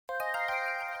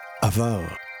עבר,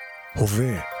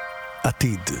 הווה,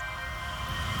 עתיד.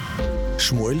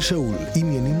 שמואל שאול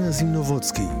עם ינינה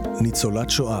זימנובוצקי, ניצולת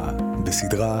שואה,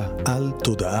 בסדרה על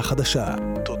תודעה חדשה.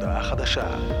 תודעה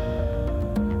חדשה.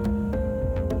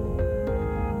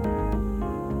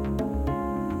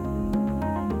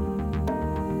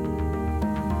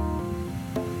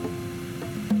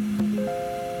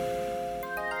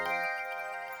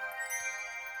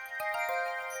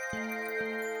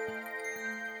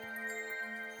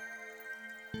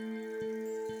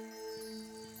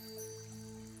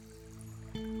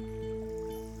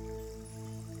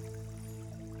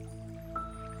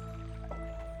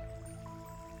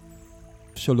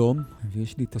 שלום,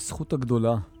 ויש לי את הזכות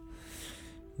הגדולה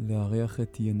לארח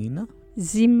את ינינה.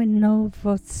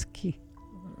 זימנובוצקי.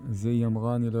 זה היא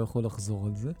אמרה, אני לא יכול לחזור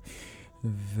על זה.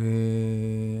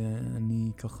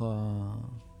 ואני ככה,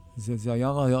 זה היה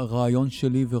רעיון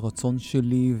שלי ורצון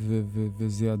שלי,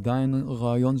 וזה עדיין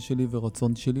רעיון שלי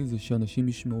ורצון שלי, זה שאנשים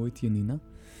ישמעו את ינינה,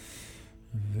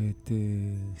 ואת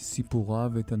סיפורה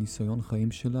ואת הניסיון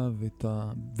חיים שלה,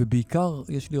 ובעיקר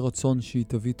יש לי רצון שהיא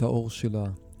תביא את האור שלה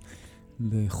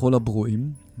לכל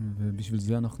הברואים, ובשביל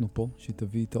זה אנחנו פה,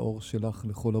 שתביא את האור שלך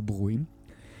לכל הברואים.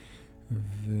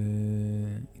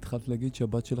 והתחלת להגיד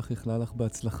שהבת שלך יכלה לך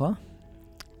בהצלחה?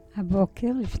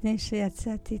 הבוקר, לפני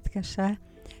שיצאתי, התקשרה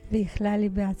ויכלה לי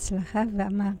בהצלחה,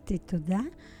 ואמרתי תודה,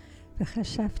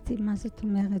 וחשבתי מה זאת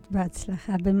אומרת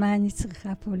בהצלחה, במה אני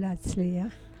צריכה פה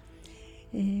להצליח,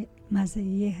 מה זה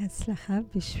יהיה הצלחה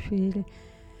בשביל,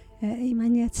 אם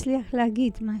אני אצליח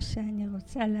להגיד מה שאני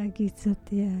רוצה להגיד, זאת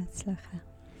תהיה ההצלחה.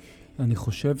 אני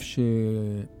חושב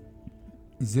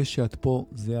שזה שאת פה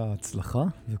זה ההצלחה,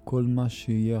 וכל מה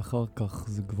שיהיה אחר כך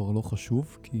זה כבר לא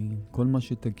חשוב, כי כל מה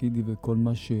שתגידי וכל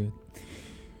מה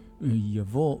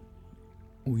שיבוא,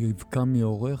 הוא יבקע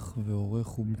מאורך, ואורך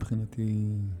הוא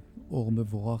מבחינתי אור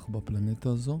מבורך בפלנטה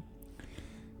הזו.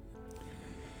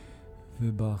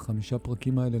 וב5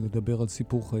 פרקים האלה לדבר על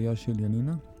סיפור חייה של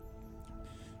ינינה,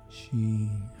 שהיא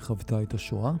חוותה את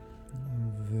השואה,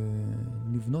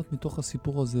 ולבנות מתוך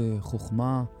הסיפור הזה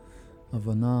חוכמה,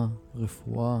 הבנה,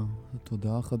 רפואה,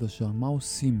 תודעה חדשה.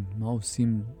 מה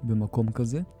עושים במקום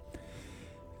כזה?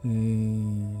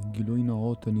 גילוי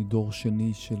נאות, אני דור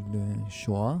שני של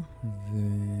שואה,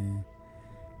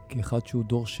 וכאחד שהוא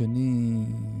דור שני,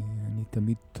 אני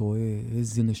תמיד תוהה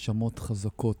איזה נשמות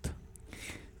חזקות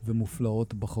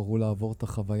ומופלאות בחרו לעבור את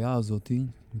החוויה הזאת,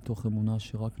 מתוך אמונה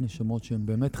שרק נשמות שהן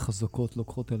באמת חזקות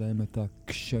לוקחות אליהם את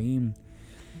הקשיים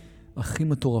הכי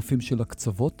מטורפים של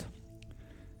הקצוות.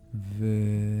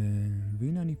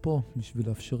 והנה אני פה בשביל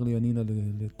לאפשר לי ינינה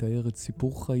לתאר את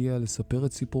סיפור חייה, לספר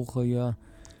את סיפור חייה,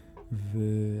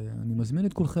 ואני מזמין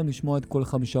את כולכם לשמוע את כל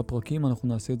 5 פרקים. אנחנו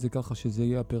נעשה את זה ככה שזה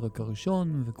יהיה הפרק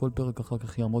הראשון, וכל פרק אחר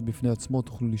כך יעמוד בפני עצמו,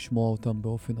 תוכלו לשמוע אותם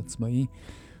באופן עצמאי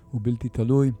ובלתי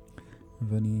תלוי,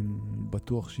 ואני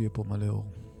בטוח שיהיה פה מלא אור.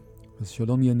 אז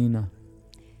שלום ינינה,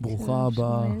 ברוכה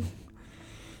הבאה.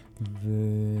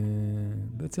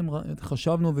 ובעצם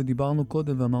חשבנו ודיברנו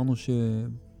קודם ואמרנו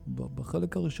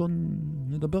שבחלק הראשון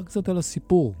נדבר קצת על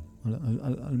הסיפור,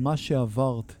 על מה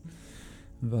שעברת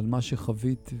ועל מה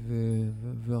שחווית,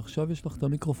 ועכשיו יש לך את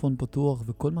המיקרופון פתוח,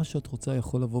 וכל מה שאת רוצה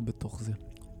יכול לבוא בתוך זה.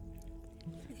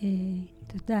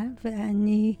 תודה,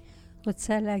 ואני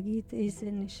רוצה להגיד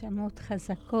איזה נשמות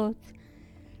חזקות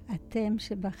אתם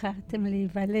שבחרתם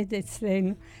להיוולד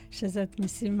אצלנו, שזאת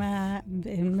משימה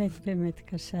באמת באמת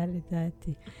קשה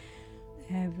לדעתי.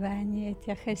 ואני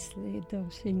אתייחס לדור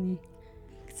שני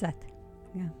קצת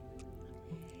גם.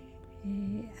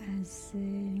 אז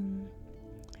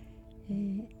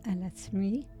על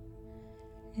עצמי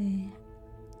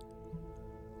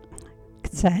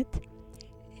קצת.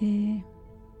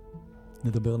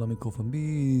 נדבר על המיקרופון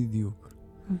בדיוק.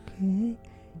 אוקיי.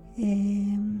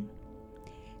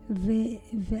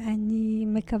 ואני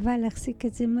מקווה להחזיק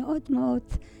את זה מאוד מאוד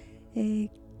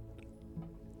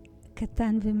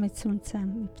קטן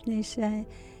ומצומצם, מפני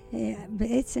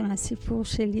שבעצם הסיפור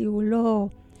שלי הוא לא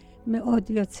מאוד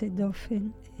יוצא דופן,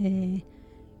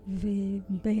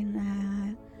 ובין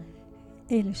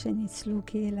אלה שניצלו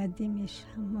כילדים יש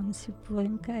המון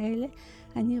סיפורים כאלה.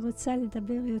 אני רוצה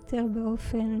לדבר יותר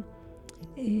באופן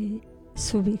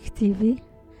סובייקטיבי,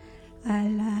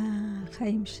 על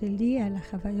החיים שלי, על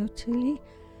החוויות שלי,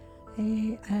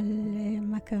 על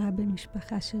מה קרה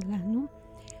במשפחה שלנו,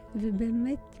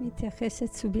 ובאמת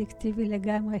מתייחסת סובייקטיבי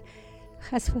לגמרי.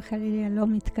 חס וחלילה לא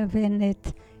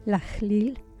מתכוונת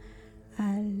להכליל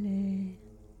על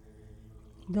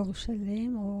דור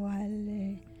שלם או על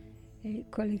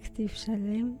קולקטיב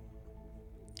שלם.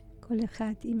 כל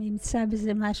אחד אם ימצא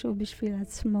בזה משהו בשביל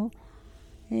עצמו,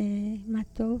 מה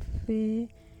טוב,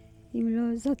 אם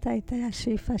לא, זאת הייתה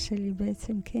השאיפה שלי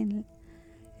בעצם, כן,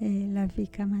 להביא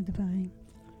כמה דברים.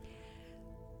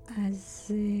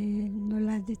 אז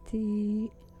נולדתי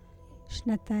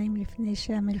 2 לפני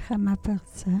שהמלחמה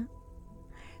פרצה,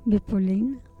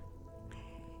 בפולין.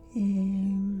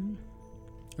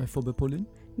 איפה בפולין?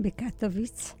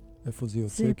 בקטוביץ. איפה זה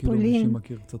יוצא? זה כאילו פולין. מי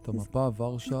שמכיר קצת את המפה,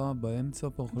 ורשה באמצע,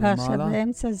 פה ורשה למעלה?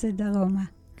 באמצע זה דרומה.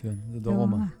 כן, זה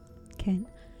דרומה. כן.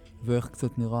 ואיך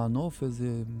קצת נראה הנוף?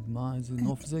 איזה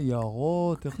נוף זה?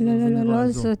 יערות? איך זה לא, נראה? לא,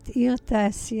 לא, זאת עיר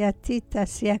תעשייתית,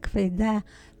 תעשייה כבדה,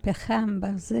 פחם,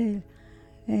 ברזל,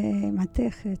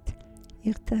 מתכת.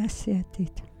 עיר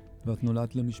תעשייתית. ואת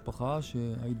נולדת למשפחה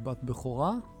שהיית בת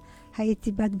בכורה?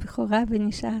 הייתי בת בכורה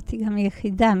ונשארתי גם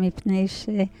יחידה, מפני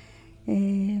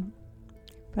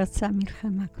פרצה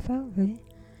מלחמה כבר,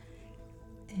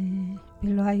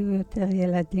 ולא היו יותר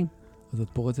ילדים. אז את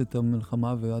פורצת את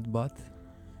המלחמה ואת בת?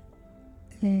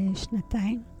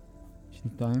 2.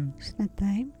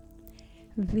 2?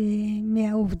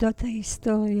 ומהעובדות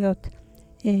ההיסטוריות,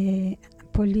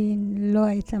 פולין לא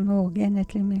הייתה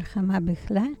מאורגנת למלחמה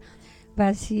בכלל,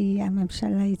 ואז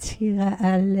הממשלה הצהירה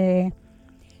על,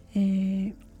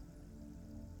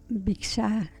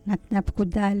 נתנה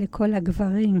פקודה לכל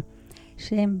הגברים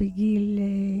שהם בגיל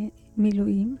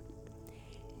מילואים,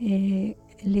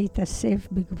 להתאסף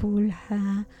בגבול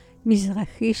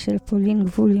המזרחי של פולין,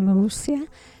 גבול עם רוסיה,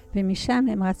 ומשם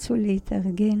הם רצו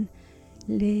להתארגן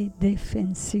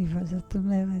לדפנסיבה, זאת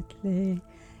אומרת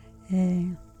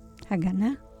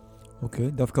להגנה.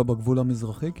 אוקיי, דווקא בגבול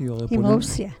המזרחי, כי הרי עם פולין...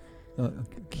 רוסיה.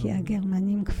 כי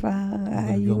הגרמנים כבר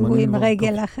היו עם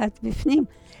רגל אחת בפנים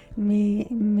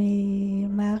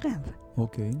ממערב.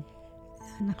 אוקיי.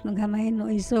 אנחנו גם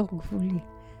היינו אזור גבולי.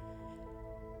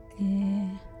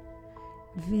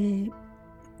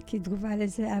 וכתגובה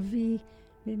לזה אבי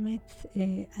באמת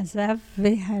עזב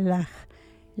והלך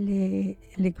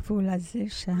לגבול הזה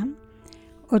שם.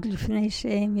 עוד לפני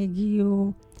שהם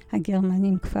הגיעו,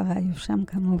 הגרמנים כבר היו שם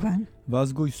כמובן.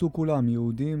 ואז גויסו כולם,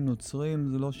 יהודים, נוצרים,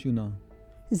 זה לא שינה.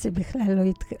 זה בכלל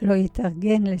לא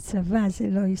התארגן לצבא, זה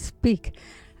לא הספיק.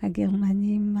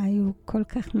 הגרמנים היו כל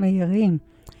כך מהירים.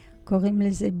 קוראים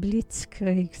לזה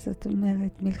בליצקריג, זאת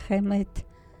אומרת מלחמת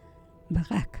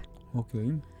ברק. אוקיי.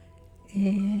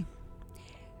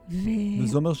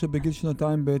 וזה אומר שבגיל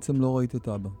 2 בעצם לא ראית את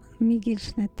אבא. מגיל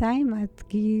 2 עד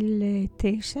גיל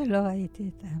 9 לא ראיתי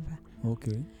את אבא.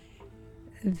 אוקיי.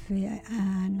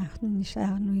 ואנחנו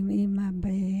נשארנו עם אמא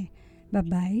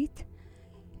בבית,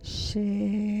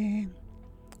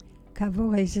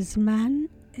 שכעבור איזה זמן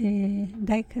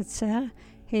די קצר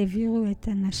העבירו את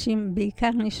הנשים, בעיקר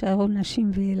נשארו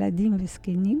נשים וילדים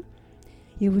וזקנים,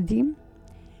 יהודים,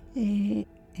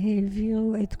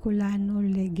 העבירו את כולנו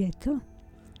לגטו.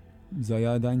 זה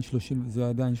היה עדיין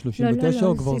 39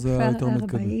 או כבר זה היה יותר מתקדם? זה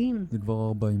כבר 40. זה כבר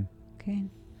 40. כן.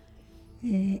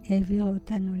 העבירו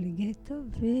אותנו לגטו,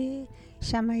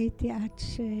 ושם הייתי עד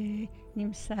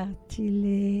שנמסרתי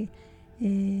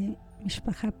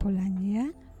למשפחה פולניה,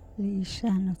 לאישה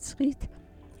נוצרית.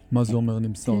 מה זה אומר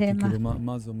נמסרתי? כאילו,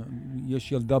 מה זה אומר?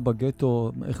 יש ילדה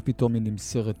בגטו, איך פתאום היא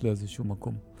נמסרת לאיזשהו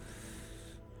מקום?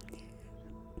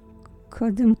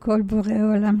 קודם כל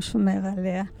בורא עולם שומר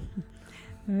עליה,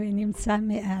 ונמצא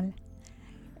מעל.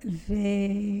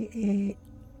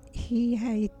 היא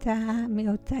הייתה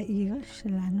מאותה עיר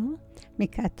שלנו,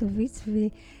 מקטוביץ,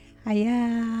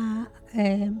 והיה,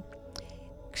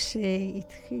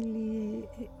 כשהתחיל,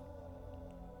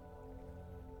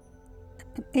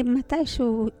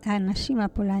 מתישהו האנשים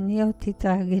הפולניות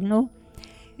התארגנו,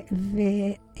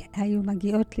 והיו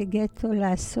מגיעות לגטו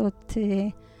לעשות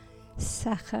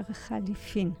סחר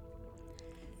חליפין.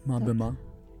 מה במה?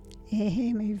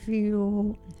 הם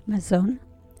הביאו מזון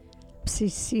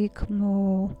בסיסי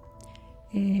כמו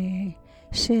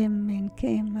שמן,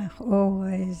 קמח,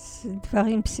 אורז,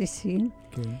 דברים בסיסיים.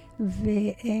 כן.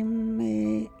 והם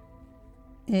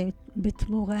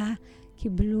בתמורה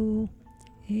קיבלו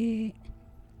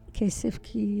כסף,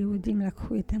 כי יהודים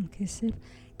לקחו איתם כסף,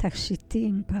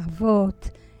 תכשיטים, פרוות,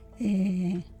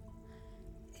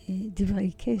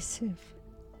 דברי כסף,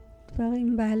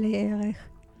 דברים בעלי ערך.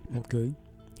 אוקיי.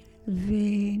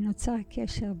 ונוצר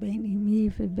קשר בין אמי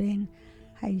ובין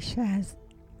האישה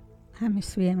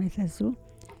המסוימת הזו,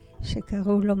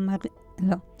 שקראו לו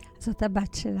לא, זאת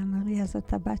הבת שלה, מריה,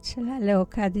 זאת הבת שלה,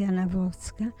 לאוקדיה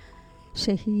נבורסקה,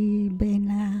 שהיא בין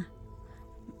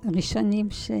הראשונים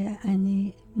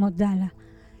שאני מודה לה,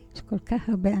 יש כל כך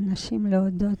הרבה אנשים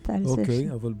להודות על זה.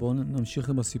 אוקיי, אבל בואו נמשיך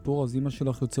עם הסיפור. אז אמא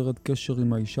שלך יוצרת קשר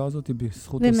עם האישה הזאת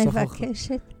בזכות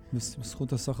ומבקשת.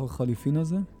 בזכות הסחר חליפין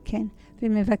הזה? כן,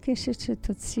 ומבקשת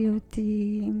שתוציא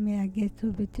אותי מהגטו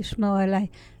ותשמור עליי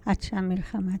עד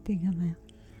שהמלחמה תיגמר.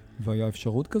 והיה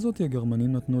אפשרות כזאת?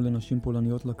 הגרמנים נתנו לנשים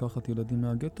פולניות לקחת ילדים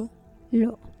מהגטו?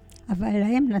 לא, אבל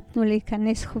להם נתנו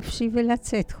להיכנס חופשי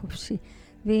ולצאת חופשי.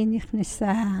 והיא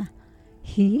נכנסה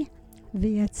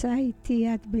ויצאה איתי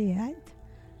יד ביד,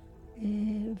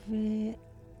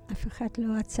 ואף אחד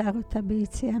לא עצר אותה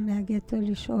ביציאה מהגטו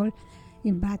לשאול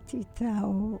אם באתי איתה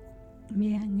או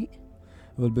מי אני.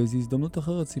 אבל באיזו הזדמנות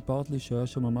אחרת סיפרת לי שהיה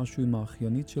שם משהו עם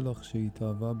האחיינית שלך שהיא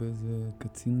התאהבה באיזה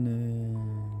קצין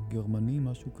גרמני,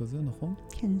 משהו כזה, נכון?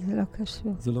 כן, זה לא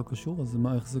קשור. זה לא קשור? אז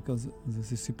מה, איך זה כזה?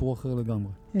 זה סיפור אחר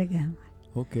לגמרי. לגמרי.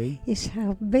 אוקיי. יש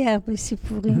הרבה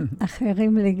סיפורים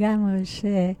אחרים לגמרי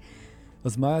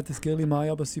אז מה היה, תזכיר לי מה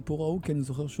היה בסיפור ההוא, כי אני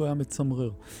זוכר שהוא היה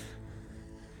מצמרר.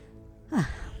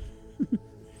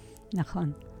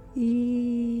 נכון.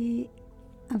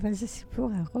 אבל זה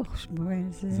סיפור ארוך, שמואל.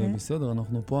 זה בסדר,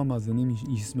 אנחנו פה המאזינים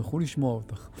ישמחו לשמוע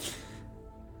אותך.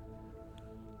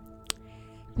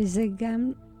 וזה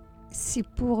גם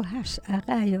סיפור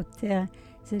השערה יותר.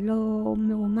 זה לא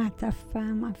מאומת אף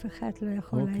פעם, אף אחד לא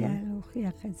יכול היה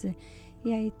להוכיח את זה.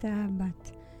 היא הייתה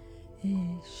בת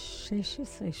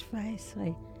 16, 17,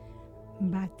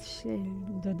 בת של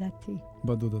דודתי.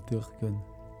 בת דודתך, כן.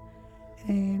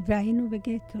 והיינו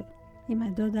בגטו עם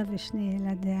הדודה ושני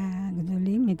ילדיה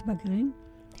הגדולים, מתבגרים,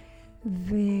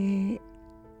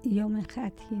 ויום אחד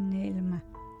היא נעלמה.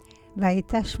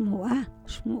 והייתה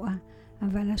שמועה,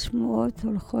 אבל השמועות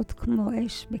הולכות כמו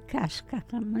אש בקש,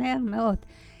 ככה מהר מאוד,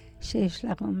 שיש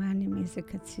לה רומן עם איזה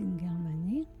קצין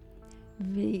גרמני,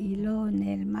 והיא לא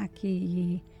נעלמה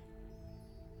כי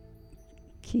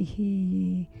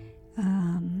היא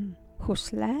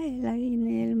חוסלה, אלא היא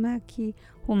נעלמה כי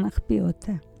הוא מחביא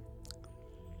אותה.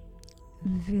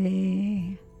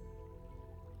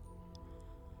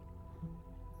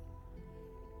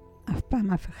 אף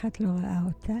פעם אף אחד לא ראה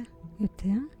אותה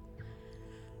יותר,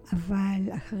 אבל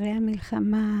אחרי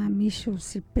המלחמה מישהו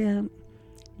סיפר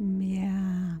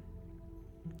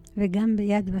וגם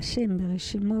ביד ושם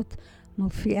ברשימות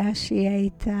מופיעה שהיא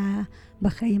הייתה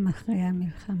בחיים אחרי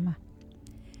המלחמה.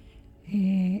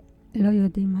 לא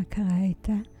יודעים מה קרה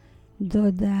איתה.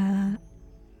 דודה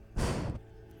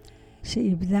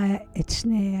שאיבדה את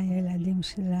שני הילדים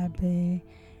שלה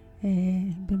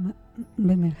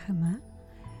במלחמה,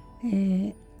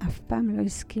 אף פעם לא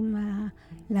הסכימה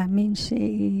להאמין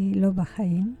שהיא לא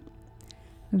בחיים,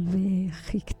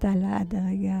 וחיכתה לה עד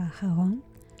הרגע האחרון.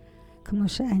 כמו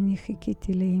שאני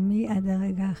חיכיתי לאמי עד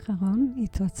הרגע האחרון,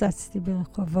 התרוצצתי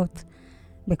ברחובות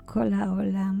בכל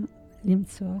העולם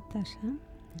למצוא אותה שם.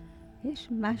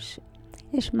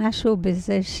 יש משהו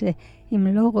בזה שאם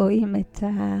לא רואים את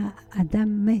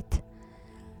האדם מת,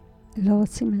 לא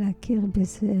רוצים להכיר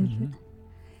בזה,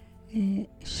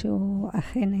 שהוא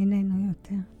אכן איננו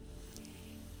יותר.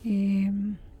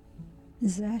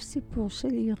 זה הסיפור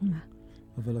של ירמה.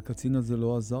 אבל הקצין הזה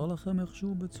לא עזר לכם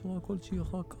איכשהו בצורה כלשהי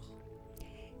אחר כך?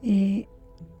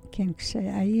 כן,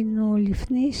 כשהיינו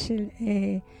לפני של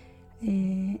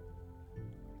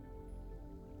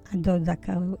הדודה,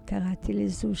 קראתי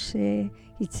לזו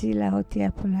שהצילה אותי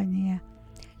הפולניה.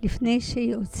 לפני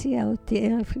שהיא הוציאה אותי,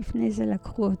 ערב לפני זה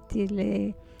לקחו אותי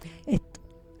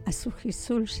עשו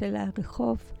חיסול של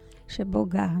הרחוב שבו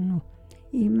גרנו.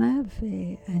 אמא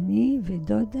ואני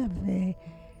ודודה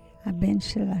והבן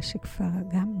שלה שכבר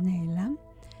גם נעלם,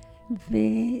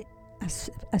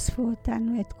 ואספו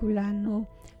אותנו, את כולנו,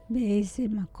 באיזה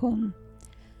מקום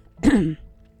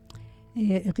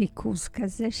ריכוז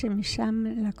כזה, שמשם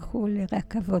לקחו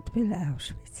לרכבות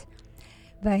ולאושוויץ.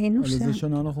 והיינו שם... על איזה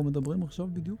שנה אנחנו מדברים עכשיו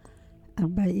בדיוק?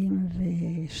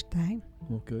 42.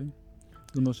 אוקיי.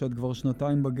 זאת אומרת שאת כבר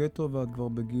שנתיים בגטו ואת כבר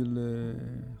בגיל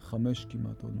 5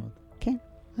 כמעט עוד מעט. כן,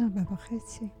 4.5.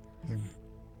 כן.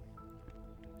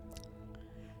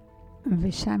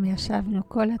 ושם ישבנו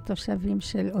כל התושבים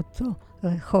של אותו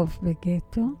רחוב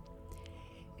בגטו,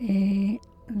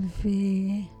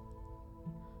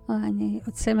 אני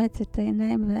עוצמת את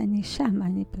העיניים ואני שם,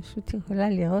 אני פשוט יכולה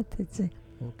לראות את זה.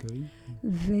 אוקיי. מה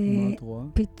את רואה?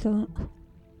 ופתאום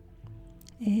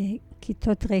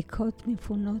כיתות ריקות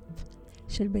מפונות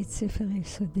של בית ספר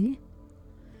יסודי,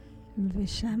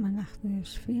 ושם אנחנו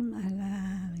יושבים על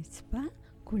הרצפה,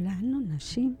 כולנו,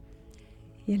 נשים,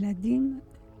 ילדים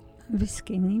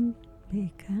וזקנים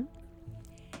בעיקר,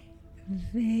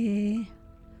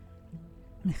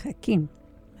 ומחכים.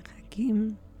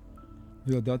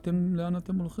 וידעתם לאן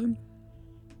אתם הולכים?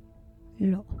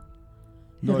 לא.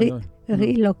 לא.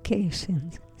 רילוקיישן,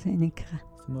 זה נקרא.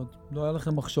 זאת אומרת, לא היה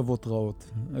לכם מחשבות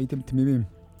רעות, הייתם תמימים.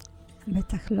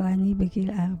 בטח לא אני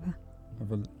בגיל 4.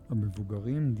 אבל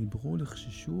המבוגרים דיברו,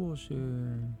 לחששו או ש...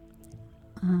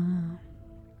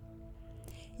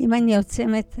 אם אני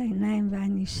עוצמת את העיניים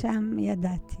ואני שם,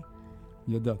 ידעתי.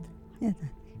 ידעתי.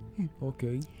 ידעתי, כן.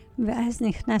 אוקיי. ואז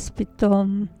נכנס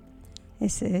פתאום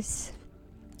אס-אס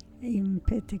עם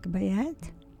פתק ביד,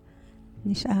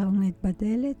 נשאר עומד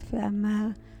בדלת ואמר,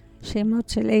 שמות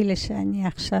של אלה שאני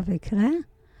עכשיו אקרא,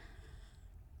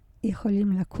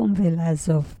 יכולים לקום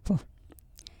ולעזוב פה.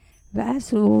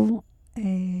 ואז הוא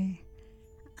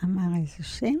אמר איזה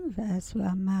שם, ואז הוא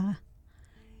אמר,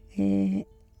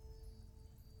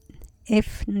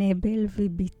 אף נבל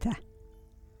וביתה.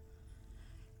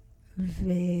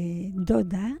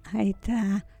 ודודה הייתה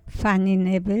פני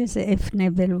נבל, זה אף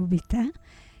נבל וביתה,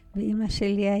 ואמא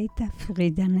שלי הייתה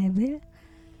פרידה נבל,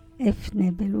 אף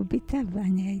נבל וביתה,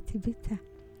 ואני הייתי ביתה.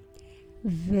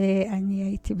 ואני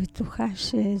הייתי בטוחה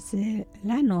שזה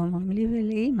לנו, אומרים לי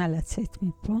ולאמא לצאת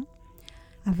מפה,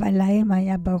 אבל להם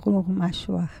היה ברור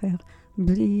משהו אחר.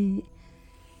 בלי...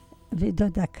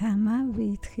 ודודה קמה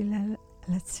והיא התחילה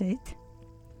לצאת,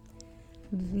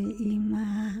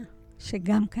 ואמא,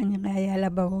 שגם כנראה היה לה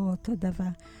ברור אותו דבר,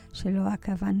 שלא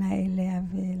הכוונה אליה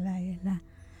ואלה, אלא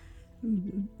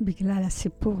בגלל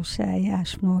הסיפור שהיה,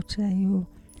 השמועות שהיו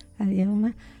על ירמה,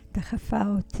 דחפה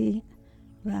אותי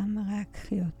ואמרה,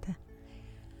 קחי אותה.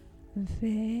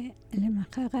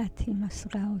 ולמחרת היא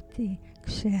מסרה אותי,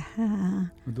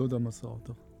 הדודה מסרה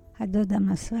אותך. הדודה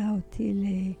מסרה אותי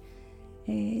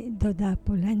לדודה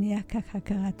פולניה, ככה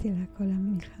קראתי לה כל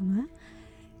המלחמה.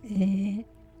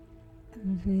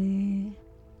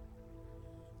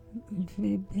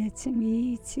 ובעצם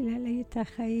היא הצילה לי את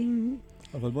החיים.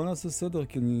 אבל בוא נעשה סדר,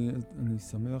 כי אני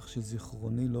שמח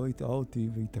שזיכרוני לא הטעה אותי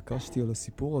והתעקשתי על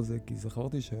הסיפור הזה, כי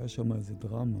זכרתי שהיה שם איזה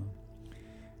דרמה,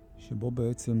 שבו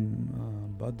בעצם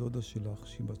הבת דודה שלך,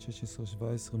 שהיא בת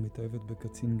 16-17, מתאהבת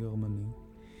בקצין גרמני,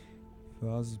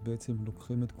 ואז בעצם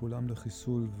לוקחים את כולם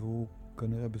לחיסול, והוא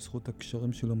כנראה בזכות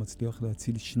הקשרים שלו מצליח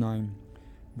להציל 2.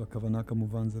 והכוונה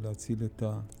כמובן זה להציל את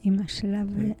אמא שלה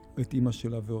את אמא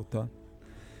שלה ואותה.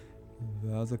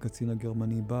 ואז הקצין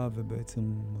הגרמני בא ובעצם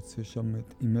מוצא שם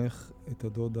את אמך, את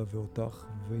הדודה ואותך,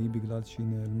 והיא בגלל שהיא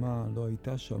נעלמה לא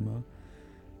הייתה שמה,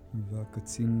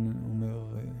 והקצין אומר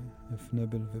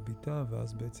אפנבל וביתה,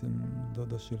 ואז בעצם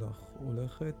דודה שלך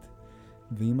הולכת,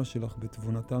 ואמא שלך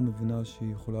בתבונתה מבינה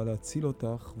שהיא יכולה להציל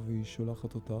אותך, והיא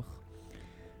שולחת אותך,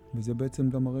 וזה בעצם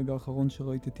גם הרגע האחרון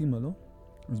שראית את אמא, לא?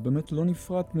 אז באמת לא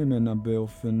נפרט ממנה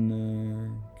באופן,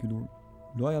 כאילו,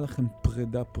 לא היה לכם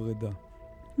פרידה.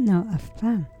 לא, אף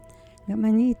פעם. גם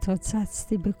אני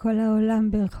התרוצצתי בכל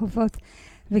העולם ברחובות,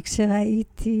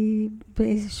 וכשראיתי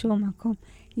באיזשהו מקום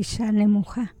אישה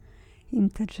נמוכה, עם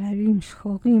תג'לים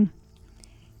שחורים,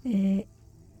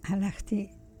 הלכתי,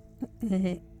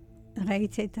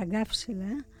 ראיתי את הגב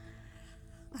שלה,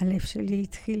 הלב שלי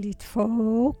התחיל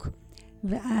לדפוק,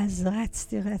 ואז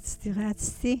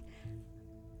רצתי,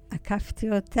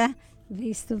 עקפתי אותה,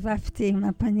 והסתובבתי עם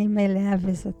הפנים אליה,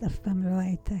 וזאת אף פעם לא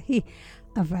הייתה היא,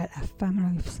 אבל אף פעם לא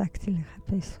הפסקתי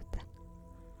לחפש אותה.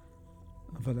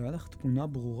 אבל היה לך תמונה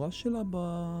ברורה שלה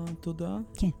בתודעה?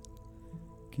 כן.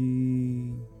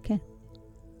 כן.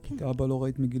 את אבא לא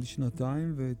ראית מגיל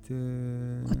 2 ואת...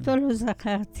 אותו לא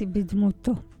זכרתי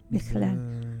בדמותו בכלל.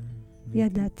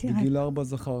 ידעתי רק... בגיל 4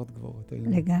 זכרת כבר את האמא.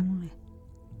 לגמרי.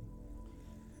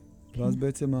 ואז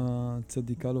בעצם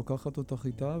הצדיקה לוקחת אותך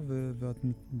איתה,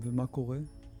 ומה קורה?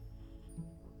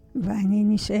 ואני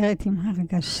נשארת עם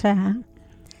הרגשה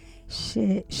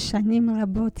ששנים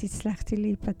רבות הצלחתי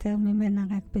להיפטר ממנה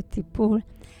רק בטיפול,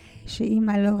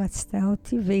 שאמא לא רצתה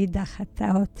אותי והיא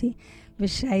דחתה אותי,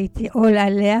 ושהייתי עול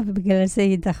עליה ובגלל זה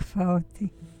היא דחפה אותי.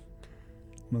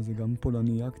 מה, זה גם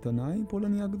פולניה קטנה היא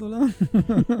פולניה גדולה?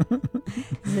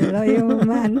 זה לא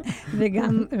יאומן,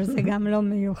 וזה גם לא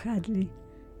מיוחד לי.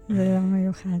 זה לא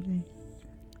מיוחד לי.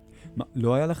 מה,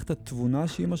 לא היה לך את התבונה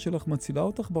שאמא שלך מצילה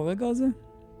אותך ברגע הזה?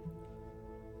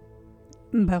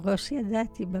 בראש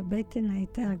ידעתי, בבטן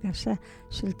הייתה הרגשה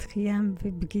של דחייה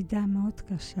ובגידה מאוד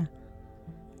קשה.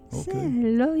 זה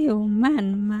לא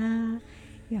יאומן, מה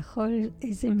יכול,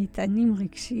 איזה מטענים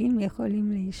רגשיים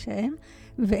יכולים להישאר,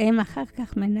 והם אחר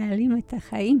כך מנהלים את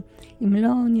החיים. אם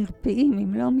לא נרפאים,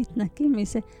 אם לא מתנקים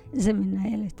מזה, זה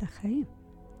מנהל את החיים.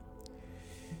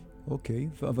 אוקיי,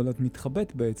 אבל את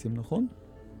מתחבאת בעצם, נכון?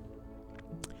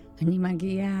 אני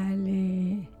מגיעה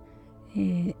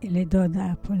לדודה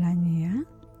הפולניה,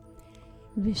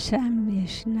 ושם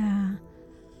ישנה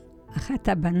אחת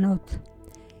הבנות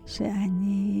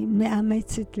שאני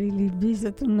מאמצת לליבי,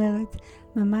 זאת אומרת,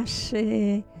 ממש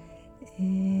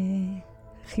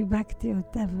חיבקתי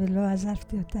אותה ולא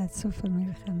עזבתי אותה עד סוף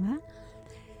המלחמה.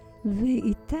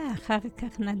 ואיתה אחר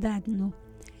כך נדדנו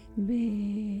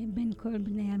בין כל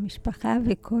בני המשפחה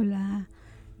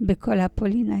בכל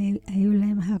הפולין היו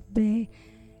להם הרבה...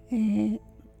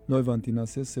 לא הבנתי,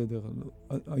 נעשה סדר.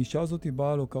 האישה הזאת היא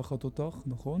באה לוקחת אותך,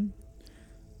 נכון?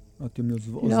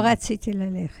 לא רציתי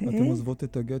ללכת. אתם עוזבות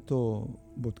את הגטו,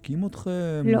 בודקים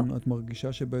אתכם? לא. את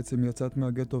מרגישה שבעצם יצאת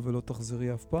מהגטו ולא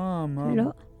תחזרי אף פעם? לא.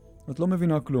 את לא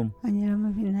מבינה כלום. אני לא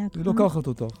מבינה כלום. היא לוקחת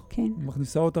אותך. כן.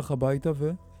 מכניסה אותך הביתה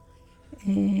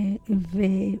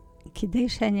וכדי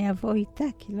שאני אבוא איתה,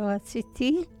 כי לא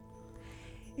רציתי,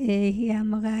 היא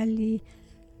אמרה לי,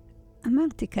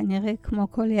 אמרתי כנראה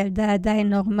כמו כל ילדה עדיין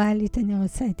נורמלית, אני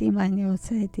רוצה את אמא, אני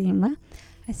רוצה את אמא.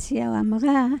 אז היא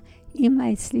אמרה,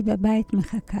 אמא אצלי בבית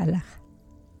מחכה לך.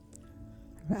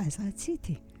 ואז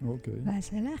רציתי. אוקיי. ואז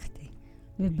הלכתי,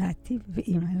 ובאתי,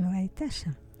 ואמא לא הייתה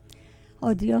שם.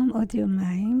 עוד יום, עוד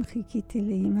יומיים, חיכיתי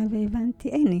לאמא והבנתי,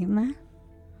 אין אמא.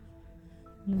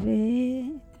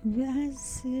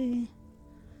 ואז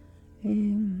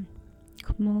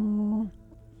כמו...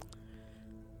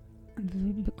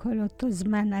 ובכל אותו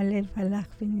זמן הלב הלך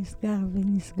ונסגר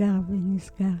ונסגר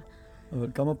ונסגר.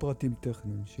 אבל כמה פרטים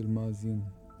טכניים של מאזין?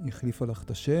 היא החליפה לך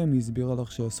את השם, היא הסבירה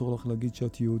לך שאסור לך להגיד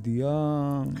שאת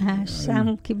יהודייה. שם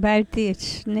קיבלתי את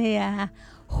שני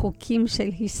החוקים של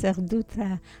הישרדות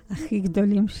הכי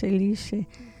גדולים שלי, שגם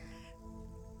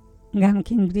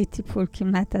כן בלי טיפול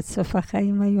כמעט עד סוף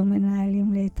החיים היו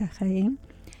מנהלים לי את החיים.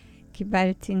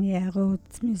 קיבלתי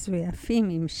ניירות מזויפים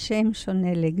עם שם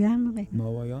שונה לגמרי. מה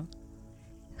הוא היה?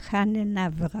 חננה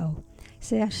וראו.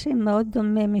 זה השם מאוד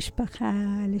דומה משפחה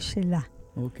לשלה.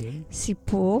 אוקיי.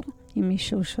 סיפור, אם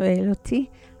מישהו שואל אותי,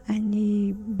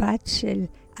 אני בת של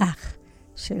אח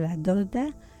של הדודה,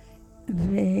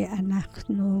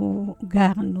 ואנחנו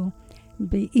גרנו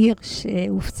בעיר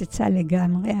שהופצצה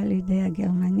לגמרי על ידי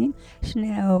הגרמנים.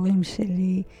 שני ההורים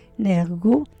שלי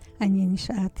נהרגו, אני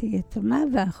נשארתי יתומה,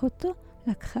 ואחותו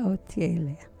לקחה אותי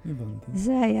אליה. הבנתי.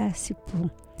 זה היה הסיפור.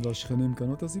 והשכנים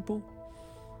קנו את הסיפור?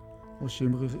 או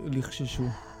שהם לחששו?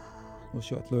 או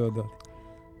שאת לא ידעת?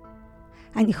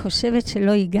 אני חושבת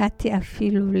שלא הגעתי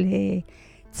אפילו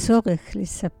לצורך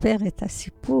לספר את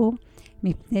הסיפור,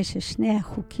 מפני ששני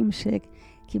החוקים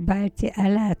שקיבלתי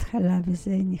על ההתחלה,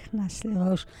 וזה נכנס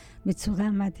לראש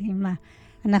בצורה מדהימה.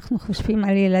 אנחנו חושבים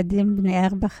על ילדים בני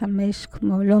 4-5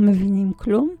 כמו לא מבינים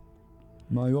כלום.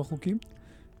 מה היו החוקים?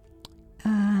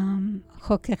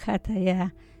 חוק אחד היה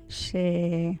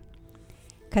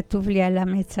שכתוב לי על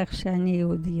המצח שאני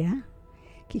יהודייה,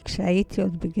 כי כשהייתי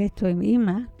עוד בגטו עם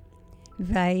אמא,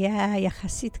 והיה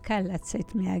יחסית קל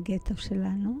לצאת מהגטו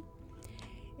שלנו,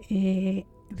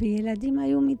 וילדים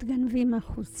היו מתגנבים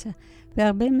החוצה,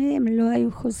 והרבה מהם לא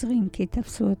היו חוזרים, כי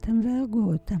תפסו אותם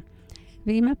והרגו אותם.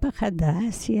 ואמא פחדה,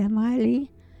 אז היא אמרה לי,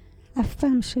 אף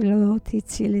פעם שלא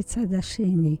תצאי לצד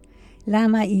השני.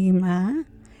 למה אמא?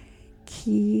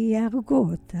 כי יהרגו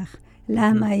אותך.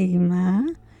 למה אמא?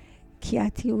 כי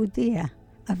את יהודייה.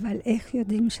 אבל איך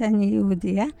יודעים שאני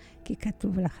יהודייה? כי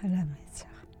כתוב לך על המצח.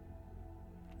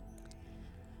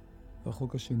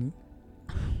 והחוק השני?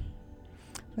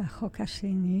 והחוק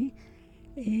השני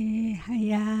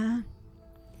היה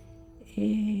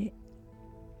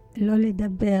לא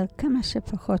לדבר, כמה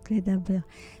שפחות לדבר.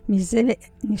 מזה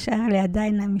נשאר לי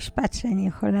עדיין המשפט שאני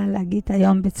יכולה להגיד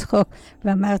היום בצחוק,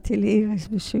 ואמרתי לאיריס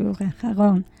בשיעור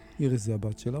האחרון. איריס זה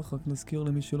הבת שלך, רק נזכיר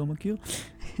למי שלא מכיר.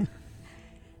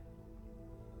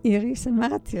 איריס,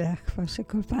 אמרתי לך כבר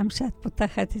שכל פעם שאת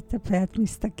פותחת את הפה את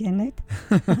מסתכנת.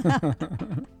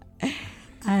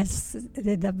 אז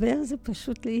לדבר זה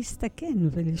פשוט להסתכן,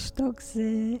 ולשתוק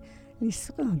זה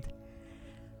לשרוד.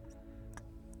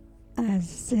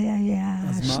 אז זה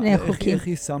היה שני חוקים. איך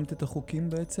יישמת את החוקים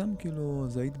בעצם? כאילו,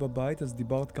 אז היית בבית, אז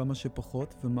דיברת כמה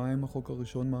שפחות, ומה עם החוק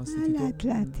הראשון? מה עשית איתו? לאט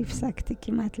לאט הפסקתי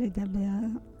כמעט לדבר.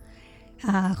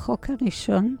 החוק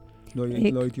הראשון...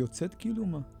 לא היית יוצאת כאילו?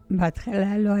 מה?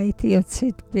 בהתחלה לא הייתי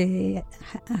יוצאת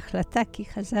בהחלטה, כי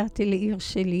חזרתי לעיר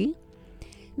שלי,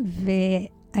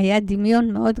 והיה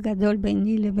דמיון מאוד גדול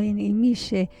ביני לבין אמי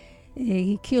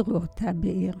שהכירו אותה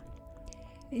בעיר.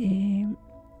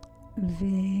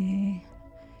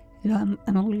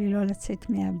 ואמרו לי לא לצאת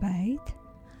מהבית,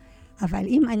 אבל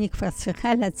אם אני כבר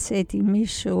צריכה לצאת עם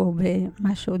מישהו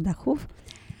במשהו דחוף,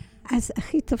 אז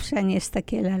הכי טוב שאני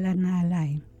אסתכל על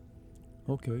הנעליים.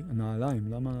 אוקיי, הנעליים,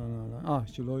 למה הנעליים?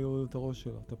 שלא יראו את הראש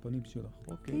שלך, את הפנים שלך,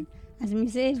 אוקיי. אז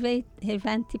מזה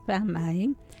הבנתי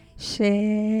פעמיים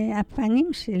שהפנים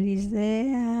שלי זה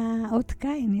האות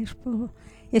קין,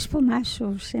 יש פה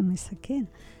משהו שמסכן.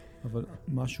 אבל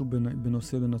משהו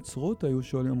בנושא לנצרות, היו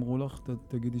שואלים, אמרו לך,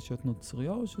 תגידי שאת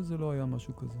נוצריה, או שזה לא היה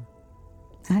משהו כזה?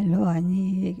 לא,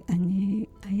 אני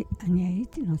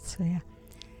הייתי נוצריה.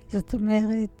 זאת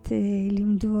אומרת,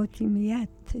 לימדו אותי מיד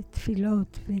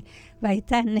תפילות,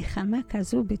 והייתה נחמה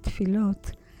כזו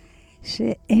בתפילות,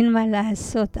 שאין מה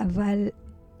לעשות, אבל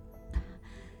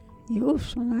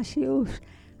ייאוש, ממש ייאוש.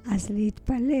 אז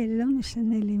להתפלל, לא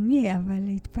משנה למי, אבל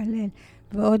להתפלל,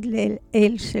 ועוד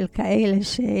לאל של כאלה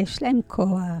שיש להם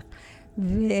כוח,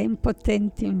 והם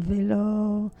פוטנטים,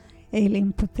 ולא אל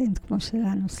אימפוטנט כמו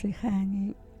שלנו. סליחה,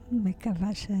 אני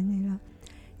מקווה שאני לא...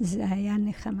 זה היה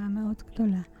נחמה מאוד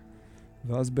גדולה.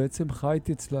 ואז בעצם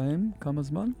חייתי אצלהם כמה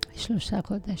זמן? 3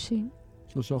 חודשים.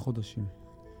 3 חודשים.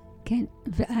 כן,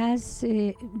 ואז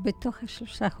בתוך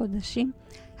 3 חודשים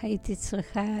הייתי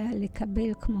צריכה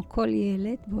לקבל כמו כל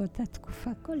ילד, באותה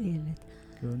תקופה כל ילד.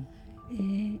 כן.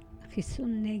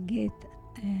 חיסון נגד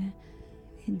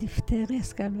דיפתריה,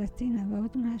 סקרלטינה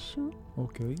ועוד משהו.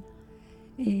 אוקיי.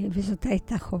 וזאת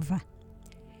הייתה חובה.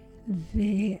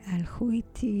 והלכו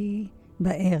איתי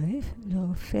בערב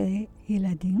לרופא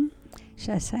ילדים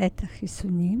שעשה את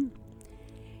החיסונים,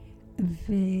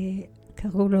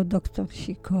 וקראו לו דוקטור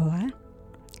שיקורה.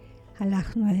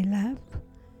 הלכנו אליו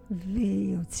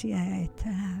והיא הוציאה את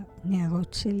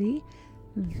הניירות שלי,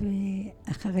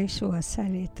 ואחרי שהוא עשה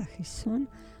לי את החיסון,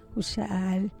 הוא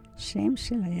שאל שם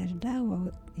של הילדה,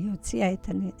 היא הוציאה את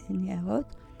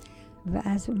הניירות,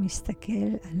 ואז הוא מסתכל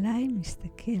עליי,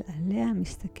 מסתכל עליה,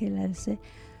 מסתכל על זה,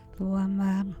 והוא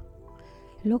אמר,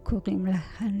 לא קוראים לה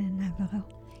חננה וראו,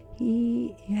 היא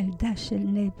ילדה של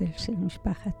נבל, של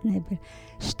משפחת נבל,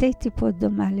 2 טיפות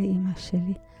דומה לאמא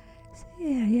שלי. זה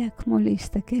היה כמו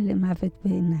להסתכל למוות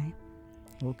בעיניים.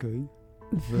 אוקיי,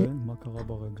 ומה קרה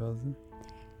ברגע הזה?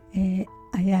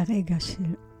 היה רגע של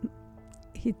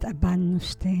התאבדנו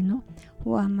שתינו.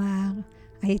 הוא אמר,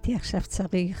 הייתי עכשיו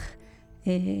צריך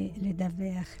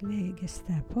לדווח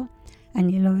לגסטאפו,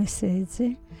 אני לא אעשה את זה,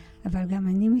 אבל גם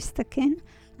אני מסתכן,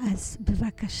 אז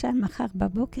בבקשה, מחר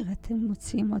בבוקר אתם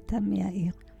מוציאים אותם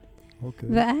מהעיר. אוקיי.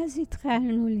 ואז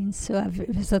התחלנו לנסוע,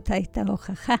 וזאת הייתה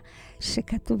הוכחה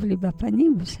שכתוב לי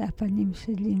בפנים, ושהפנים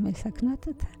שלי מסכנות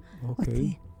אותי.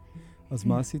 אוקיי. אז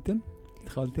מה עשיתם?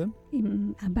 התחלתם?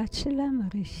 עם הבת שלה,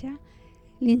 מרישה,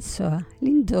 לנסוע,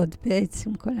 לנדוד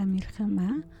בעצם כל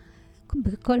המלחמה,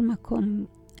 בכל מקום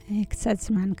קצת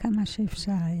זמן, כמה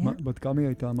שאפשר היה. בת כמה היא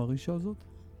הייתה המרישה הזאת?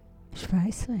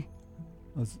 17.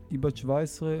 אז היא בת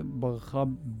 17 ברחה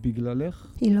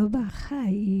בגללך? היא לא ברחה,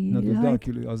 היא נדדה,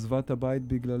 כאילו, עזבה את הבית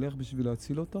בגללך בשביל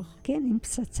להציל אותך? כן, עם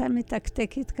פצצה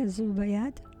מתקתקת כזו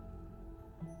ביד.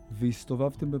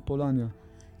 והסתובבתם בפולניה?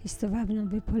 הסתובבנו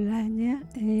בפולניה.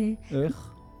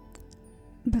 איך?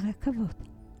 ברכבות.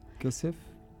 כסף?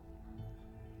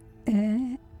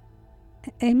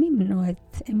 הם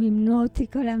אימנו אותי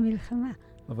כל המלחמה.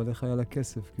 אבל איך היה לה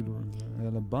כסף? כאילו, היה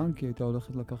לה בנק? היא הייתה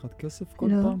הולכת לקחת כסף כל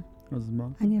לא. פעם? אז מה?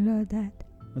 אני לא יודעת.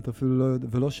 את אפילו לא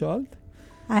יודעת, ולא שאלת?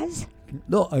 אז?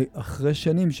 לא, אחרי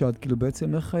שנים שאלת, כאילו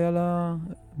בעצם איך היה לה...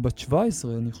 בת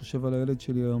 17, אני חושב על הילד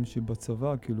שלי היום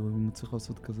שבצבא, כאילו, אם הוא צריך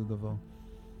לעשות כזה דבר.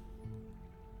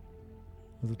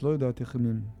 אז את לא יודעת איך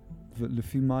הם...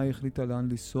 ולפי מה היא החליטה לאן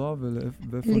לנסוע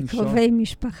ואיפה נשאר? לקרובי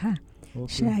משפחה, אוקיי.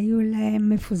 שהיו להם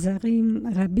מפוזרים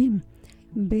רבים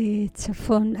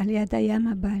בצפון, על יד הים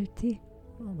הבלטי.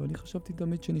 ואני חשבתי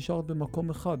תמיד שנשארת במקום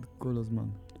אחד כל הזמן.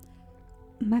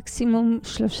 מקסימום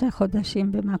 3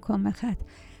 חודשים במקום אחד.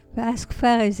 ואז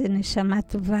כבר איזו נשמה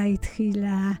טובה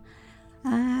התחילה,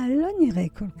 לא נראה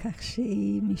כל כך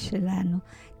שהיא משלנו.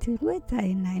 תראו את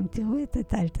העיניים, תראו את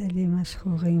הטלטלים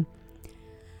השחורים.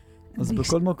 אז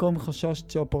בכל מקום חששת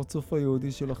שהפרצוף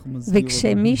היהודי שלך מזכיר.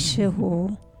 וכשמישהו,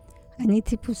 אני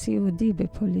טיפוס יהודי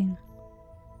בפולין,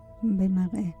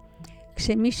 במראה.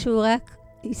 כשמישהו רק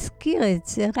הזכיר את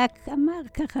זה, רק אמר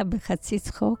ככה בחצי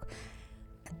צחוק,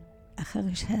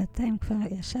 אחרי 2 כבר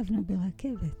ישבנו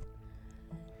ברכבת.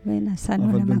 ונסענו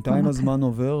למקום אחר. אבל בינתיים הזמן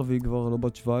עובר, והיא כבר לא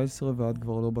בת 17, ואת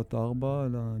כבר לא בת 4,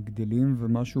 אלא גדלים,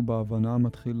 ומשהו בהבנה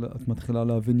את מתחילה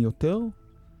להבין יותר?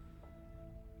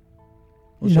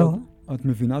 לא. את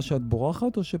מבינה שאת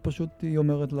בורחת, או שפשוט היא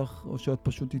אומרת לך, או שאת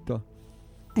פשוט איתה?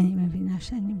 אני מבינה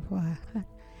שאני בורחת.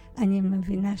 אני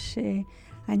מבינה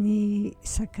שאני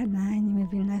סכנה, אני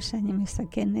מבינה שאני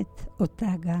מסכנת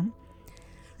אותה גם.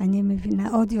 אני מבינה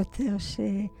עוד יותר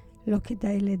שלא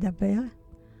כדאי לדבר.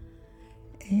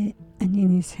 אני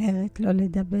נזהרת לא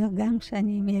לדבר, גם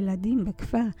כשאני עם ילדים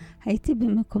בכפר. הייתי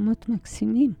במקומות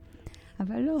מקסימים,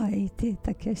 אבל לא ראיתי את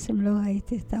הקסם, לא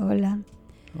ראיתי את העולם.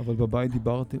 אבל בבית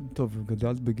דיברתם, טוב,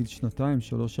 גדלת בגיל 2,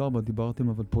 3, 4, דיברתם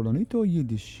אבל פולנית או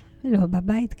יידיש? לא,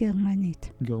 בבית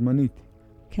גרמנית. גרמנית?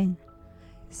 כן.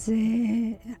 זה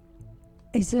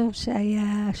אזור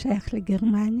שהיה שייך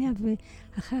לגרמניה,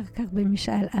 ואחר כך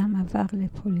במשאל עם עבר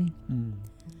לפולין.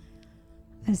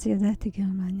 אז ידעתי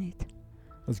גרמנית.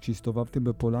 אז כשהסתובבתם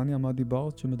בפולניה, מה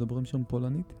דיברת שמדברים שם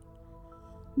פולנית?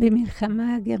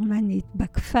 במלחמה הגרמנית,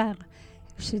 בכפר,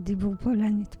 שדיברו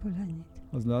פולנית.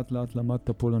 אז לאט לאט למדת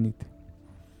פולנית.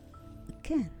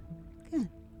 כן, כן.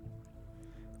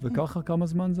 וככה כמה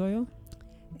זמן זה היה?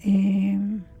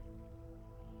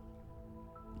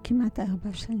 כמעט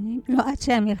 4 שנים. לא, עד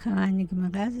שהמלחמה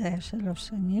נגמרה, זה היה 3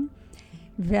 שנים,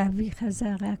 ואבי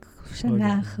חזר רק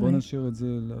שנה אחרי. בוא נשאיר את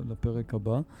זה לפרק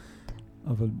הבא.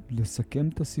 אבל לסכם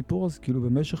את הסיפור, אז כאילו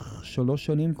במשך 3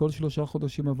 שנים, כל 3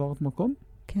 חודשים עברת מקום?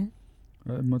 כן.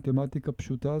 מתמטיקה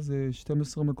פשוטה זה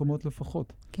 12 מקומות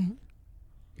לפחות. כן.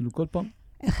 כאילו כל פעם?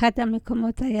 אחד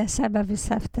המקומות היה סבא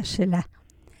וסבתא שלה,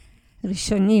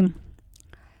 ראשונים.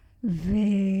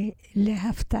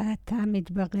 ולהפתעתה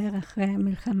מתברר אחרי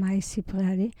המלחמה, היא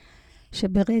סיפרה לי,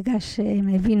 שברגע שהם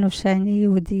הבינו שאני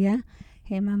יהודייה,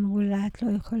 הם אמרו לה, את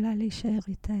לא יכולה להישאר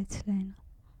איתה אצלנו.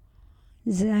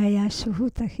 זה היה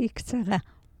השהות הכי קצרה.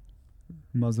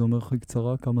 מה זה אומר הכי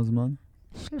קצרה? כמה זמן?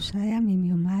 3 ימים,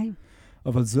 יומיים.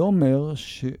 אבל זה אומר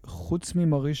שחוץ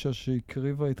ממרישה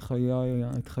שהקריבה את חייה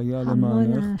למענך,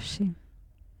 המון אנשים.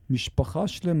 משפחה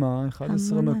שלמה,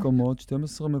 11 מקומות,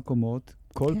 12 מקומות,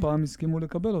 כל פעם הסכימו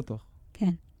לקבל אותך.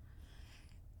 כן.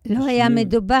 לא היה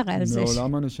מדובר על זה.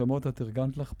 מעולם הנשמות את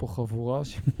ארגנת לך פה חבורה.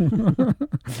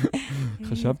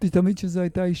 חשבתי תמיד שזו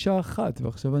הייתה אישה אחת,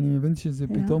 ועכשיו אני מבין שזה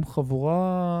פתאום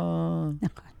חבורה...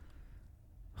 נכון.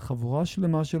 חבורה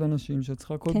שלמה של אנשים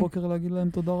שצריכה כל בוקר להגיד להם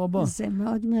תודה רבה. זה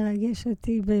מאוד מרגש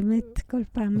אותי, באמת כל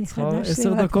פעם מחדש.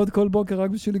 צריכה 10 דקות כל בוקר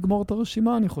רק בשביל לגמור את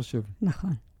הרשימה, אני חושב.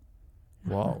 נכון.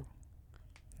 וואו.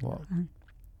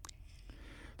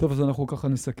 טוב, אז אנחנו ככה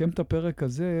נסכם את הפרק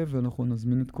הזה, ואנחנו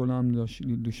נזמין את כולם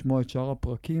לשמוע את שאר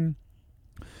הפרקים,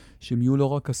 שהם יהיו לא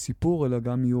רק הסיפור, אלא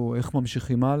גם יהיו איך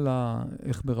ממשיכים הלאה,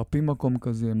 איך מרפאים מקום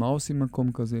כזה, מה עושים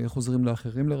מקום כזה, איך עוזרים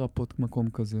לאחרים לרפות מקום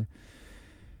כזה.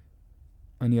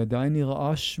 אני עדיין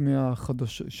נרעש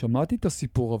מהחדשה, שמעתי את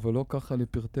הסיפור, אבל לא ככה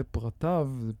לפרטי פרטיו,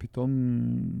 זה פתאום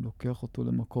לוקח אותו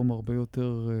למקום הרבה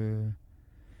יותר...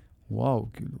 וואו,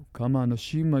 כאילו, כמה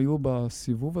אנשים היו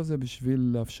בסיבוב הזה בשביל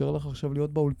לאפשר לך עכשיו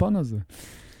להיות באולפן הזה.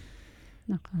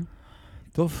 נכון.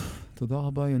 טוב, תודה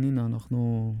רבה, ינינה.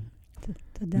 אנחנו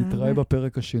נתראה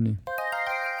בפרק השני.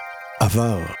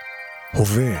 עבר,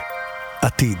 הווה,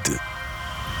 עתיד.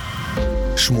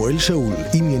 שמואל שאול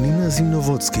עם ינינה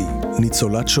זימנובוצקי,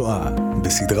 ניצולת שואה,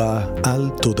 בסדרה על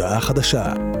תודעה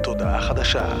חדשה. תודעה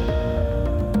חדשה.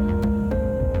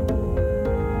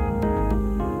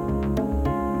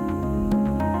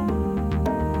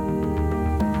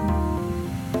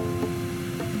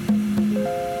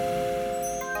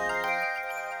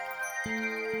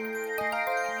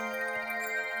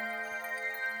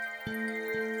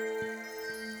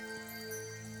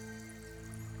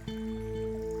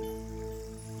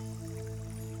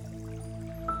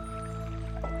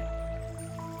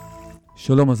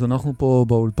 שלום, אז אנחנו פה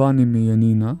באולפן עם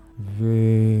ינינה,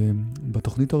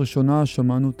 ובתכנית הראשונה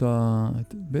שמענו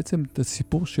בעצם את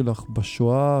הסיפור שלך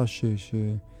בשואה,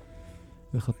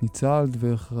 איך את ניצלת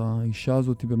ואיך האישה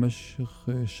הזאת במשך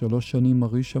 3 שנים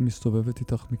מרישה מסתובבת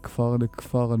איתך מכפר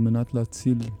לכפר על מנת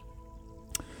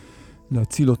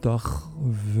להציל אותך.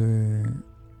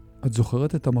 ואת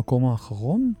זוכרת את המקום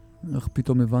האחרון? איך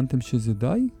פתאום הבנתם שזה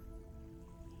די?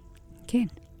 כן.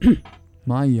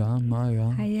 מה היה?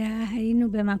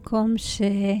 היינו במקום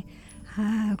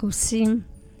שהרוסים,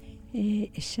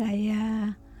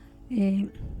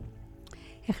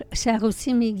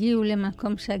 שהרוסים הגיעו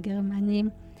למקום שהגרמנים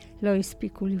לא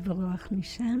הספיקו לברוח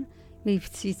משם,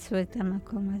 והפציצו את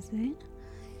המקום הזה.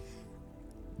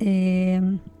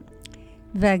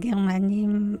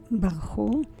 והגרמנים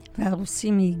ברחו,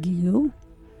 והרוסים הגיעו,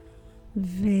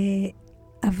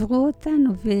 עברו אותנו,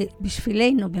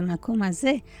 ובשבילנו במקום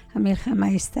הזה המלחמה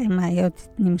הסתיימה, עוד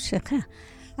נמשכה.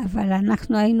 אבל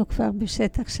אנחנו היינו כבר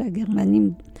בשטח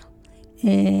שהגרמנים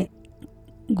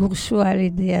גורשו על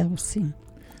ידי הרוסים.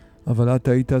 אבל את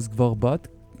היית אז כבר בת?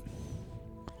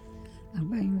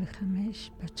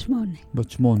 45, בת 8. בת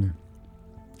 8.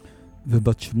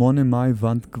 ובת 8 מה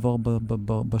הבנת כבר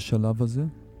בשלב הזה?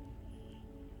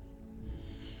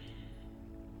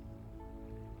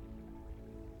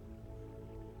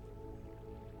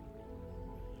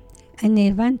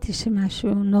 אני הבנתי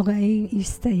שמשהו נוראי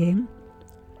הסתיים.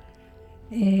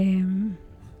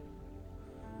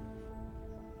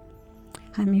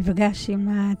 המפגש עם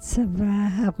הצבא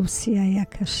הרוסי היה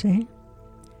קשה.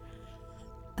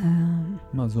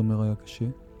 מה זה אומר היה קשה?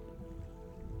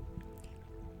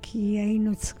 כי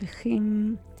היינו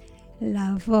צריכים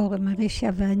לעבור, מרישה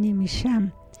ואני משם,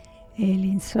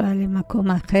 לנסוע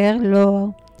למקום אחר,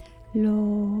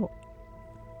 לא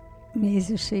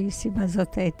מאיזושהי סיבה,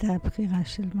 זאת הייתה הבחירה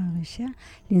של מרישה,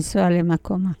 לנסוע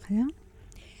למקום אחר.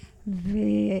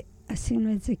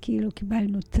 ועשינו את זה כאילו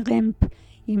קיבלנו טרמפ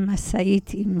עם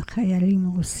מסעית עם חיילים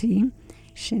רוסים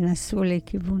שנסעו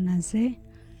לכיוון הזה,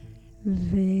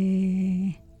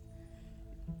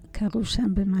 וקרו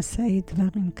שם במסעית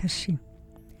דברים קשים.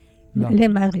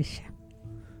 למרישה.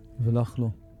 ולך לא?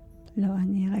 לא,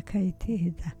 אני רק הייתי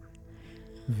עדה.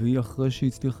 והיא אחרי שהיא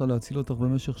הצליחה להציל אותך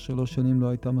במשך 3 שנים לא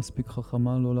הייתה מספיק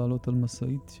חכמה לא לעלות על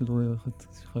מסעית של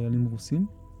חיילים רוסים?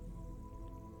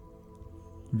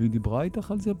 והיא דיברה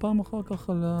איתך על זה פעם אחר כך,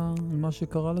 על מה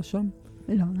שקרה לה שם?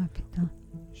 לא, מה פתאום.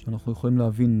 שאנחנו יכולים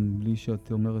להבין בלי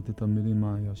שאת אומרת את המילים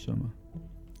מה היה שם.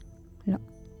 לא.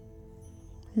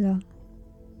 לא.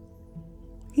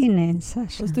 היא נאנסה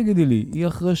שם. אז תגידי לי, היא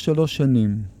אחרי 3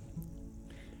 שנים,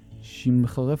 שהיא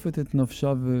מחרפת את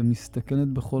נפשה ומסתכנת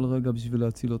בכל רגע בשביל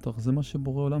להציל אותך, זה מה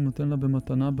שבורא עולם נותן לה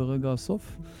במתנה ברגע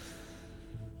הסוף?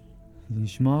 זה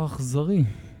נשמע אכזרי.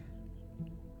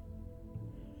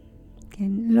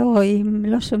 כן, לא רואים,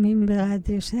 לא שומעים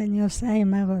ברדיו שאני עושה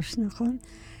עם הראש, נכון?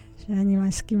 שאני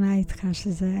מסכימה איתך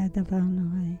שזה היה דבר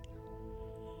נוראי.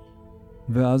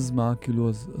 ואז מה, כאילו,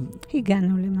 אז...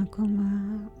 הגענו למקום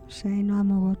שהיינו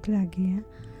אמורות להגיע.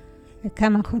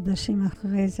 וכמה חודשים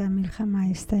אחרי זה המלחמה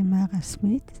הסתיימה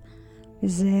רסמית,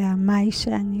 וזה המאי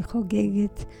שאני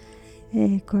חוגגת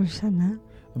כל שנה.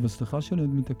 אבל סליחה שאני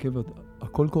מתעכבת,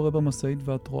 הכל קורה במסעית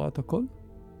ואת רואה את הכל?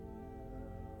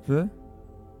 ו?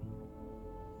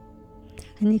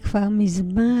 אני כבר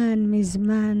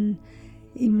מזמן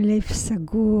עם לב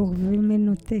סגור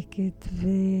ומנותקת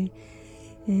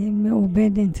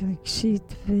ומעובדת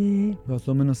רגשית ואת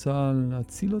לא מנסה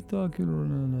להציל אותה, כאילו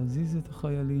להזיז את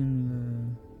החיילים?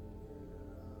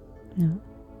 לא.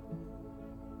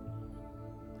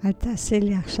 אל תעשה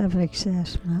לי עכשיו רגשי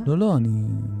אשמה. לא, אני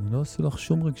לא עושה לך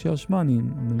שום רגשי אשמה, אני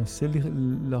מנסה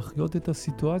להחיות את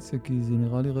הסיטואציה, כי זה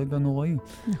נראה לי רגע נוראי.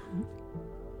 נכון.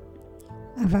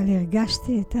 אבל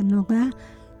הרגשתי את הנורא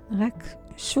רק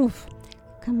שוב,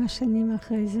 כמה שנים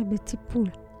אחרי זה בטיפול.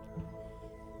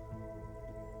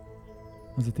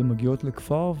 אז אתן מגיעות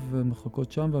לכפר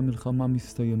ומחכות שם והמלחמה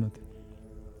מסתיימת.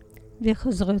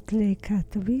 וחוזרות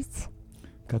לקטוביץ.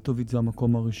 קטוביץ זה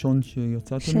המקום הראשון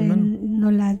שיצאתם ממנו?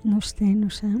 שנולדנו שתינו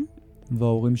שם.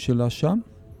 וההורים שלה שם?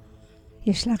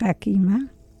 יש לה רק אימא.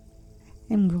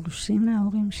 הם גרושים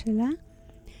מההורים שלה.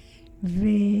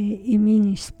 ואימי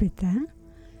נספתה.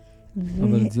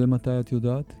 אבל את זה מתי את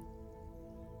יודעת?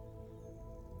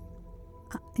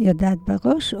 יודעת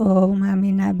בראש או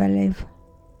מאמינה בלב?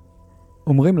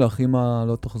 אומרים לך, אמא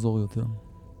לא תחזור יותר.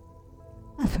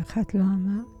 אף אחד לא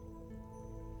אמר.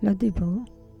 לא דיברו.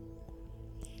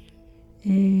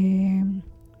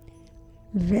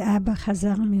 ואבא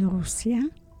חזר מרוסיה.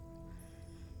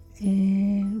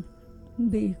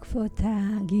 בעקבות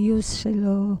הגיוס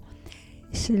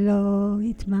שלו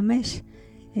התממש,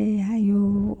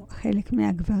 היו חלק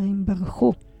מהגברים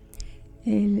ברחו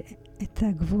את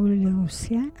הגבול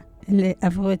לרוסיה,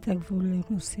 עברו את הגבול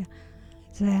לרוסיה.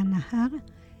 זה היה נהר,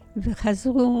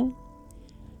 וחזרו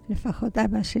לפחות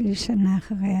אבא שלי שנה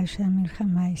אחרי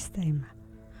שהמלחמה הסתיימה.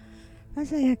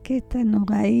 אז היה קטע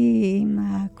נוראי עם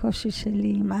הקושי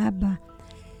שלי עם אבא,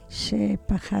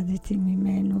 שפחדתי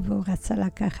ממנו, והוא רצה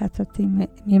לקחת אותי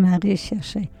ממרישה,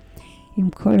 שעם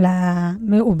כל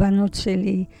המאובנות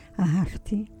שלי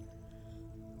אהבתי.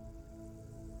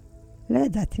 לא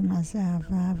ידעתי מה זה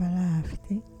אהבה, אבל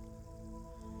אהבתי.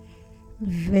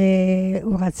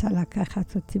 והוא רצה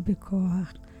לקחת אותי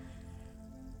בכוח.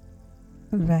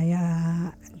 והיה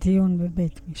דיון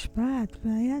בבית משפט,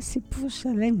 והיה סיפור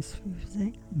שלם סביב זה.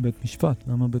 בית משפט?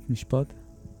 למה בית משפט?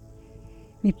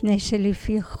 מפני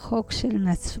שלפי חוק של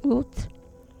נצרות,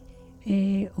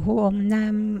 הוא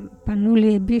אמנם פנו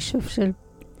לבישוף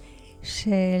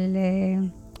של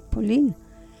פולין,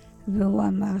 והוא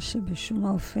אמר שבשום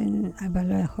אופן אבא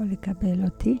לא יכול לקבל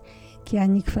אותי, כי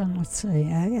אני כבר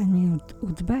נוצריה, אני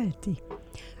הוטבלתי.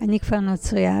 אני כבר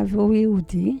נוצריה והוא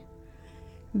יהודי,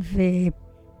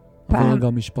 אבל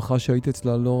גם משפחה שהיית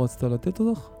אצלה לא רצתה לתת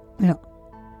אותך? לא.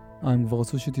 הם כבר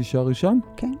רצו שתישארי שם?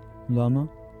 כן. למה?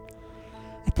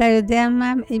 אתה יודע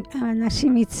מה?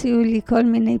 האנשים הציעו לי כל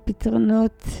מיני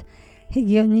פתרונות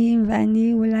הגיוניים,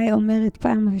 ואני אולי אומרת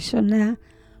פעם ראשונה,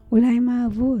 אולי הם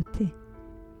אהבו אותי.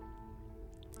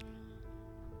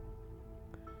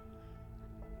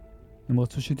 הם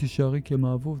רצו שתישארי כי הם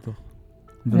אהבו אותך.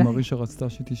 ומרישה רצתה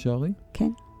שתישארי?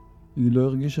 כן. היא לא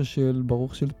הרגישה של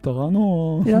ברוך של פטרנו?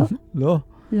 או... לא. לא?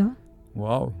 לא.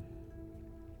 וואו.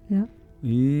 לא.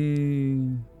 היא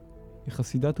היא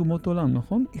חסידת אומות עולם,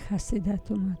 נכון? היא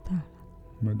חסידת אומות העולם.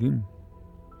 מדהים.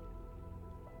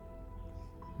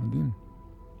 מדהים.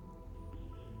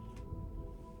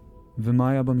 ומה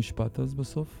היה במשפט אז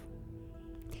בסוף?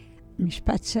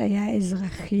 משפט שהיה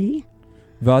אזרחי.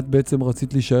 ואת בעצם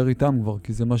רצית להישאר איתם כבר,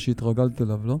 כי זה מה שהתרגלת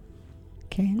אליו, לא?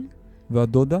 כן.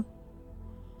 והדודה?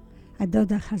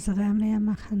 הדודה חזרה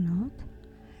מהמחנות.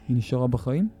 היא נשארה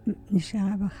בחיים?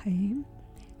 נשארה בחיים,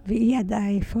 והיא ידעה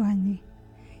איפה אני.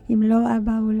 אם לא,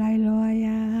 אבא אולי לא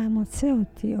היה מוצא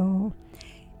אותי, או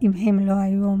אם הם לא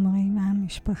היו אומרים מה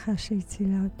המשפחה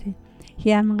שהצילה אותי.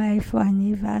 היא אמרה איפה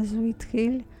אני, ואז הוא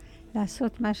התחיל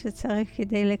לעשות מה שצריך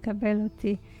כדי לקבל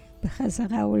אותי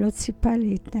בחזרה. הוא לא ציפה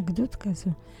להתנגדות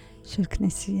כזו של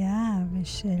כנסייה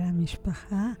ושל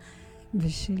המשפחה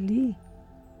ושלי.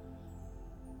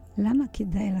 למה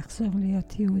כדאי לחזור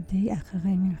להיות יהודי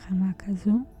אחרי מלחמה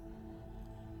כזו?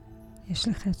 יש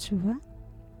לך תשובה?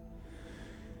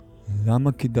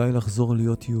 למה כדאי לחזור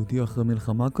להיות יהודי אחרי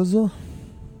מלחמה כזו?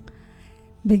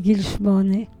 בגיל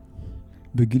 8.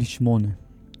 בגיל 8.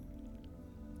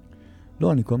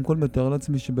 לא, אני קודם כל מתאר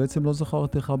לעצמי שבעצם לא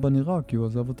זכרת איך אבא נראה, כי הוא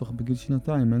עזב אותך בגיל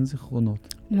 2, אין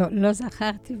זיכרונות. לא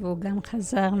זכרתי, והוא גם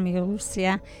חזר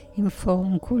מרוסיה עם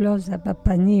פורונקולוזה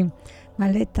בפנים,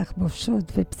 מלא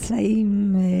תחבושות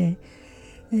ופצעים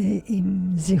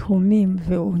עם זיהומים,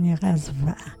 והוא נראה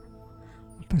זוועה.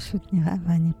 הוא פשוט נראה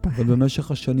ואני פחד. אבל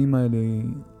במשך השנים האלה,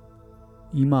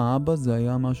 אמא אבא זה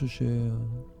היה משהו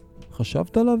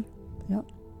שחשבת עליו? לא.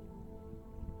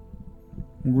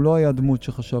 הוא לא היה דמות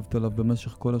שחשבת עליו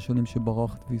במשך כל השנים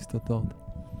שברחת והסתתרת?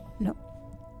 לא.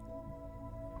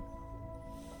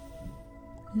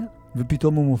 לא.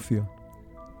 ופתאום הוא מופיע?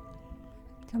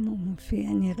 פתאום הוא מופיע,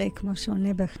 נראה כמו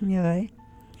שנבח נראה,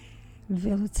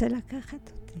 ורוצה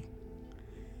לקחת אותי.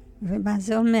 ומה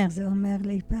זה אומר? זה אומר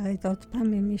להיפרד עוד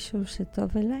פעם ממישהו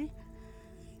שטוב אליי,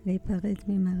 להיפרד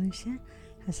ממרישה.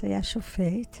 אז היה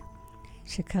שופט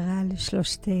שקרא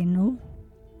לשלושתנו,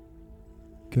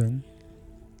 כן.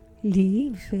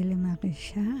 לי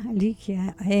ולמרישה, לי כי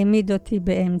העמיד אותי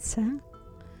באמצע,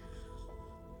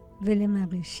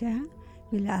 ולמרישה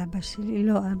ולאבא שלי,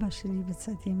 לא אבא שלי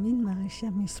בצד ימין, מרישה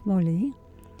משמאלי,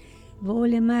 והוא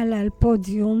למעלה על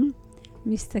פודיום,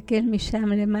 מסתכל משם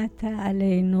למטה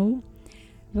עלינו,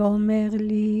 ואומר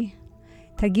לי,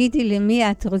 תגידי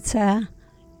למי את רוצה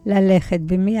ללכת,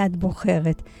 במי את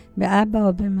בוחרת, באבא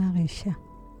או במרישה?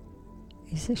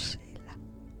 איזה שאלה.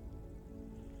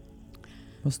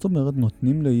 מה זאת אומרת,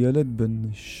 נותנים לילד בן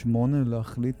 8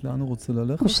 להחליט לאן הוא רוצה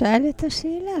ללכת? הוא שאל את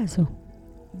השאלה הזו.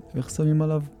 איך שמים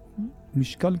עליו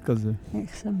משקל כזה?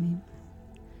 איך שמים?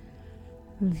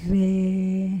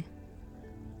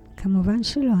 וכמובן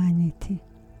שלא עניתי.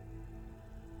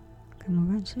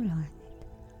 כמובן שלא עניתי.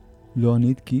 לא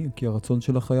ענית כי הרצון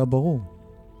שלך היה ברור.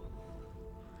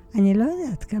 אני לא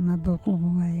יודעת כמה ברור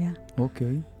הוא היה.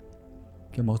 אוקיי.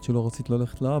 כי אמרת שלא רצית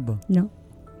ללכת לאבא. לא.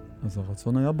 אז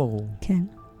הרצון היה ברור. כן.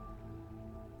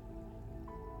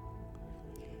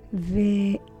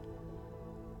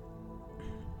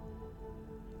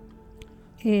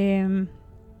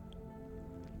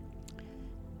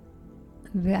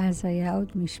 ואז היה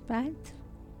עוד משפט,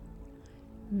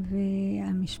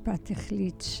 והמשפט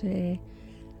החליט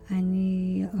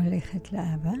שאני הולכת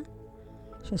לאבא,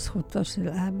 שזכותו של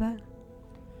אבא,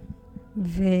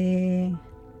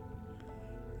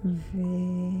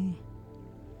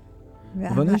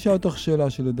 אבל אני אשאל אותך שאלה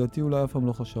שלדעתי אולי אף פעם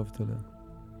לא חשבת עליה.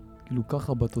 כאילו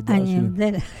ככה בתודעה שלי. אני מודה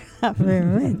לך,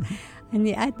 באמת.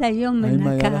 אני עד היום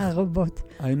מנקה רבות.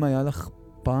 האם היה לך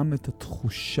פעם את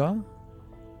התחושה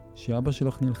שאבא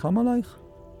שלך נלחם עלייך?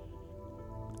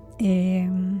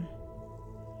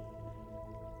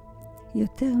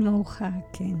 יותר מאוחר,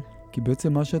 כן. כי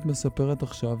בעצם מה שאת מספרת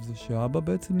עכשיו זה שאבא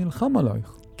בעצם נלחם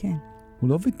עלייך. כן. הוא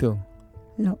לא ויתר.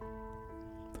 לא.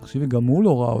 תחשבי, גם הוא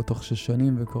לא ראה אותך 6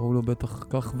 שנים, וקראו לו בטח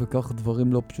כך וכך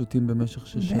דברים לא פשוטים במשך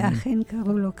 6 שנים. ואכן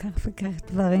קראו לו כך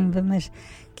וכך דברים,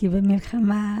 כי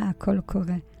במלחמה הכל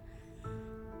קורה.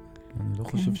 אני לא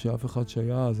חושב שאף אחד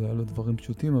שהיה, אז היה לו דברים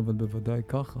פשוטים, אבל בוודאי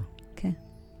ככה. כן.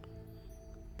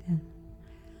 כן.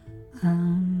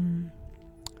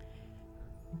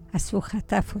 אז הוא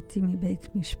חטף אותי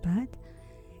מבית משפט.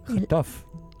 חטף?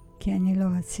 כי אני לא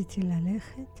רציתי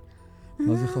ללכת.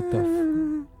 מה זה חטף?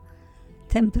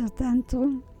 טמפר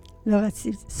טנטרום. לא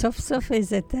רציתי, סוף סוף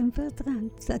איזה טמפר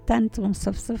טנטרום,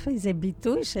 סוף סוף איזה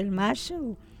ביטוי של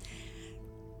משהו.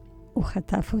 הוא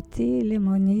חטף אותי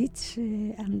למונית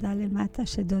שעמדה למטה,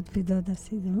 שדוד ודודה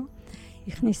סידרו.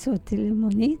 הכניסו אותי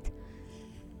למונית,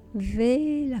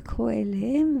 ולקחו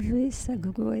אליהם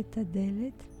וסגרו את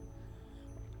הדלת.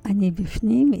 אני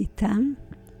בפנים איתם,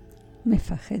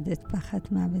 מפחדת פחד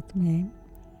מוות מהם.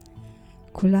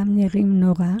 כולם נראים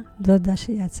נורא. דודה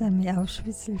שיצאה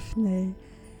מאושוויץ לפני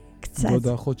קצת.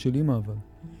 דודה אחות של אמא אבל.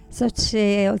 זאת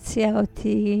שהוציאה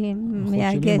אותי מהגטה.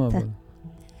 אחות של אמא אבל.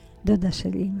 דודה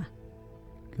של אמא.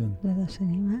 כן. דודה של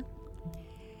אמא.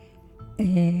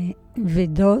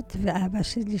 ודוד ואבא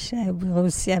שלי שהיו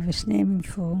ברוסיה, ושניהם עם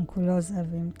פורונקולוזה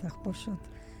ועם תחבושות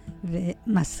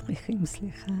ומסריחים,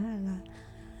 סליחה.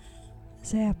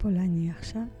 זה היה פולני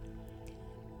עכשיו.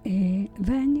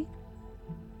 ואני.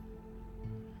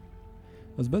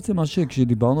 אז בעצם מה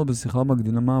שכשדיברנו בשיחה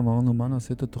מקדימה, אמרנו מה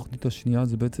נעשה את התוכנית השנייה,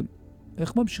 זה בעצם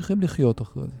איך ממשיכים לחיות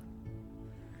אחרי זה.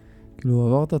 כאילו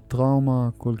עברת טראומה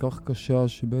כל כך קשה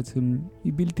שבעצם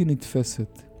היא בלתי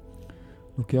נתפסת.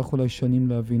 לוקח אולי שנים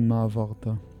להבין מה עברת.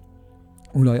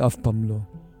 אולי אף פעם לא.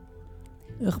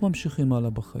 איך ממשיכים הלאה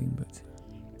בחיים בעצם?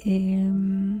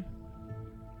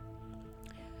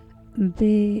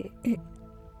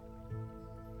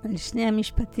 על שני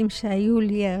המשפטים שהיו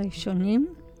לי הראשונים,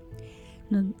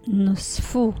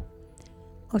 נוספו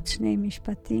עוד שני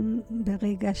משפטים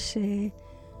ברגע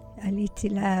שעליתי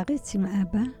לארץ עם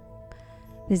אבא,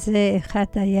 וזה אחד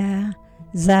היה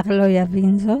זר לא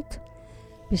יבין זאת,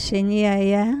 ושני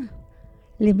היה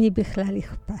למי בכלל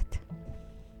אכפת.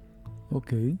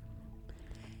 אוקיי.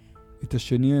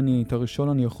 את הראשון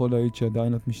אני יכול להעיד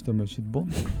שעדיין את משתמשת בו.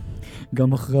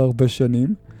 גם אחרי הרבה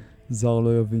שנים, זר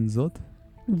לא יבין זאת.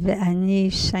 ואני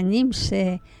שנים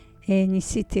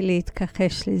שניסיתי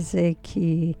להתכחש לזה,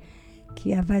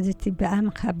 כי עבדתי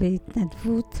בעמך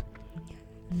בהתנדבות,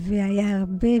 והיה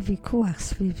הרבה ויכוח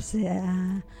סביב זה.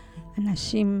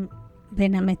 האנשים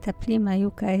בין המטפלים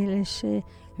היו כאלה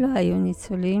שלא היו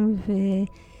ניצולים,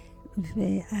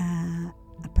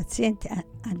 והפציינט,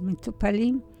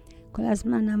 המטופלים, כל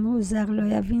הזמן אמרו, זר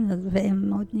לא יבין, והם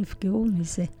מאוד נפגעו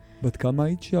מזה. בת כמה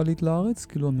היית שעלית לארץ?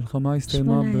 כאילו המלחמה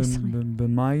הסתיימה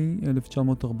במאי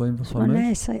 1945?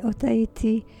 18, עוד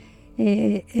הייתי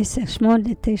 10, 8,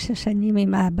 9 שנים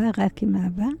עם אבא, רק עם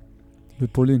אבא.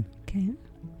 בפולין? כן.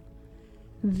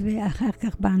 ואחר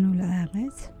כך באנו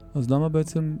לארץ. אז למה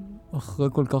בעצם אחרי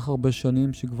כל כך הרבה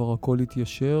שנים שכבר הכל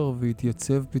התיישר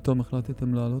והתייצב, פתאום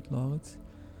החלטתם לעלות לארץ?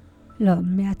 לא,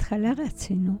 מההתחלה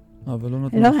רצינו. אבל לא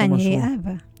נתנו לך משהו? לא, אני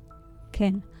אבא.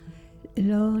 כן.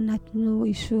 לא נתנו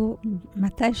אישור,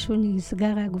 מתישהו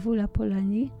נסגר הגבול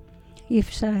הפולני, אי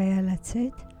אפשר היה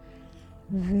לצאת,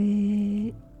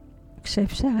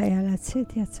 וכשאפשר היה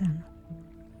לצאת יצאנו.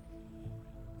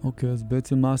 אוקיי, אז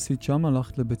בעצם מה עשית שם?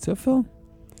 הלכת לבית ספר?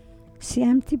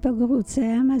 סיימתי בגרות, זה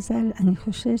היה מזל, אני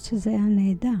חושבת שזה היה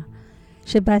נהדר,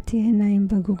 שבאתי הנה עם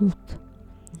בגרות,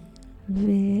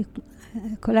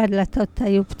 וכל הדלתות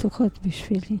היו פתוחות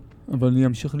בשבילי. אבל אני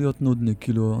אמשיך להיות נודניק,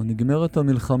 כאילו, נגמרת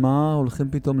המלחמה,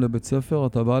 הולכים פתאום לבית ספר,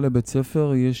 אתה בא לבית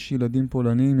ספר, יש ילדים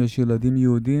פולנים, יש ילדים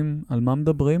יהודים, על מה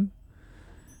מדברים?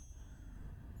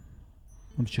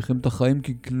 ממשיכים את החיים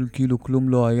כאילו כלום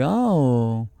לא היה,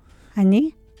 או... אני?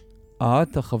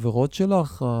 את, החברות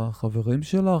שלך, החברים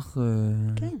שלך?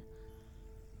 כן.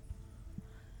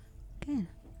 כן.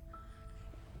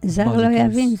 זר לא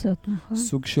יבין זאת, נכון?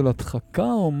 סוג של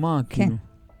הדחקה או מה? כן. כאילו?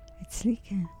 אצלי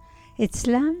כן.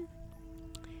 אצלם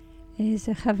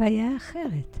זו חוויה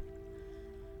אחרת.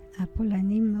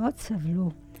 הפולנים מאוד סבלו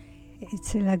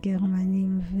אצל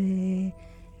הגרמנים,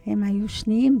 והם היו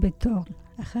שניים בתור.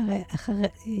 אחרי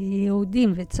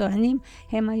יהודים וצוענים,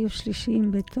 הם היו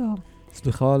שלישיים בתור.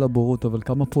 סליחה על הבורות, אבל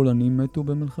כמה פולנים מתו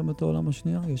במלחמת העולם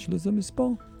השנייה? יש לזה מספר?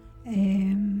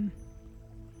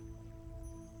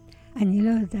 אני לא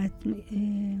יודעת.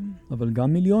 אבל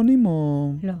גם מיליונים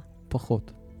או... לא.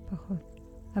 פחות? פחות.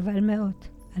 אבל מאות,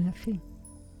 אלפים.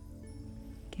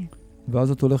 כן.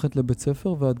 ואז את הולכת לבית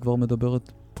ספר ואת כבר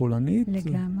מדברת פולנית?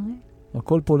 לגמרי.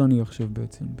 הכל פולני עכשיו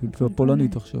בעצם.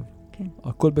 פולנית עכשיו. כן.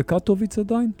 הכל בקטוביץ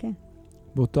עדיין? כן.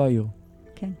 באותה עיר?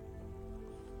 כן.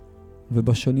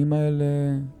 ובשנים האלה,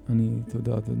 אתה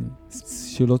יודעת,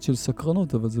 שאלות של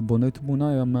סקרנות, אבל זה בונה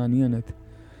תמונה מעניינת.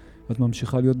 את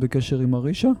ממשיכה להיות בקשר עם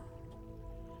ארישה?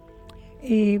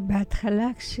 בהתחלה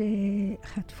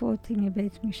כשחטפו אותי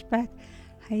מבית משפט,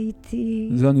 הייתי...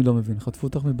 זה אני לא מבין. חטפו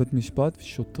אותך מבית משפט,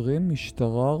 שוטרים,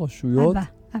 משטרה, רשויות?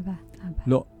 אבא.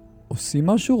 לא. עושים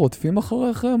משהו? רודפים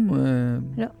אחריכם?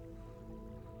 לא.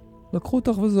 לקחו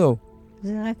אותך וזהו.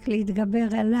 זה רק להתגבר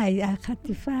עליי.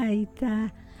 החטיפה הייתה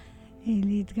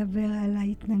להתגבר על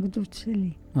ההתנגדות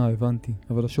שלי. הבנתי.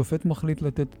 אבל השופט מחליט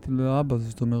לתת לאבא,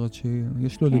 זאת אומרת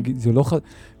שיש לו... כן. זה לא...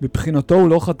 מבחינתו הוא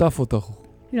לא חטף אותך.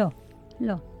 לא.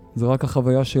 זה רק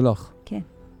החוויה שלך. כן.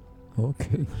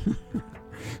 אוקיי.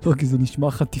 לא, כי זה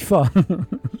נשמע חטיפה.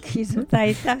 כי זאת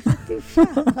הייתה חטיפה.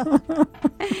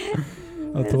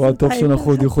 את רואה טוב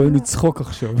שאנחנו עוד יכולים לצחוק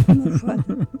עכשיו. נכון.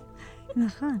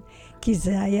 נכון, כי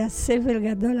זה היה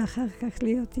סבל גדול אחר כך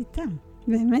להיות איתם,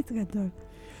 באמת גדול.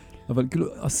 אבל כאילו,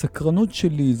 הסקרנות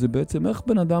שלי זה בעצם איך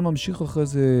בן אדם ממשיך אחרי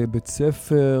זה בית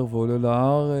ספר ועולה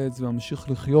לארץ וממשיך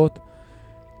לחיות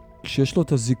כשיש לו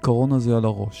את הזיכרון הזה על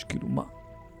הראש. כאילו, מה?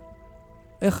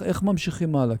 איך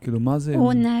ממשיכים הלאה? כאילו, מה זה?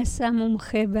 הוא נעשה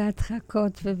מומחה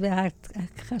בהדחקות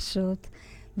ובהכחשות,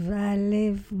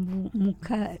 והלב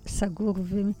סגור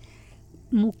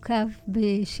ומוקף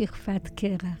בשכבת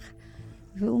קרח.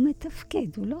 והוא מתפקד,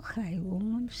 הוא לא חי, הוא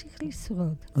ממשיך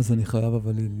לשרוד. אז אני חייב,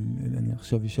 אבל אני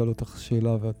עכשיו אשאל אותך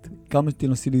שאלה, ואת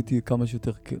תנסי לי איתי כמה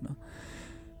שיותר כנה.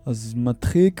 אז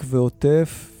מדחיק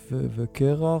ועוטף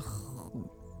וקרח,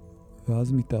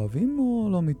 ואז מתאהבים או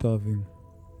לא מתאהבים?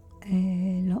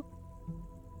 לא.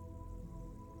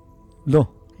 לא?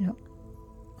 לא.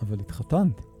 אבל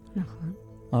התחתנת. נכון.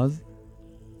 אז?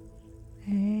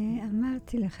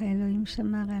 אמרתי לך, אלוהים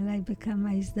שמר עליי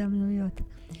בכמה הזדמנויות.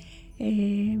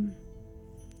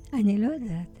 אני לא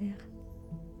יודעת איך.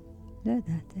 לא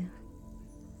יודעת איך.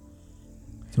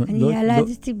 אני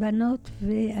ילדתי בנות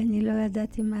ואני לא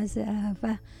ידעתי מה זה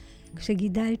אהבה.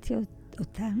 כשגידלתי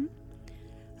אותם,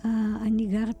 אני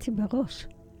גרתי בראש,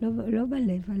 לא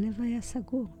בלב, הלב היה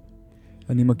סגור.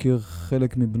 אני מכיר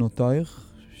חלק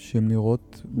מבנותייך שהן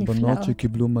נראות בנות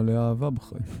שקיבלו מלא אהבה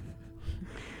בחיים.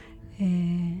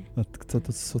 את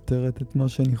קצת סותרת את מה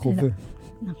שאני חווה.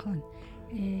 נכון.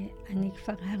 אני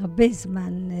כבר הרבה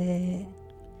זמן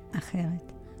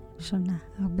אחרת, שונה,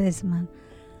 הרבה זמן.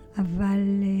 אבל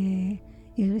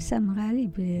איריס אמרה לי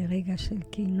ברגע של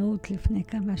כינות לפני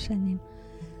כמה שנים,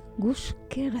 גוש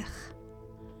קרח.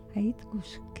 היית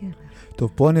גוש קרח.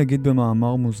 טוב, פה אני אגיד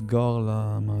במאמר מוסגר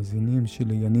למאזינים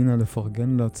שלינינה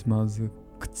לפרגן לעצמה, זה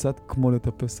קצת כמו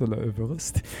לטפס על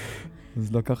האברסט.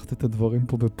 אז לקחת את הדברים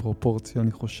פה בפרופורציה,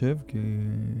 אני חושב, כי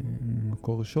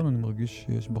ממקור ראשון אני מרגיש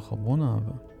שיש בך המון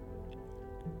אהבה.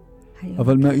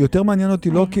 אבל יותר מעניין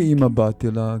אותי לא כאימא בת,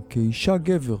 אלא כאישה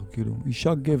גבר, כאילו,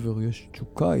 אישה גבר, יש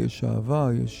תשוקה, יש אהבה,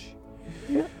 יש...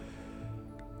 לא.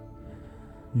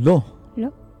 לא. לא.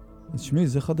 אז שמי,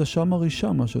 זה חדשה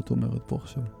מרעישה מה שאת אומרת פה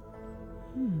עכשיו.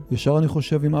 ישר אני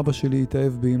חושב אם אבא שלי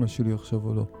יתאהב באמא שלי עכשיו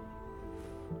או לא.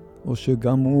 או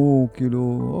שגם הוא,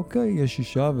 כאילו, אוקיי, יש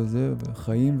אישה וזה,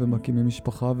 וחיים ומקימים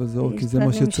משפחה וזה, או כי זה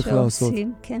מה שצריך לעשות.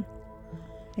 כן.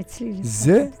 אצלי לפחות.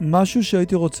 זה משהו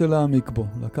שהייתי רוצה להעמיק בו.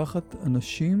 לקחת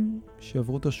אנשים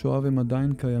שעברו את השואה והם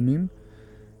עדיין קיימים,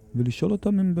 ולשאול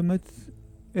אותם אם באמת,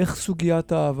 איך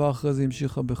סוגיית האהבה אחרי זה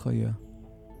המשיכה בחייה.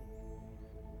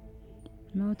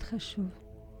 מאוד חשוב.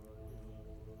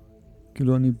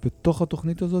 כאילו, אני בתוך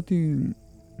התוכנית הזאת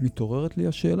מתעוררת לי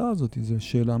השאלה הזאת, זו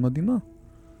שאלה מדהימה.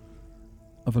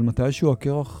 אבל מתישהו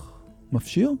הקרח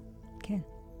מפשיר? כן.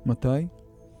 מתי?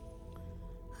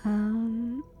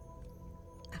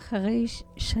 אחרי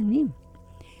שנים.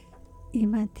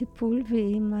 עם הטיפול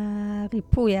ועם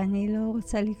הריפוי. אני לא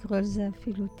רוצה לקרוא לזה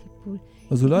אפילו טיפול.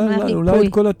 אז אולי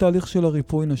את כל התהליך של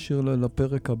הריפוי נשאיר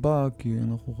לפרק הבא, כי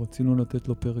אנחנו רצינו לתת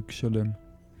לו פרק שלם.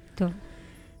 טוב.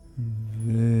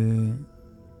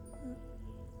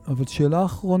 אבל שאלה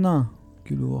אחרונה,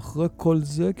 כאילו, אחרי כל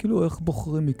זה, כאילו, איך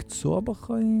בוחרים מקצוע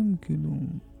בחיים? כאילו,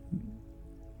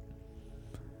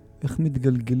 איך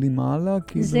מתגלגלים הלאה?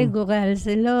 כאילו... זה גורל,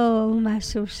 זה לא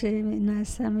משהו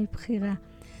שנעשה מבחירה.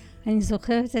 אני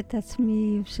זוכרת את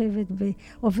עצמי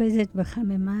עובדת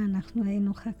בחממה, אנחנו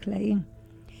היינו חקלאים,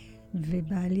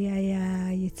 ובעלי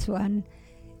היה יצואן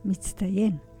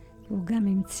מצטיין, והוא גם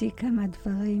המציא כמה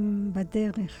דברים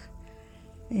בדרך.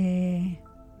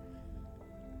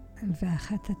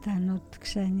 ואחת הטענות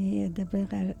כשאני אדבר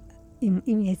על,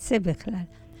 אם יצא בכלל,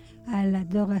 על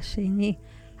הדור השני,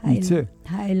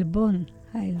 העלבון,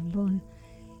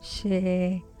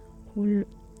 שהוא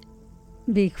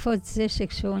בעקבות זה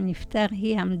שכשהוא נפטר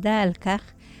היא עמדה על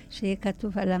כך שיהיה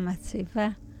כתוב על המצבה.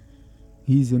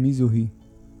 היא זה מי זו היא?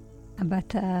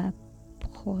 הבת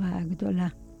הבכורה הגדולה.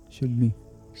 של מי?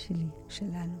 שלי,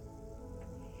 שלנו.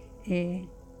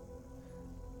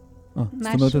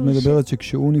 זאת אומרת, את מדברת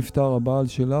שכשהוא נפטר, הבעל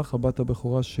שלך, הבת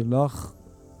הבכורה שלך,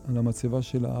 על המצבה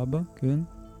של האבא, כן?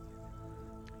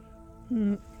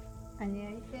 אני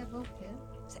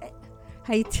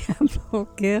הייתי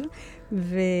הבוקר,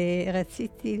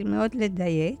 ורציתי מאוד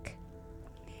לדייק,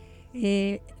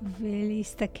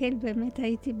 ולהסתכל, באמת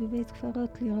הייתי בבית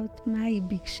קברות לראות מה היא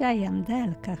ביקשה, היא עמדה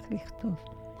על כך לכתוב.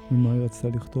 ומה היא רצתה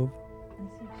לכתוב?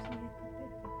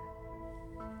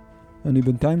 אני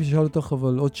בינתיים אשאל אותך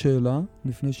אבל עוד שאלה,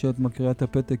 לפני שאת מקריאה את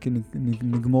הפתק, כי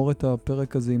נגמור את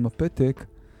הפרק הזה עם הפתק,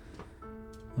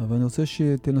 אבל אני רוצה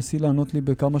שתנסי לענות לי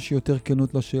בכמה שיותר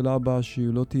כנות לשאלה הבאה, שהיא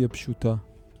לא תהיה פשוטה.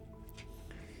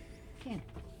 כן.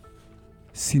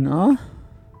 שנאה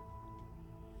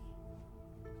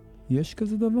יש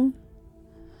כזה דבר?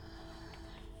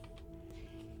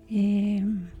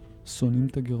 שונאים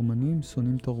את הגרמנים,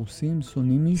 שונאים את הרוסים,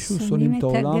 שונאים מישהו, שונאים את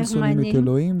העולם, שונאים את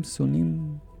אלוהים,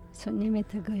 שונאים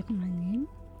את הגרמנים.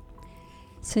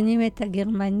 שונאים את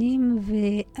הגרמנים,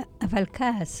 אבל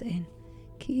כעס אין.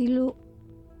 כאילו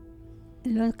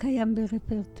לא קיים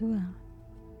ברפרטואר.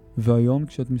 והיום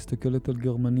כשאת מסתכלת על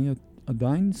גרמני, את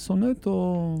עדיין שונאת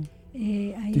או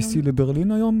תיסעי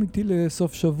לברלין היום איתי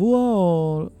לסוף שבוע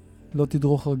או לא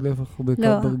תדרוך רגלך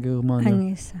בגרמניה? לא,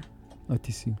 אני אסע. את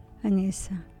תיסעי. אני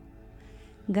אסע.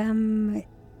 גם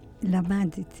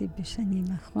למדתי בשנים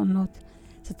האחרונות.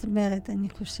 זאת אומרת, אני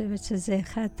חושבת שזה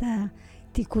אחד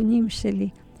התיקונים שלי,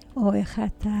 או אחד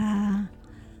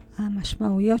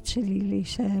המשמעויות שלי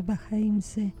להישאר בחיים,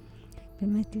 זה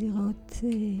באמת לראות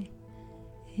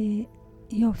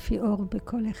יופי אור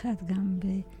בכל אחד, גם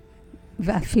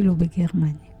ואפילו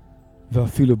בגרמניה.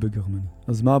 ואפילו בגרמניה.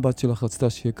 אז מה הבת שלך רצתה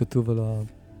שיהיה כתוב על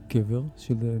הקבר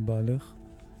של בעלך?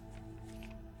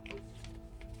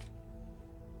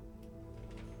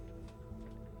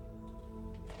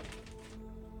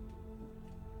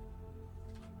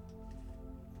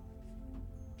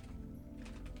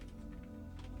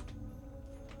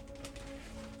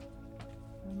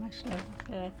 ממש לא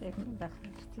זוכרת איך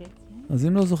דחפתי את זה. אז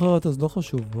אם לא זוכרת, אז לא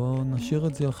חשוב. בואו נשאיר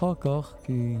את זה אחר כך,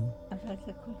 כי... אבל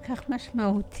זה כל כך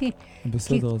משמעותי.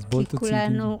 בסדר, אז בואי תציגי.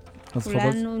 כי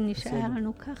כולנו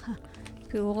נשארנו ככה,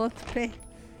 פעורות פה.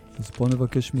 אז בואו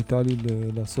נבקש מטלי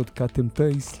לעשות cut and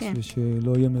paste, כן.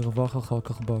 ושלא יהיה מרווח אחר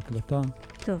כך בהקלטה.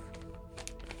 טוב.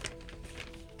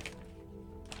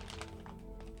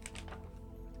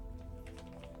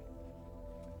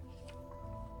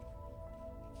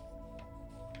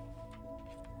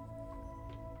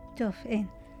 טוב, אין.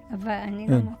 אבל אני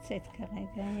לא מוצאת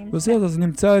כרגע. בסדר, אז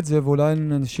נמצא את זה, ואולי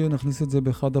נכניס את זה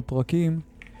באחד הפרקים.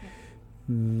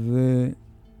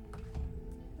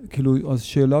 וכאילו, אז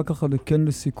שאלה ככה כן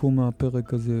לסיכום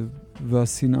הפרק הזה.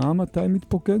 והשנאה מתי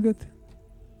מתפוגגת?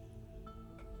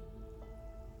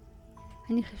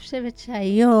 אני חושבת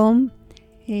שהיום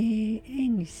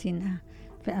אין לי שנאה.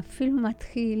 ואפילו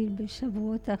מתחיל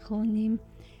בשבועות האחרונים,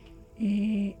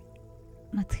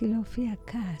 מתחיל להופיע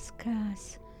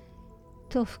כעס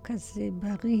טוב כזה,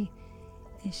 בריא,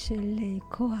 של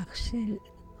כוח,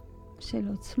 של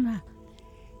עוצמה,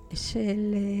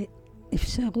 של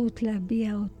אפשרות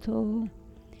להביע אותו.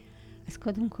 אז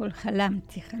קודם כל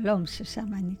חלמתי חלום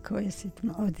ששם אני כועסת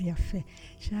מאוד יפה,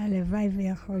 שהלוואי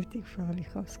ויכולתי כבר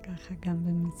לכעוס ככה גם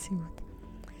במציאות.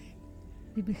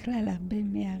 ובכלל הרבה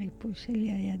מהריפוי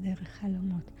שלי היה דרך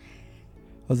חלומות.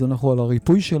 אז אנחנו על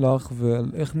הריפוי שלך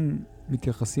ועל איך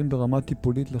מתייחסים ברמה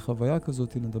טיפולית לחוויה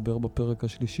כזאת, נדבר בפרק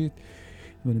השלישית,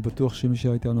 ואני בטוח שמי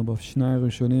שהיה איתנו בשניים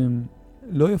הראשונים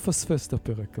לא יפספס את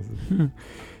הפרק הזה.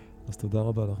 אז תודה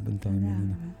רבה לך בינתיים,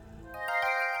 ינינה.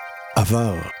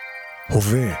 עבר,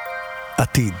 הווה,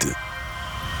 עתיד.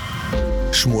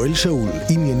 שמואל שאול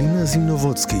עם ינינה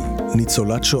זימנובוצקי,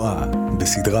 ניצולת שואה,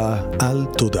 בסדרה על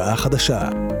תודעה חדשה.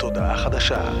 תודעה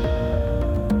חדשה.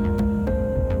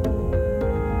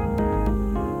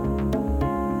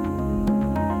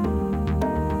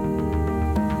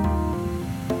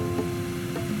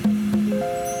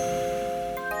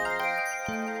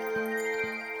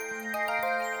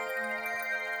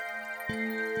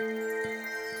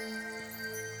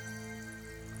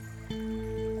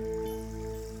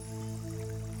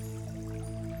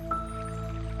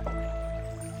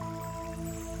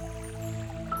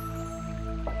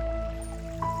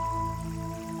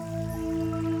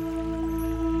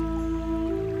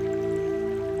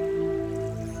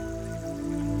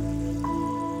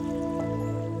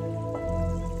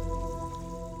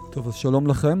 טוב, אז שלום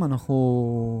לכם,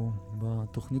 אנחנו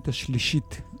בתוכנית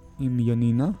השלישית עם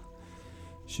ינינה,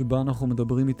 שבה אנחנו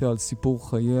מדברים איתה על סיפור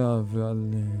חייה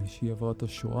ועל שהיא עברה את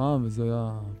השואה, וזה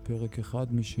היה פרק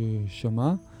אחד, מי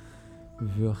ששמע,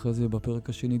 ואחרי זה בפרק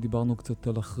השני דיברנו קצת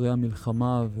על אחרי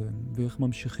המלחמה ואיך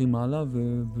ממשיכים הלאה,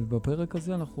 ובפרק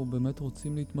הזה אנחנו באמת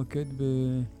רוצים להתמקד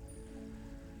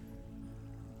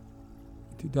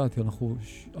את יודעת,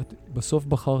 בסוף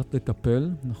בחרת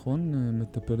לטפל, נכון?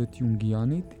 מטפלת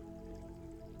יונגיאנית.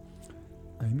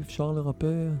 האם אפשר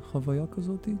לרפא חוויה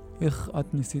כזאת? איך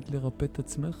את ניסית לרפא את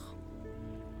עצמך?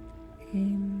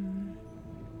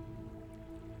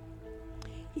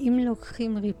 אם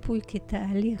לוקחים ריפוי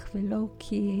כתהליך ולא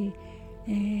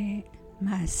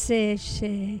כמעשה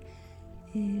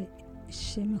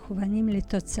שמכוונים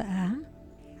לתוצאה,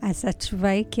 אז התשובה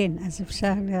היא כן, אז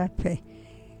אפשר לרפא.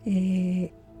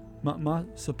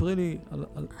 ספרי לי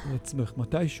על עצמך,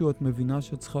 מתישהו את מבינה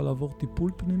שאת צריכה לעבור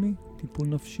טיפול פנימי, טיפול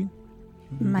נפשי?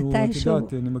 מתי שהוא... את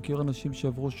יודעת, אני מכיר אנשים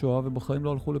שעברו שואה ובחיים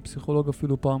לא הלכו לפסיכולוג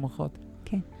אפילו פעם אחת.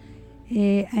 כן.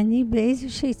 אני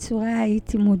באיזושהי צורה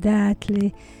הייתי מודעת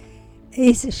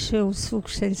לאיזשהו סוג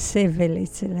של סבל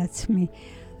אצל עצמי.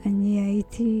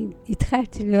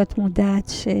 התחלתי להיות מודעת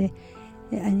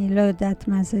שאני לא יודעת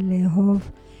מה זה לאהוב,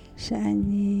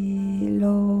 שאני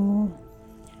לא...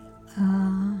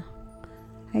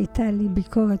 הייתה לי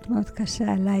ביקורת מאוד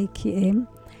קשה עליי כאם,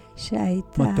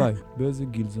 שהייתה... מתי? באיזה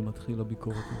גיל זה מתחיל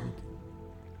הביקורת הזאת?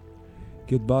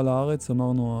 כי את באה לארץ,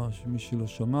 אמרנו, מי שלא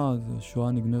שמע,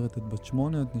 השואה נגמרת את בת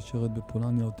 8, את נשארת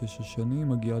בפולניה עוד 9 שנים,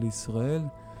 מגיעה לישראל,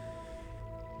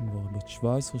 כבר בת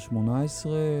 17,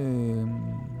 18,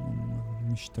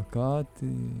 משתקעת,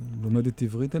 לומדת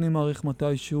עברית, אני מעריך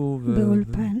מתישהו.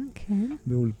 באולפן, כן.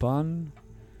 באולפן.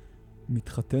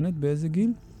 מתחתנת באיזה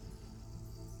גיל?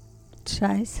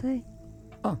 19.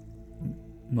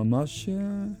 ממש...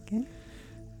 כן.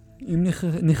 עם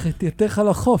נחתייתך על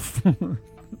החוף.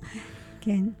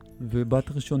 כן.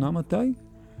 ובת ראשונה מתי?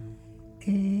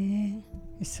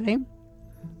 20.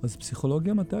 אז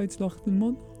פסיכולוגיה מתי הצלחת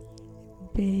ללמוד?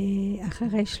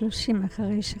 אחרי 30,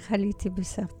 אחרי שחליתי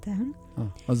בסרטן.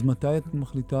 אז מתי את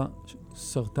מחליטה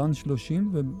סרטן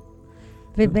 30?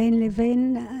 ובין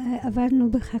לבין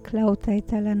עבדנו בחקלאות,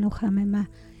 הייתה לנו חממה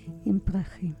עם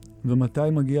פרחים. ומתי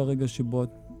מגיע הרגע שבו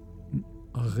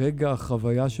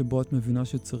החוויה שבו את מבינה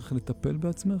שצריך לטפל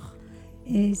בעצמך?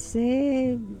 זה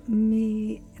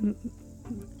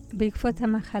בעקבות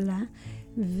המחלה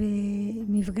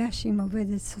ומפגש עם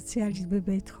עובדת סוציאלית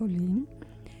בבית חולים.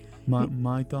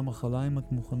 מה הייתה המחלה, אם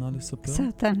את מוכנה לספר?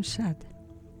 סרטן שד.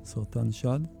 סרטן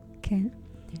שד? כן.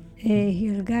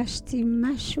 הרגשתי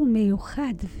משהו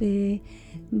מיוחד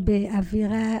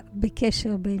באווירה,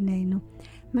 בקשר בינינו.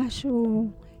 משהו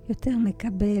יותר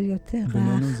מקבל, יותר רך.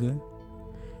 בינינו זה?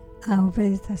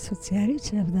 העובדת הסוציאלית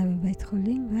שעבדה בבית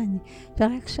חולים,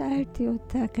 ורק שאלתי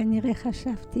אותה, כנראה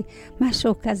חשבתי,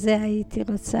 משהו כזה הייתי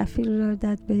רוצה, אפילו לא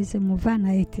יודעת באיזה מובן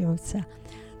הייתי רוצה,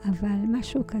 אבל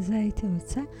משהו כזה הייתי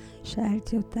רוצה.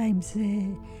 שאלתי אותה אם זה,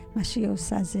 מה שהיא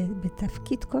עושה זה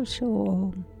בתפקיד כלשהו,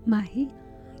 או מה היא?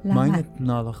 מה היא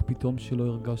נתנה לך פתאום שלא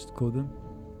הרגשת קודם?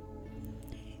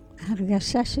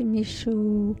 הרגשה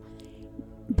שמישהו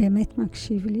באמת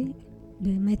מקשיב לי,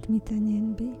 באמת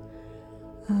מתעניין בי,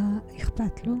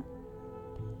 אכפת לו.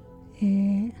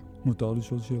 מותר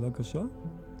לשאול שאלה קשה?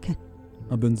 כן.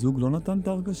 הבן זוג לא נתן את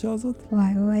ההרגשה הזאת?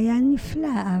 וואי, הוא היה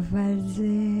נפלא, אבל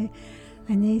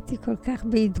אני הייתי כל כך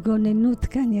בהתגוננות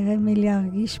כנראה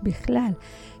מלהרגיש בכלל.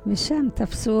 ושם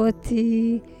תפסו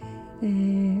אותי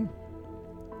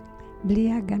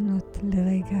בלי הגנות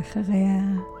לרגע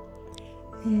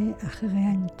אחרי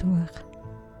הניתוח.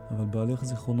 אבל בעלך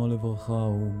זיכרונו לברכה,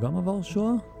 הוא גם עבר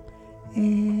שואה?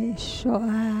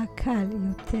 שואה קל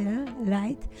יותר,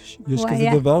 לייט. יש כזה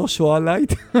דבר, שואה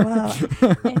לייט? וואו.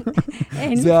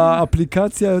 זה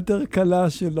האפליקציה היותר קלה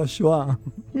של השואה.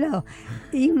 לא,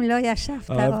 אם לא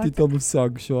ישבת... אהבתי את המושג,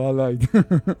 שואה לייט.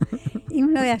 אם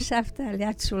לא ישבת על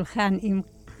יד שולחן עם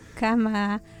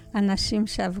כמה אנשים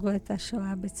שעברו את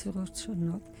השואה בצורות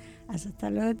שונות, אז אתה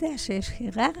לא יודע שיש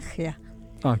היררכיה.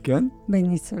 כן?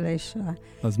 בניצולי שואה.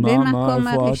 אז מה במקום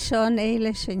הראשון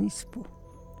אלה שנספו,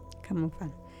 כמובן.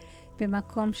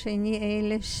 במקום שני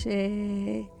אלה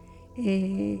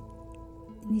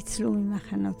שניצלו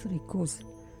ממחנות ריכוז,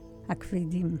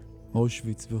 הכבדים.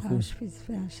 אושוויץ וכו'. אושוויץ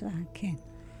והשואה, כן.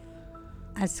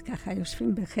 אז ככה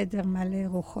יושבים בחדר מלא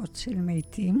רוחות של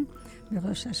מתים,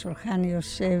 בראש השולחן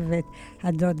יושבת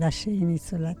הדודה שהיא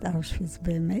ניצולת אושוויץ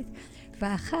באמת,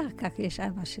 ואחר כך יש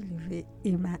אבא שלי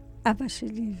ואמא, אבא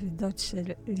שלי ודוד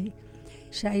שלי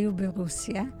שהיו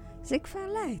ברוסיה, זה כבר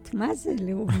לייט, מה זה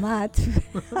לעומת?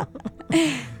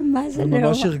 מה זה לעומת?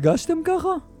 ממש הרגשתם ככה?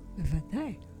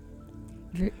 בוודאי.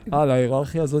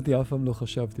 להיררכיה הזאת אף פעם לא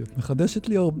חשבתי. את מחדשת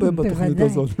לי הרבה בתוכנית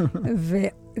הזאת.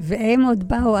 והם עוד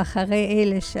באו אחרי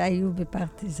אלה שהיו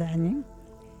בפרטיזנים,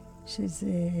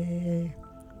 שזה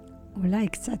אולי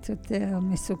קצת יותר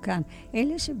מסוכן.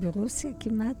 אלה שברוסיה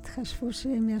כמעט חשבו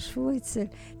שהם ישבו אצל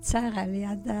צאר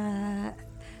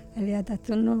על יד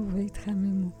התנור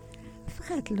והתחממו. אף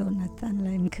אחד לא נתן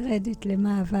להם קרדיט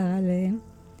למה עבר עליהם.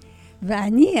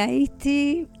 ואני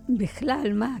הייתי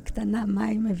בכלל, מה הקטנה, מה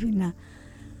היא מבינה.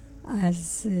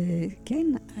 אז כן,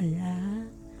 היה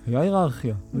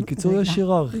היררכיה. בקיצור, יש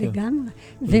היררכיה. לגמרי.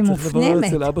 ומופנמת. צריך לברר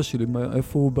אצל אבא שלי,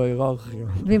 איפה הוא בהיררכיה.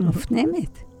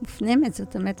 ומופנמת.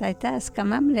 זאת אומרת, הייתה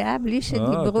הסכמה מלאה בלי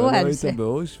שדיברו על זה. אתה לא היית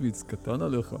באושוויץ, קטן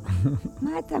עליך.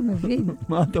 מה אתה מבין?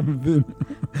 מה אתה מבין?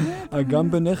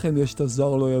 גם ביניכם יש את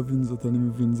הזר לא יבין זאת, אני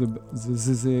מבין.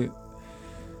 זה...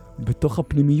 בתוך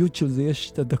הפנימיות של זה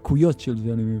יש את הדקויות של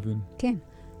זה, אני מבין. כן,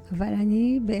 אבל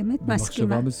אני באמת מסכימה.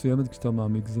 במחשבה מסוימת כשאתה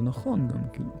מעמיק זה נכון גם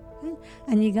כאילו.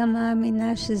 אני גם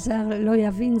מאמינה שזר לא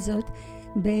יבין זאת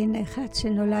בין אחד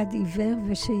שנולד עיוור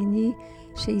ושני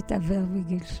שהתעוור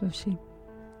בגיל 30.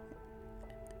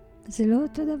 זה לא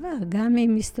אותו דבר. גם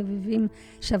אם מסתובבים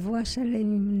שבוע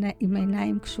שלם עם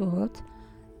עיניים קשורות,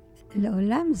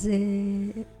 לעולם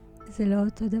זה לא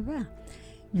אותו דבר.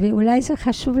 ואולי זה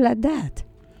חשוב לדעת.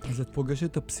 אז את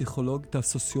פוגשת את הפסיכולוגית,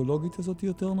 הסוציולוגית הזאת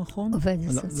יותר נכון?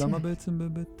 עובדת סוציאלית. למה בעצם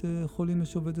בבית חולים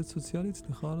יש עובדת סוציאלית?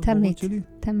 סליחה על תמיד, שלי.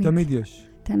 תמיד. תמיד יש.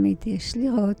 תמיד יש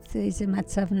לראות איזה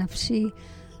מצב נפשי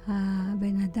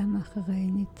הבן אדם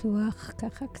אחרי ניתוח,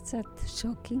 ככה קצת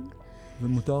שוקינג.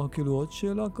 ומותר כאילו עוד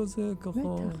שאלה כזה, ככה,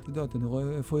 בטח. את יודעת, אני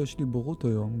רואה איפה יש לי בורות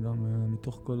היום, גם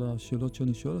מתוך כל השאלות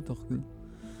שאני שואל אותך.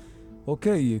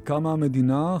 אוקיי, כמה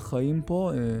המדינה חיים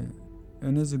פה,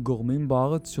 אין איזה גורמים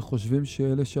בארץ שחושבים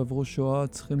שאלה שעברו שואה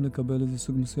צריכים לקבל איזה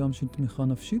סוג מסוים של תמיכה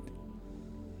נפשית?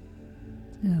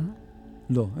 לא.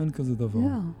 לא, אין כזה דבר.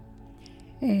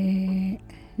 לא.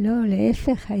 לא,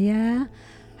 להפך,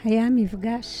 היה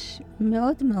מפגש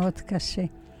מאוד מאוד קשה,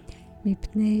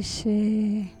 מפני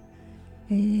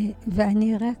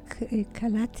ואני רק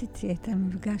קלטתי את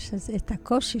המפגש הזה, את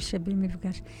הקושי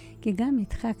שבמפגש, כי גם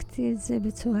הדחקתי את זה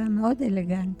בצורה מאוד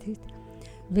אלגנטית.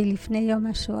 ולפני יום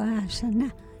השואה, השנה,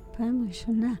 פעם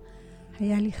ראשונה,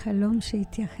 היה לי חלום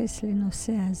שהתייחס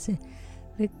לנושא הזה,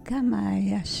 וכמה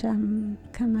היה שם,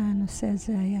 כמה הנושא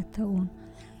הזה היה טעון.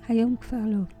 היום כבר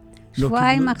לא.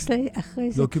 שבועיים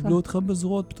אחרי זה לא כבר. קיבלו אותך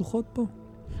בזרועות פתוחות פה?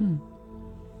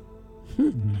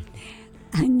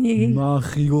 מה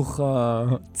החיוך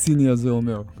הציני הזה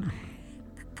אומר?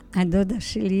 הדודה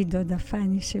שלי, דודה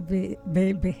פני,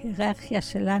 שבהיררכיה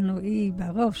שלנו היא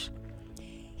בראש,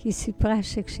 היא סיפרה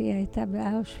שכשהיא הייתה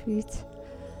באושוויץ,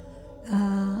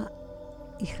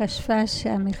 היא חשבה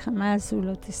שהמלחמה הזו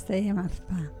לא תסתיים אף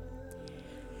פעם.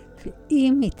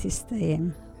 ואם היא תסתיים,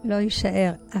 לא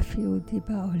יישאר אף יהודי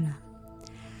בעולם.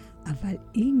 אבל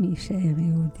אם יישאר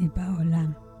יהודי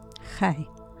בעולם, חי,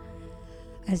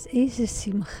 אז איזה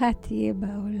שמחה תהיה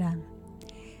בעולם.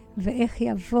 ואיך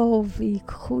יבואו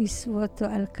ויקחו, יישאו אותו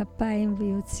על כפיים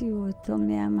ויוציאו אותו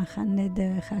מהמחנה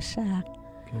דרך השער.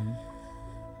 כן.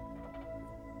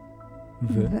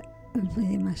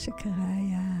 ומה שקרה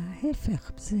היה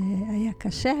ההפך. זה היה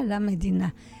קשה על המדינה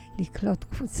לקלוט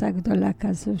קבוצה גדולה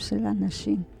כזו של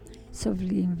אנשים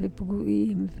סובלים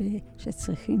ופגועים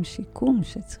ושצריכים שיקום,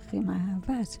 שצריכים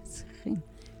אהבה, שצריכים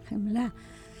חמלה.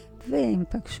 והם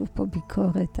פגשו פה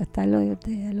ביקורת. אתה לא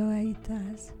יודע, לא היית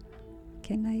אז.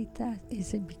 כן היית,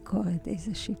 איזה ביקורת,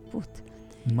 איזה שיפוט.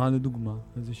 מה לדוגמה?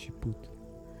 איזה שיפוט?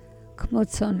 כמו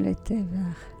צאן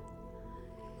לטבח.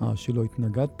 שלא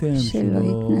התנגדתם? שלא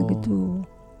התנגדו.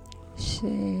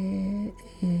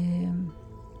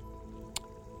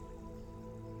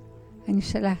 אני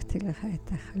שלחתי לך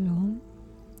את החלום.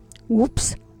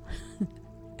 אופס.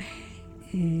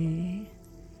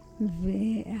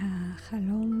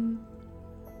 והחלום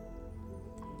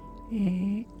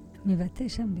מבטא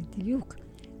שם בדיוק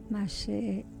מה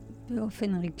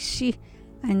שבאופן רגשי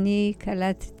אני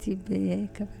קלטתי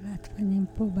בקבלת פנים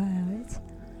פה בארץ.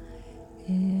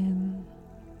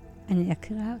 אני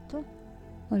אקרא אותו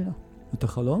או לא? את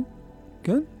החלום?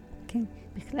 כן? כן.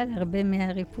 בכלל הרבה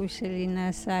מהריפוי שלי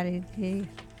נעשה על ידי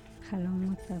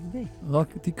חלומות הרבה.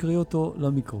 רק תקראי אותו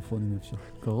למיקרופון אם אפשר.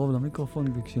 קרוב למיקרופון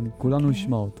וכשכולנו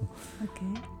נשמע אותו. אוקיי.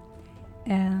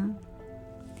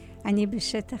 אני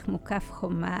בשטח מוקף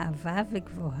חומה עבה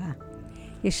וגבוהה.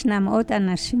 ישנם עוד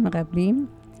אנשים רבים,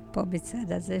 פה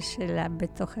בצד הזה שלה,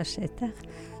 בתוך השטח,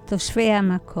 תושבי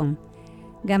המקום.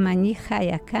 גם אני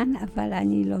חיה כאן, אבל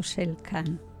אני לא של כאן.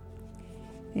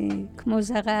 כמו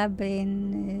זרה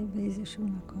באיזשהו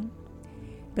מקום.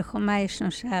 בחומה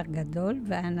ישנו שער גדול,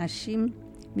 והאנשים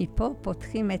מפה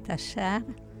פותחים את השער,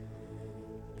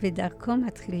 ודרכו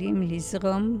מתחילים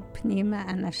לזרום פנימה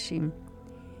אנשים.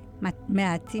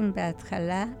 מעטים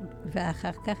בהתחלה,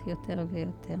 ואחר כך יותר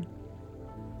ויותר.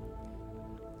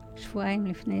 שבועיים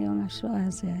לפני יום השואה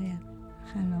זה היה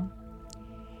חלום.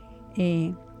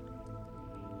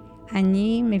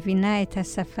 אני מבינה את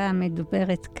השפה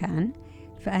המדוברת כאן,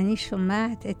 ואני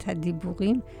שומעת את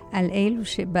הדיבורים על אלו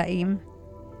שבאים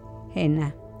הנה.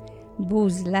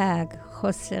 בוז, לעג,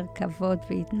 חוסר כבוד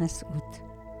והתנשאות.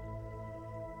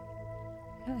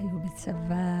 לא היו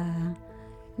בצבא,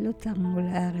 לא תרמו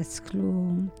לארץ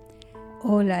כלום,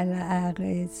 עול על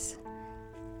הארץ,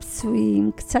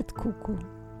 פצועים, קצת קוקו,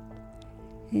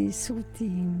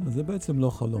 סרוטים. אז זה בעצם לא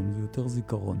חלום, זה יותר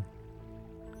זיכרון.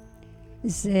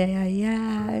 זה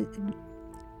היה...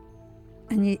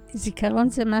 זיכרון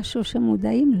זה משהו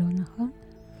שמודעים לו, נכון?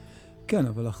 כן,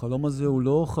 אבל החלום הזה הוא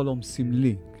לא חלום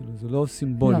סמלי, כאילו זה לא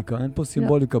סימבוליקה, אין פה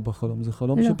סימבוליקה בחלום, זה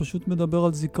חלום שפשוט מדבר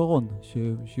על זיכרון,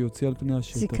 שיוצא על פני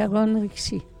השטח. זיכרון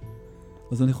רגשי.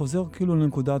 אז אני חוזר כאילו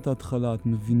לנקודת ההתחלה, את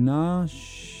מבינה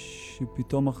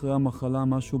שפתאום אחרי המחלה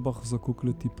משהו בך זקוק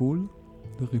לטיפול,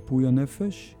 לריפוי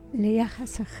הנפש?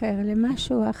 ליחס אחר,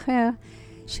 למשהו אחר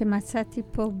שמצאתי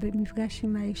פה במפגש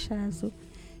עם האישה הזו,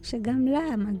 שגם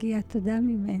לה מגיעה תודה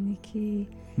ממני, כי...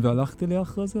 והלכת אליה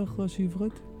אחרי זה, אחרי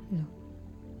שעברית? לא.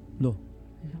 לא.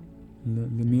 לא.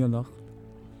 למי הלכת?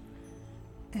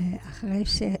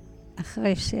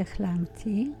 אחרי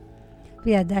שהחלמתי,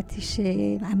 וידעתי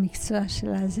שהמקצוע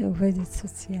שלה זה עובדת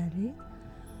סוציאלית,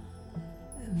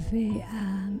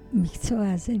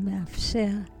 והמקצוע הזה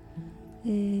מאפשר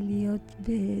להיות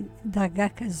בדרגה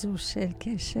כזו של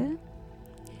קשר.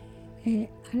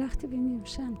 הלכתי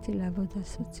ונרשמתי לעבודה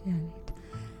סוציאלית,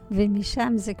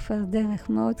 ומשם זה כבר דרך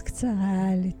מאוד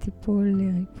קצרה לטיפול,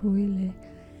 לריפוי,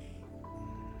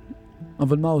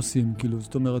 אבל מה עושים? כאילו,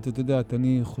 זאת אומרת, את יודעת,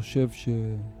 אני חושב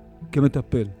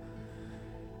כמטפל,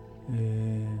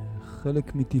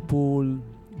 חלק מטיפול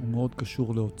הוא מאוד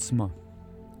קשור לעוצמה.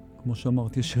 כמו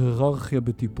שאמרתי, יש היררכיה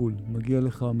בטיפול. מגיע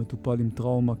לך מטופל עם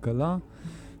טראומה קלה,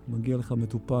 מגיע לך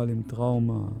מטופל עם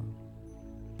טראומה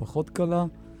פחות קלה,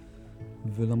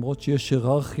 ולמרות שיש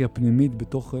היררכיה פנימית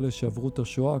בתוך אלה שעברו את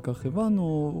השואה, כך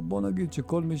הבנו, בוא נגיד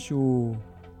שכל מישהו,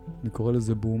 אני קורא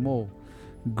לזה בהומור,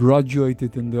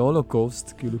 graduated in the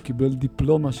Holocaust, כאילו קיבל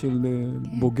דיפלומה של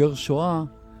בוגר שואה,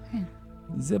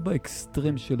 זה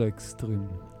באקסטרים של האקסטרים.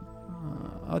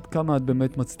 עד כמה את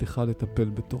באמת מצליחה לטפל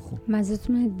בתוכו? מה זאת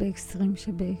אומרת באקסטרים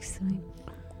שבאקסטרים?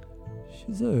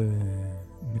 שזה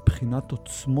מבחינת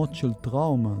עוצמות של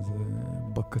טראומה, זה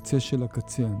בקצה של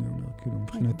הקצה, אני אומר. כאילו,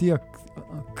 מבחינתי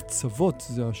הקצוות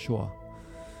זה השואה.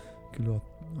 כאילו,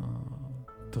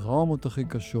 הטראומות הכי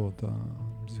קשות,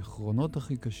 הזיכרונות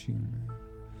הכי קשים.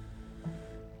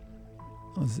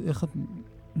 אז איך את...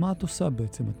 מה את עושה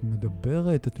בעצם? את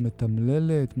מדברת? את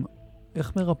מתמללת?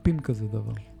 איך מרפאים כזה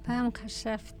דבר? פעם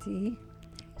חשבתי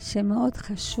שמאוד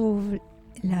חשוב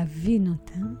להבין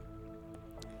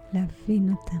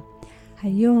אותם.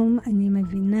 היום אני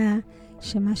מבינה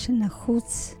שמה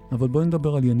שנחוץ... אבל בואי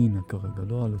נדבר על ינינה כרגע,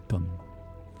 לא על אותם.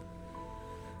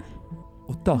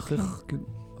 אותך, איך...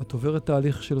 את עוברת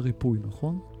תהליך של ריפוי,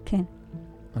 נכון? כן.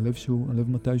 הלב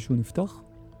מתישהו נפתח?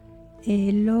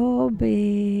 לא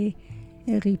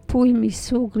בריפוי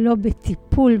מסוג, לא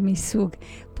בטיפול מסוג.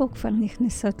 פה כבר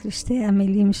נכנסות לשתי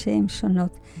המילים שהן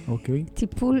שונות. אוקיי.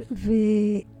 טיפול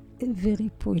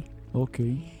וריפוי.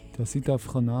 אוקיי. תעשי את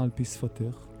ההבחנה על פי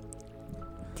שפתך.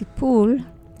 טיפול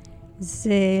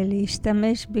זה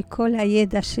להשתמש בכל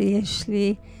הידע שיש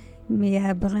לי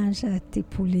מהברנז'ה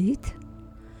הטיפולית,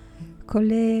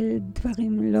 כולל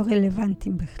דברים לא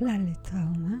רלוונטיים בכלל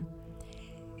לטראומה,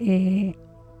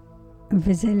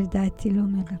 וזה לדעתי לא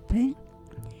מרפא.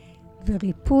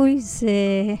 וריפוי זה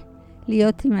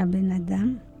להיות עם הבן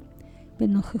אדם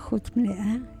בנוכחות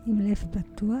מלאה, עם לב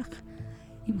פתוח,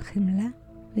 עם חמלה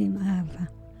ועם אהבה.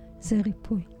 זה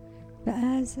ריפוי.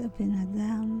 ואז הבן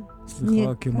אדם...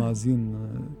 סליחה, כמאזין,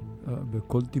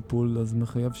 בכל טיפול אז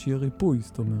מחייב שיהיה ריפוי,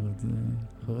 זאת אומרת,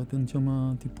 אחרת אין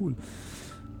שם טיפול.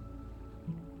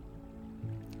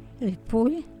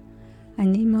 ריפוי?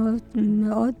 אני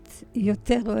מאוד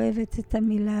יותר אוהבת את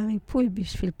המילה ריפוי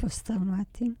בשביל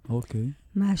פוסט-טראומטיים. אוקיי.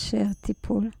 מאשר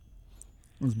טיפול.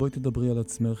 אז בואי תדברי על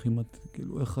עצמך, אם את,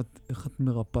 כאילו, איך את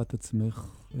מרפאת את עצמך?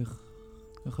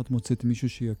 איך את מוצאת מישהו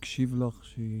שיקשיב לך,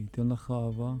 שייתן לך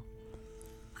אהבה?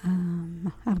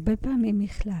 הרבה פעמים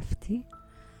החלפתי.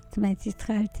 זאת אומרת,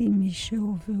 התחלתי עם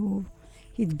מישהו והוא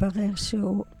התברר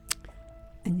שהוא...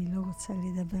 אני לא רוצה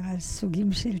לדבר על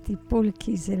סוגים של טיפול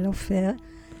כי זה לא פייר.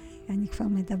 אני כבר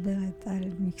מדברת על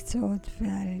מקצועות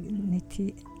ועל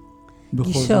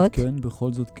גישות.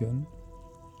 בכל זאת כן.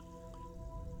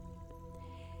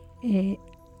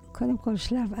 קודם כל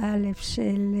שלב א'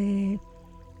 של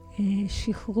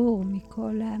שחרור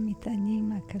מכל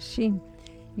המטענים הקשים,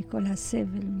 מכל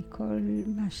הסבל, מכל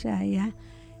מה שהיה,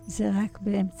 זה רק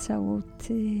באמצעות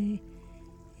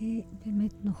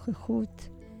באמת נוכחות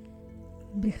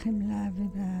בחמלה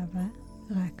ובאהבה,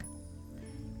 רק.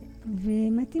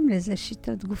 ומתאים לזה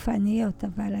שיטות גופניות,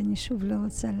 אבל אני שוב לא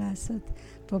רוצה לעשות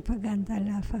פרופגנדה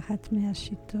לאף אחת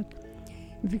מהשיטות.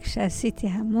 וכשעשיתי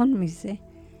המון מזה,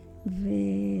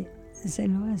 וזה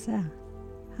לא עזר.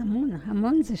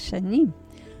 המון זה שנים.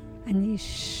 אני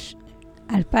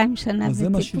 2000 שנה בטיפול. אז זה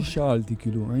מה ששאלתי,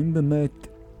 כאילו, האם באמת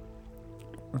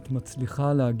את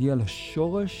מצליחה להגיע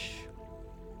לשורש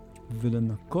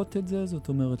ולנקות את זה? זאת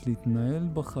אומרת, להתנהל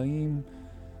בחיים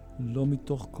לא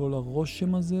מתוך כל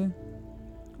הרושם הזה,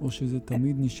 או שזה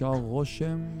תמיד נשאר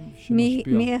רושם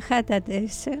שמשפיע? מ-1 עד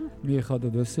 10. מ-1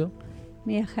 עד 10?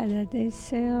 מ-1 עד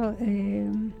 10,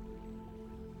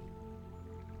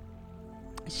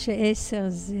 ש10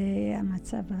 זה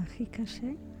המצב הכי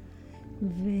קשה,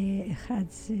 ו1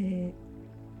 זה...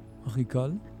 הכי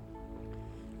קל?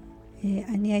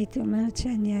 אני הייתי אומרת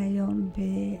שאני היום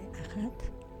ב1.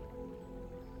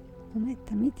 זאת אומרת,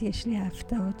 תמיד יש לי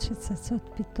ההפתעות שצצות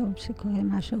פתאום שקורה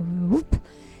משהו, והופ,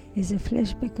 איזה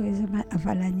פלשבק או איזה...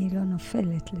 אבל אני לא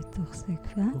נופלת לתוך זה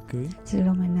כבר. אוקיי. זה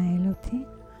לא מנהל אותי.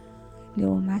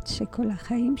 לעומת שכל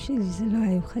החיים שלי זה לא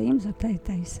היו חיים, זאת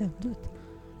הייתה הישרדות.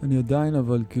 אני עדיין,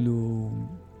 אבל כאילו,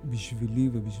 בשבילי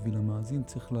ובשביל המאזין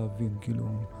צריך להבין, כאילו,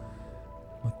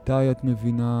 מתי את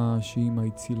מבינה שאמא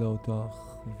הצילה אותך,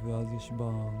 ואז יש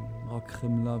בה רק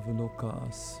חמלה ולא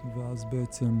כעס, ואז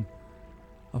בעצם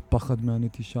הפחד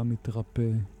מהנטישה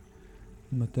מתרפא.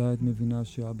 מתי את מבינה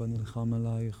שאבא נלחם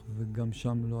עלייך, וגם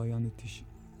שם לא היה נטישה,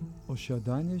 או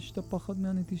שעדיין יש את הפחד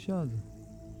מהנטישה הזה?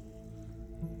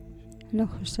 לא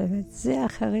חושבת. זה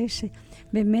אחרי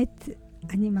שבאמת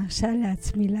אני מרשה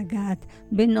לעצמי לגעת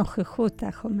בנוכחות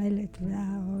החומלת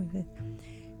והאוהבת,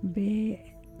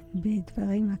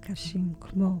 בדברים הקשים,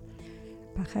 כמו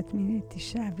פחד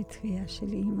מנטישה ותחייה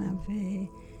של אמא,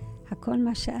 והכל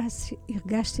מה שאז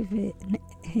הרגשתי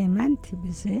והאמנתי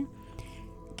בזה,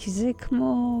 כי זה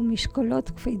כמו משקולות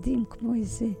כבדים, כמו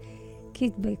איזה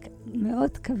קיטבק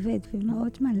מאוד כבד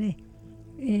ומאוד מלא,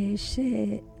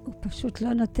 שהוא פשוט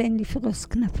לא נותן לפרוס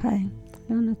כנפיים,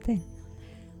 לא נותן.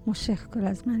 מושך כל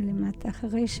הזמן למטה,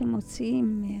 אחרי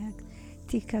שמוציאים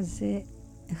מהתיק הזה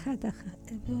אחד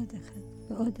ועוד אחד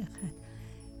ועוד אחד,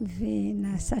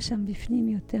 ונעשה שם בפנים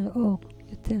יותר אור,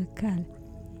 יותר קל.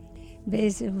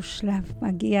 באיזשהו שלב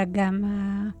מגיע גם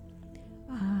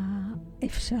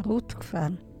האפשרות כבר,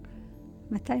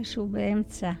 מתישהו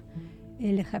באמצע,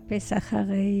 לחפש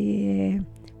אחרי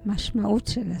משמעות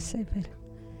של הסבל.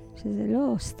 שזה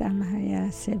לא סתם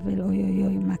היה סבל, אוי אוי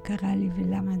אוי, מה קרה לי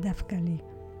ולמה דווקא לי.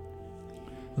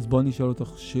 אז בואי נשאל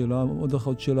אותך שאלה,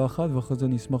 עוד שאלה אחת, ואחרי זה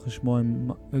אני אשמח לשמוע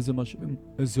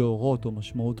איזה אורות או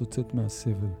משמעות הוצאת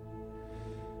מהסבל.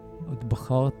 את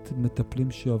בחרת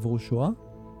מטפלים שעברו שואה?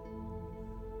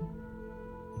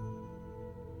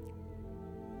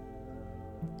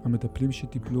 המטפלים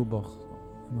שטיפלו בך,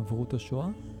 הם עברו את השואה?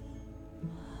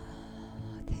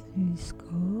 תן לי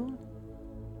לזכור.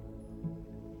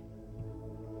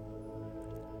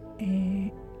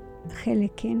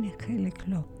 חלק כן, חלק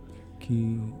לא.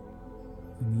 כי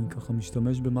אני ככה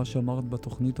משתמש במה שאמרת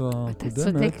בתוכנית הקודמת. אתה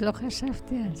צודק, לא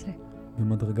חשבתי על זה.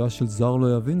 במדרגה של זר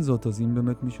לא יבין זאת, אז אם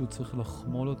באמת מישהו צריך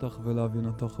לחמול אותך ולהבין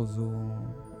אותך, אז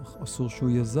אסור שהוא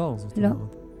יהיה זר, זאת לא.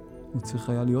 אומרת. הוא צריך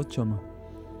היה להיות שם.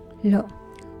 לא.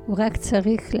 הוא רק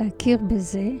צריך להכיר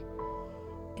בזה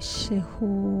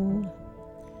שהוא...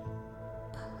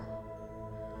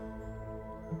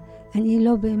 אני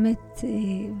לא באמת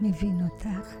מבין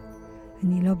אותך.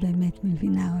 אני לא באמת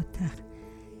מבינה אותך.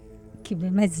 כי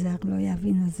באמת זר לא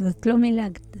יבין. זאת לא מילה,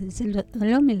 זה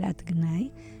לא מילת גנאי.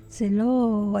 זה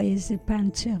לא איזה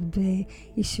פאנצ'ר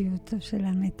באישיותו של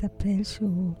המטפל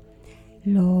שהוא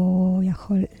לא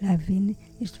יכול להבין.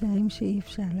 יש דברים שאי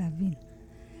אפשר להבין.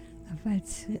 אבל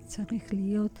צריך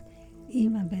להיות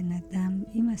עם הבן אדם,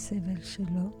 עם הסבל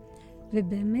שלו,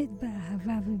 ובאמת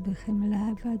באהבה ובחמלה,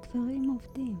 והדברים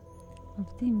עובדים.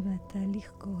 עובדים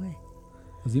והתהליך קורה.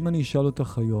 אז אם אני אשאל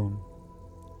אותך היום,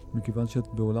 מכיוון שאת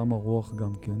בעולם הרוח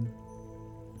גם כן,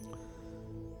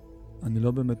 אני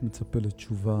לא באמת מצפה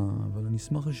לתשובה, אבל אני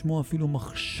אשמח לשמוע אפילו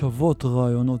מחשבות,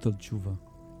 רעיונות על תשובה.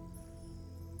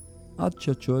 עד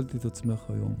שאת שואלת את עצמך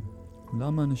היום,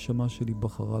 למה הנשמה שלי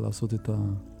בחרה לעשות את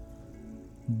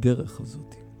הדרך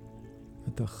הזאת,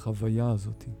 את החוויה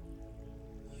הזאת?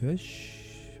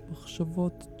 יש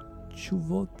מחשבות,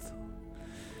 תשובות?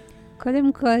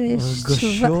 קודם כל יש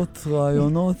תשובה. הרגשות,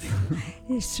 רעיונות.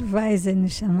 יש תשובה איזה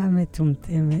נשמה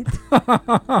מטומטמת.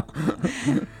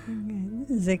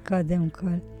 זה קודם כל.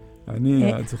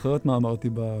 את זוכרת מה אמרתי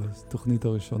בתוכנית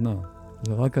הראשונה?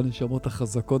 זה רק הנשמות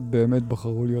החזקות באמת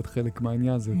בחרו להיות חלק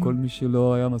מהעניין הזה. כל מי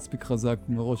שלא היה מספיק חזק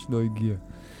מראש לא הגיע.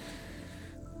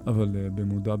 אבל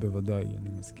במודע בוודאי, אני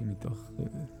מסכים איתך.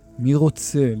 מי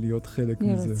רוצה להיות חלק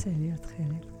מזה? מי רוצה להיות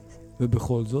חלק מזה?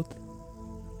 ובכל זאת?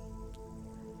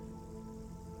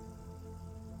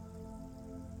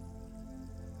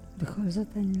 בכל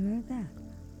זאת אני לא יודעת.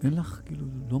 אין לך, כאילו,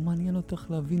 לא מעניין אותך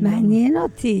להבין מעניין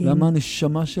אותי. למה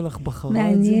הנשמה שלך בחרה את זה?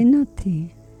 מעניין אותי.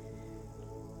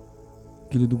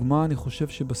 כי לדוגמה, אני חושב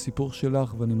שבסיפור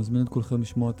שלך, ואני מזמין את כולכם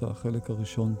לשמוע את החלק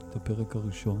הראשון, את הפרק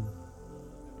הראשון,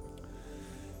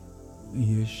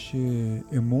 יש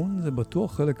אמון, זה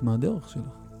בטוח חלק מהדרך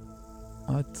שלך.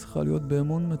 את צריכה להיות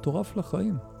באמון מטורף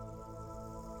לחיים.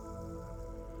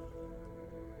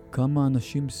 כמה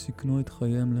אנשים סיכנו את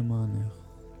חייהם למענך.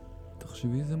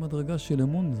 תחשבי איזה מדרגה של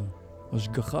אמון זה.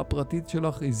 השגחה הפרטית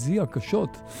שלך הזיעה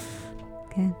קשות.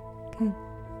 כן, כן.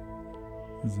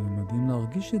 זה מדהים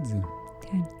להרגיש את זה.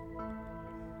 כן.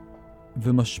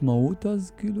 ומשמעות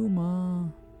אז כאילו מה...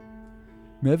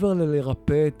 מעבר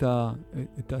ללרפא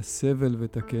את הסבל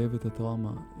ואת הכאב ואת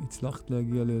הטראומה, הצלחת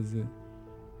להגיע לאיזה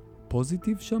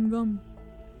פוזיטיב שם גם?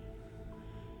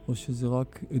 או שזה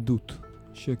רק עדות,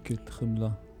 שקט, חמלה?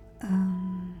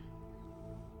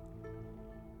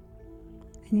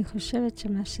 אני חושבת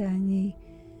שמה שאני...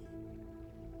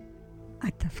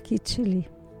 התפקיד שלי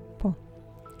פה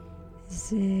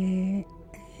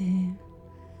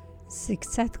זה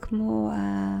קצת כמו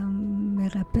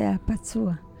המרפא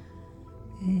הפצוע.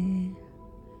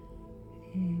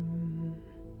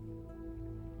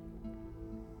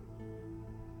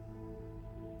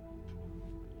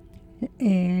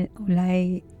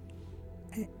 אולי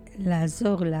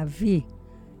לעזור, להביא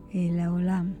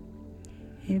לעולם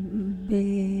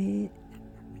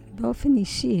באופן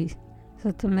אישי.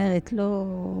 זאת אומרת, לא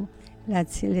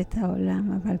להציל את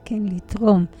העולם, אבל כן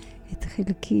לתרום את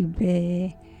חלקי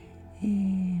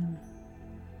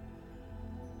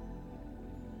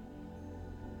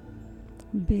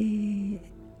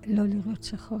לא לראות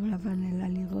שחור לבן, אלא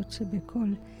לראות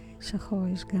שבכל שחור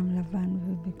יש גם לבן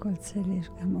ובכל צל יש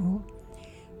גם אור.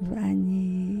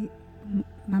 ואני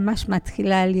ממש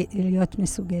מתחילה להיות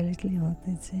מסוגלת לראות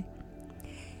את זה.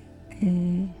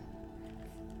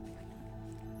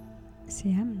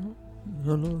 סיימנו?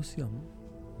 לא סיימנו.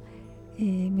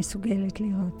 מסוגלת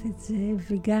לראות את זה,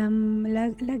 וגם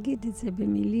להגיד את זה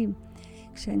במילים.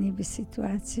 כשאני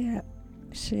בסיטואציה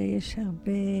שיש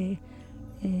הרבה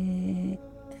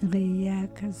ראייה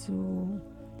כזו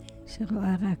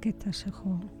שרואה רק את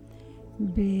השחור,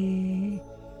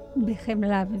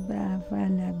 בחמלה ובאהבה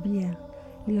להביע,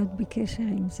 להיות בקשר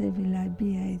עם זה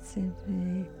ולהביע את זה.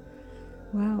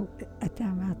 וואו, אתה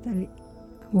אמרת לי,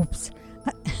 אופס,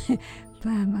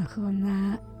 פעם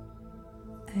האחרונה,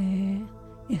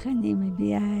 איך אני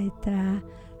מביעה את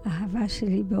האהבה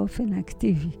שלי באופן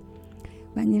אקטיבי.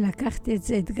 ואני לקחתי את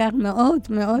זה אתגר מאוד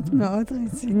מאוד מאוד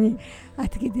רציני, עד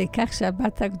כדי כך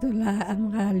שהבת הגדולה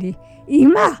אמרה לי,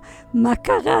 אמא, מה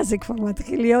קרה? זה כבר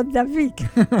מתחיל להיות דביק.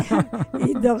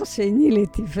 היא דור שני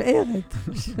לתפארת,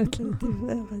 פשוט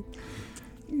לתפארת.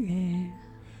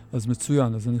 אז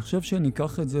מצוין, אז אני חושב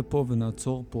שניקח את זה פה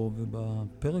ונעצור פה,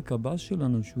 ובפרק הבא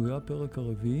שלנו, שהוא יהיה הפרק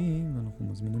הרביעי, ואנחנו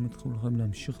מזמינים את כולכם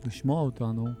להמשיך לשמוע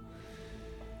אותנו,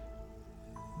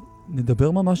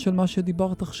 נדבר ממש על מה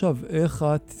שדיברת עכשיו, איך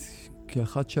את,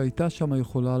 כאחת שהייתה שם,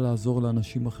 יכולה לעזור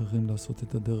לאנשים אחרים לעשות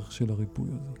את הדרך של הריפוי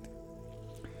הזאת.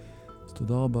 אז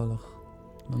תודה רבה לך.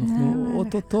 אנחנו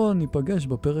אוטוטו ניפגש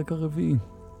בפרק הרביעי.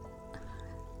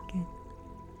 כן.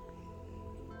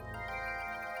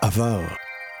 עבר,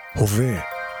 הווה,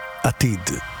 עתיד.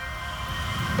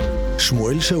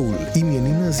 שמואל שאול עם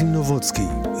ינינה זימנובוצקי,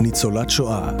 ניצולת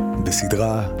שואה,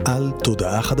 בסדרה על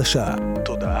תודעה חדשה.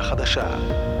 תודעה חדשה.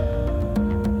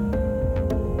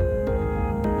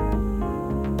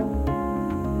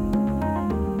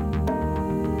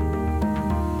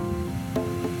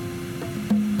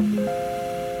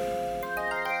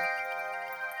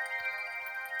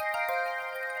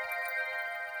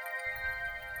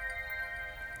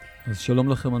 אז שלום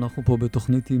לכם, אנחנו פה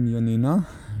בתכנית עם ינינה,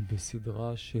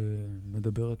 בסדרה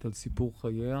שמדברת על סיפור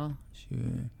חייה,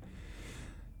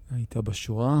 שהייתה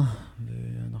בשואה,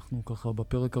 ואנחנו ככה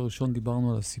בפרק הראשון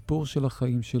דיברנו על הסיפור של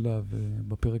החיים שלה,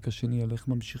 ובפרק השני על איך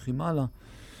ממשיכים הלאה,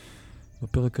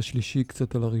 בפרק השלישי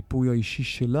קצת על הריפוי האישי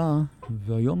שלה,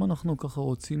 והיום אנחנו ככה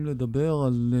רוצים לדבר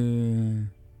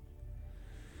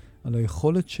על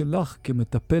היכולת שלך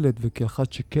כמטפלת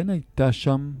וכאחת שכן הייתה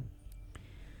שם,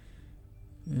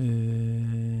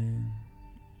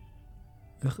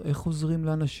 איך עוזרים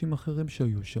לאנשים אחרים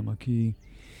שהיו שם? כי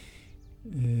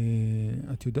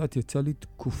את יודעת, יצא לי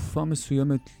תקופה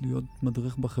מסוימת להיות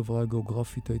מדריך בחברה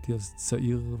הגיאוגרפית, הייתי אז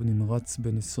צעיר ונמרץ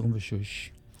בין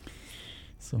 26,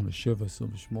 27,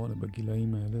 28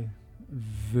 בגילאים האלה,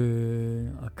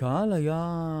 והקהל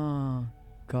היה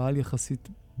קהל יחסית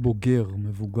בוגר,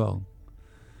 מבוגר,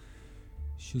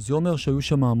 שזה אומר שהיו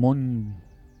שם המון,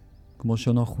 כמו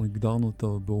שאנחנו הגדרנו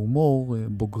אותו בהומור,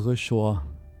 בוגרי שואה.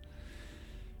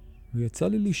 ויצא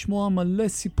לי לשמוע מלא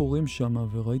סיפורים שם,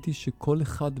 וראיתי שכל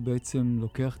אחד בעצם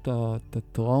לוקח את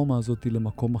הטראומה הזאת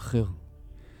למקום אחר.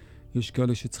 יש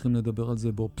כאלה שצריכים לדבר על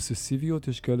זה באובססיביות,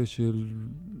 יש כאלה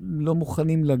שלא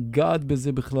מוכנים לגעת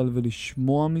בזה בכלל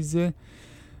ולשמוע מזה,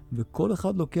 וכל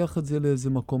אחד לוקח את זה לאיזה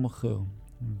מקום אחר.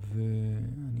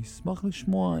 ואני אשמח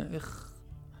לשמוע איך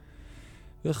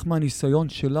איך מהניסיון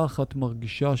שלך את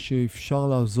מרגישה שאפשר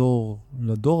לעזור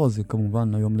לדור הזה,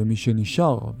 כמובן היום למי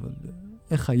שנשאר, אבל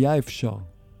איך היה אפשר?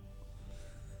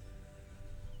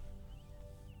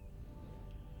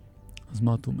 אז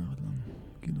מה את אומרת לנו?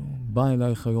 כאילו, בא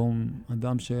אלייך היום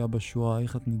אדם שהיה בשואה,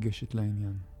 איך את ניגשת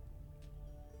לעניין?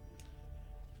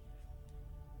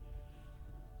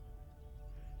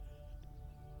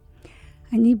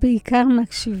 אני בעיקר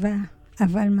מקשיבה,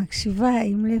 אבל מקשיבה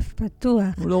עם לב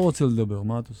פתוח. הוא לא רוצה לדבר,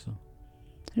 מה את עושה?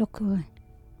 לא קורה.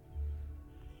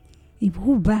 אם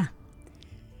הוא בא,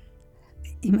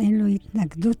 אם אין לו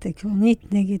התנגדות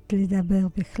עקרונית נגד לדבר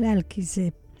בכלל, כי זה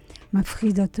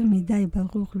מפחיד אותו מדי,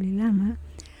 ברור לי למה,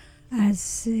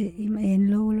 אז אם אין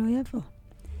לו, הוא לא יבוא.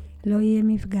 לא יהיה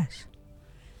מפגש.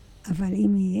 אבל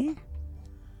אם יהיה,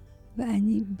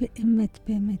 ואני באמת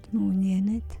באמת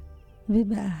מעוניינת,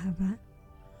 ובאהבה,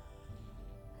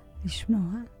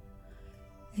 לשמוע,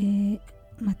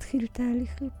 מתחיל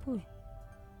תהליך ריפוי.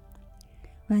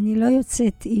 ואני לא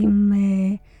יוצאת עם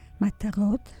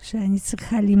מטרות, שאני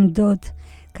צריכה למדוד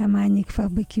כמה אני כבר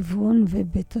בכיוון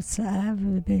ובתוצאה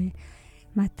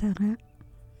ובמטרה.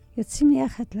 יוצאים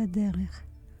יחד לדרך,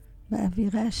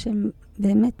 באווירה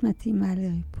שבאמת מתאימה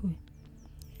לריפוי.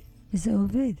 וזה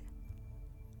עובד.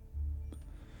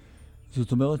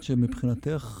 זאת אומרת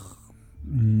שמבחינתך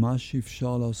מה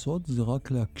שאפשר לעשות זה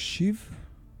רק להקשיב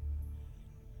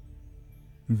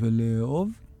ולאהוב?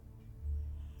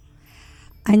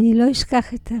 אני לא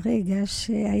אשכח את הרגע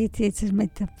שהייתי אצל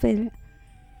מטפל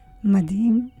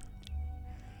מדהים,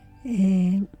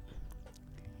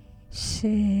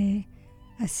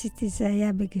 שעשיתי, זה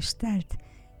היה בגשטלט,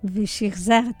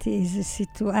 ושחזרתי איזו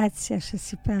סיטואציה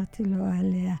שסיפרתי לו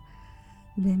עליה,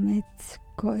 באמת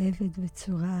כואבת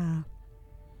בצורה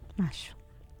משהו.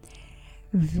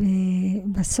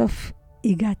 ובסוף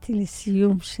הגעתי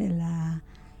לסיום של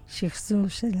השחזור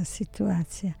של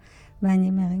הסיטואציה,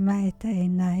 ואני מרימה את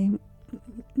העיניים,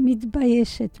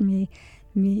 מתביישת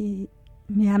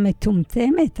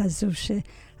מהמטומטמת הזו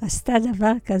שעשתה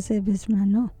דבר כזה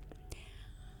בזמנו.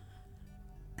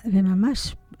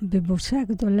 וממש בבושה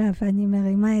גדולה, ואני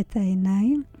מרימה את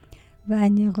העיניים,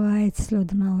 ואני רואה אצלו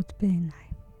דמעות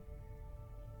בעיניים.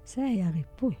 זה היה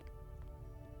ריפוי.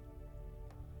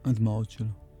 הדמעות שלו.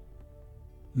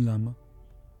 למה?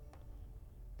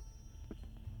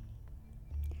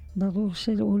 ברור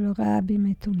שהוא לא ראה בי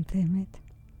מטומטמת.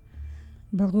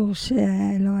 ברור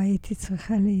שלא הייתי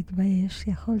צריכה להתבייש.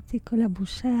 יכולתי כל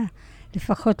הבושה,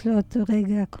 לפחות לאותו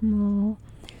רגע כמו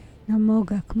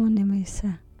נמוגה, כמו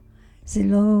נמסה.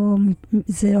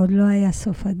 זה עוד לא היה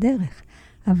סוף הדרך,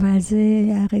 אבל זה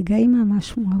הרגעים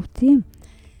המשמעותיים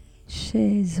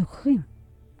שזוכרים.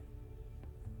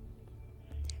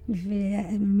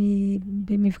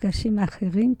 ובמפגשים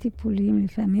אחרים טיפוליים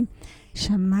לפעמים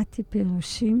שמעתי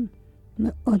פירושים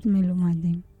מאוד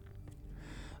מלומדים.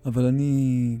 אבל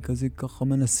אני ככה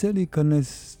מנסה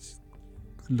להיכנס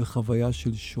לחוויה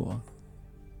של שואה.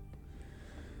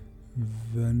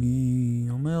 ואני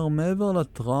אומר, מעבר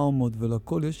לטראומות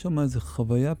ולכל, יש שם איזו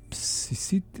חוויה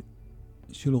בסיסית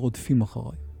של רודפים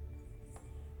אחריי.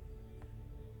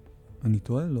 אני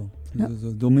טועה? לא.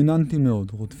 זה דומיננטי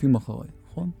מאוד, רודפים אחריי,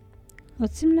 נכון?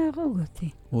 רוצים להרוג אותי.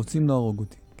 רוצים להרוג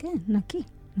אותי. כן,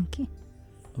 נקי.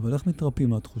 אבל איך מתרפים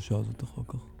מהתחושה הזאת אחר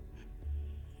כך?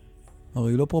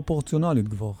 הרי היא לא פרופורציונלית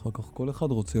כבר אחר כך, כל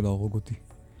אחד רוצה להרוג אותי.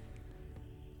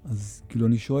 אז כאילו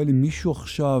אני שואל אם מישהו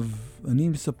עכשיו, אני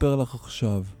מספר לך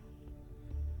עכשיו,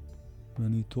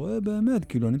 ואני טועה באמת,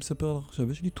 כאילו אני מספר לך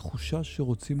עכשיו, יש לי תחושה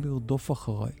שרוצים לרדוף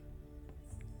אחריי.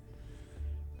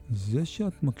 זה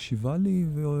שאת מקשיבה לי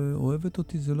ואוהבת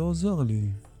אותי, זה לא עוזר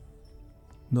לי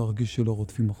להרגיש שלא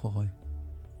רודפים אחריי.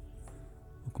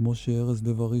 או כמו שארז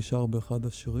לב-ארי שר באחד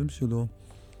השירים שלו,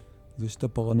 זה שאתה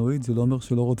פרנואיד, זה לא אומר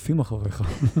שלא רודפים אחריך.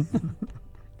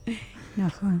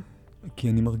 נכון. כי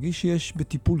אני מרגיש שיש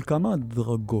בטיפול כמה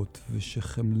דרגות,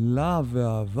 ושחמלה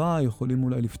ואהבה יכולים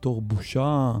אולי לפתור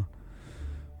בושה,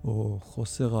 או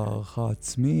חוסר הערכה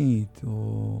עצמית,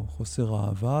 או חוסר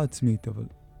אהבה עצמית, אבל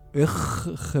איך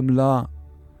חמלה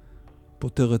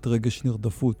פותרת רגש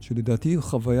נרדפות, שלדעתי היא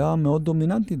חוויה מאוד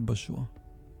דומיננטית בשואה.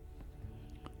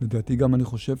 לדעתי גם אני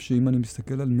חושב שאם אני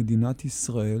מסתכל על מדינת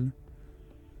ישראל,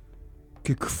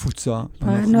 כקפוצה,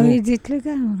 פרנואידית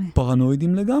לגמרי.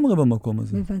 פרנואידים לגמרי במקום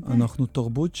הזה. בוודאי. אנחנו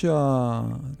תרבות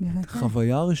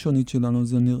שהחוויה הראשונית שלנו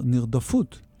זה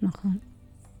נרדפות. נכון.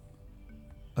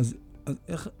 אז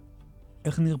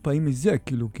איך נרפאים מזה?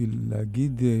 כאילו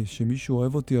להגיד שמישהו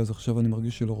אוהב אותי, אז עכשיו אני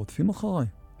מרגיש שלא רודפים אחריי?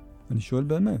 אני שואל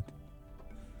באמת.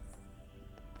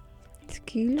 זה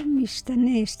כאילו משתנה,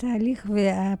 יש תהליך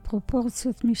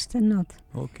והפרופורציות משתנות.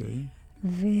 אוקיי.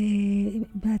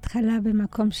 ובהתחלה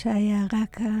במקום שהיה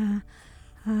רק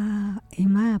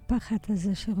האימה, הפחד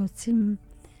הזה שרוצים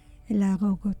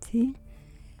להרוג אותי,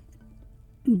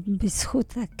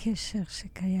 בזכות הקשר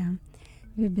שקיים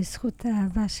ובזכות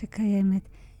האהבה שקיימת,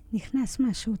 נכנס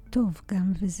משהו טוב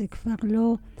גם, וזה כבר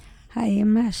לא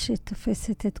האימה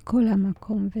שתופסת את כל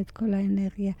המקום ואת כל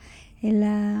האנרגיה, אלא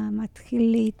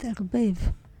מתחיל להתערבב.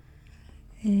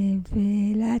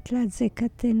 ולאט לאט זה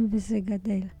קטן וזה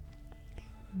גדל.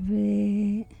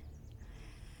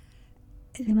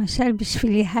 ולמשל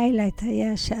בשבילי היילייט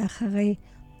היה שאחרי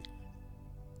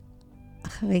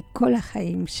כל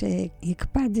החיים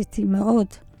שהקפדתי מאוד,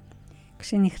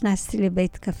 כשנכנסתי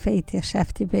לבית קפה,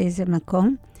 התיישבתי באיזה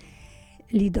מקום,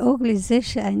 לדאוג לזה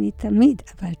שאני תמיד,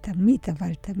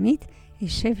 אבל תמיד,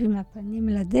 אשב עם הפנים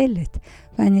לדלת,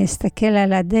 ואני אסתכל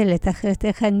על הדלת, אחרת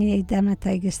איך אני אדע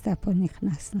מתי גסטאפו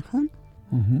נכנס, נכון?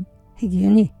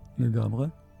 הגיוני. לגמרי.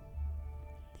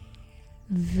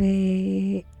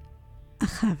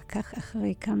 ואחר כך,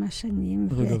 אחרי כמה שנים...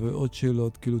 רגע, ועוד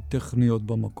שאלות כאילו טכניות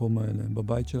במקום האלה.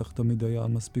 בבית שלך תמיד היה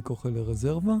מספיק אוכל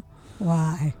לרזרבה?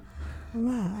 וואי,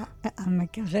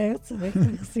 המקרר צריך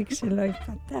להחזיק שלא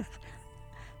יפתח.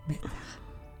 בטח.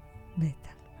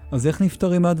 אז איך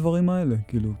נפטרים מהדברים האלה?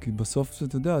 כאילו, כי בסוף,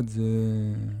 אתה יודעת,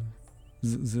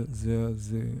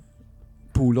 זה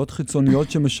פעולות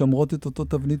חיצוניות שמשמרות את אותו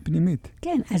תבנית פנימית.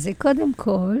 כן, אז זה קודם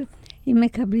כל, אם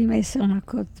מקבלים 10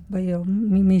 מכות ביום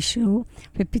ממישהו,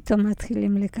 ופתאום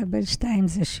מתחילים לקבל 2,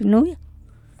 זה שינוי?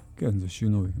 כן, זה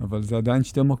שינוי, אבל זה עדיין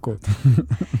 2 מכות.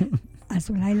 אז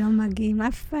אולי לא מגיעים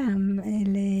אף פעם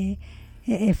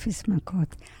ל0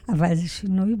 מכות, אבל זה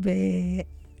שינוי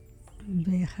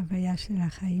בחוויה של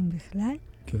החיים בכלל,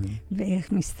 כן.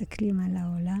 ואיך מסתכלים על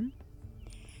העולם.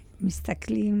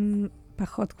 מסתכלים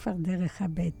פחות כבר דרך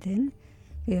הבטן,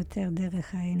 ויותר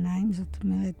דרך העיניים, זאת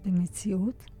אומרת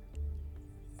במציאות.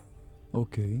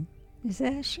 אוקיי. וזה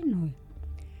השינוי.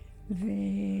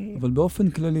 אבל באופן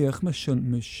כללי, איך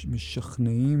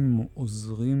משכנעים,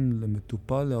 עוזרים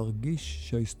למטופל להרגיש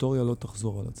שההיסטוריה לא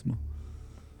תחזור על עצמה?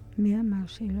 מי אמר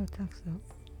שהיא לא תחזור?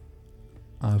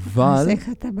 אבל... אז איך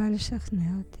אתה בא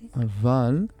לשכנע אותי?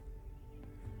 אבל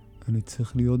אני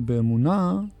צריך להיות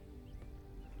באמונה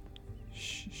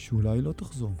שאולי לא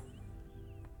תחזור.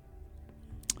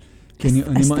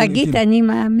 אז תגיד, אני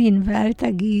מאמין, ואל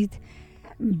תגיד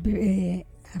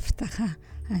בהבטחה.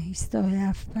 ההיסטוריה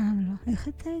אף פעם לא. איך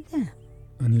אתה יודע?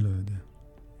 אני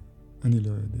לא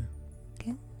יודע.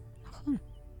 כן, נכון.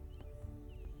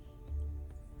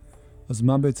 אז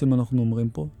מה בעצם אנחנו אומרים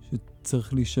פה?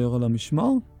 שצריך להישאר על המשמר?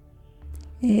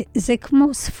 זה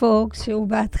כמו ספוג שהוא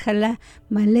בהתחלה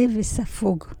מלא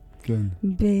וספוג. כן.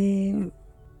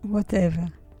 whatever.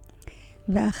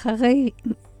 ואחרי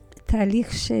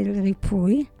תהליך של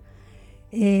ריפוי,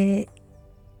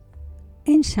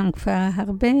 אין שם כבר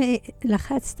הרבה,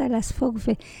 לחצת לספוג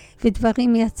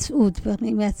ודברים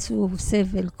יצאו,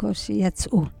 סבל, קושי,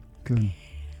 יצאו. כן.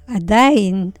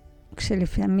 עדיין,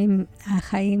 כשלפעמים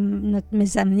החיים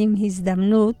מזמנים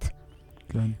הזדמנות,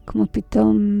 כן. כמו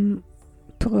פתאום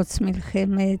פרוץ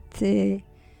מלחמת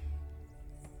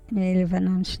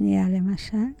לבנון שנייה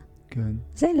למשל, כן.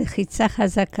 זה לחיצה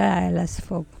חזקה על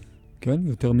הספוג. כן,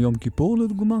 יותר מיום כיפור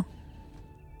לדוגמה?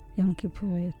 יום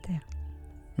כיפור יותר.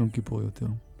 יום כיפור יותר.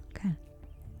 כן.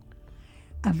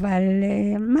 אבל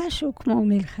משהו כמו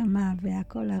מלחמה,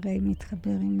 והכל הרי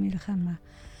מתחבר עם מלחמה.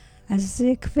 אז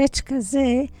זה קווץ'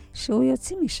 כזה שהוא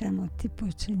יוצא משם עוד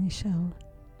טיפות שנשארו.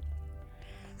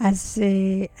 אז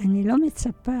אני לא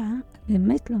מצפה,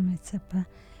 באמת לא מצפה,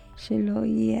 שלא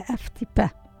יהיה אף טיפה.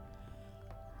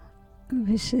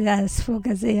 ושהספוג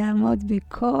הזה יעמוד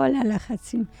בכל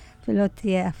הלחצים ולא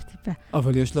תהיה אף טיפה.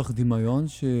 אבל יש לך דמיון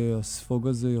שהספוג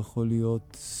הזה יכול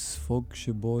להיות ספוג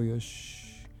שבו יש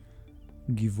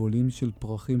גיבולים של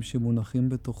פרחים שמונחים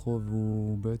בתוכו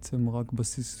והוא בעצם רק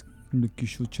בסיס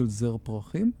לקישוט של זר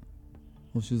פרחים?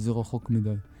 או שזה רחוק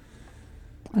מדי?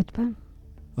 עוד פעם?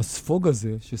 הספוג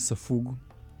הזה שספוג,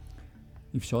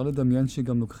 אפשר לדמיין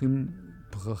שגם לוקחים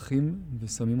פרחים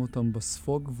ושמים אותם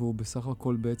בספוג, והוא בסך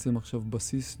הכל בעצם עכשיו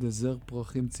בסיס לזר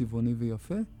פרחים צבעוני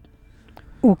ויפה?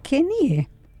 הוא כן יהיה,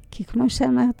 כי כמו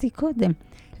שאמרתי קודם,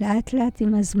 לאט לאט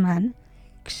עם הזמן,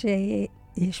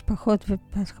 כשיש פחות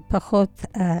ופחות,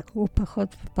 הוא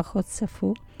פחות ופחות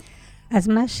ספוג, אז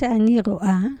מה שאני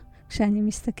רואה, כשאני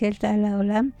מסתכלת על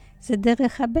העולם, זה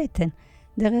דרך הבטן,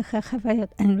 דרך החוויות.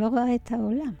 אני לא רואה את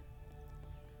העולם.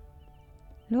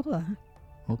 לא רואה.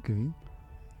 אוקיי.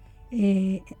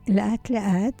 לאט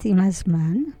לאט עם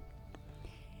הזמן,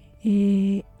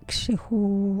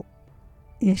 כשהוא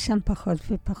יש שם פחות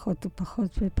ופחות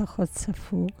ופחות ופחות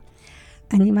ספוג,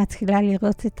 אני מתחילה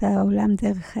לראות את העולם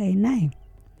דרך העיניים,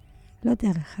 לא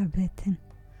דרך הבטן.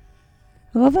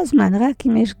 רוב הזמן, רק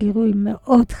אם יש גירוי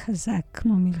מאוד חזק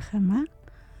כמו מלחמה.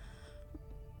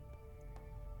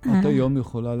 את היום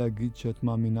יכולה להגיד שאת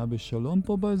מאמינה בשלום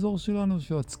פה באזור שלנו, או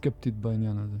שאת סקפטית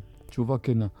בעניין הזה? תשובה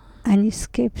כנה. אני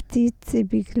סקפטית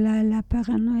בגלל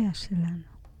הפרנויה שלנו.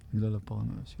 בגלל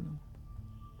הפרנויה שלנו.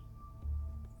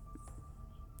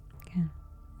 כן.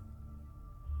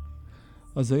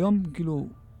 אז היום, כאילו,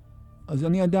 אז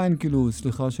אני עדיין, כאילו,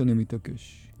 סליחה שאני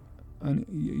מתעקש.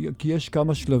 כי יש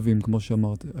כמה שלבים, כמו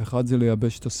שאמרת. אחד זה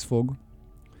לייבש את הספוג.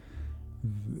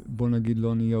 בוא נגיד,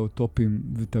 לא נהיה אוטופים,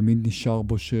 ותמיד נשאר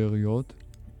בו שאריות.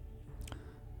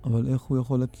 אבל איך הוא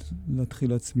יכול להתחיל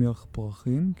להצמיח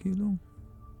פרחים, כאילו?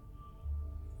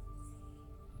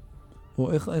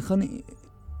 או איך אני...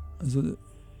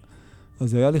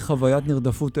 אז היה לי חוויית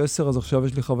נרדפות 10, אז עכשיו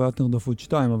יש לי חוויית נרדפות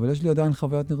 2, אבל יש לי עדיין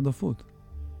חוויית נרדפות.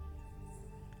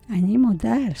 אני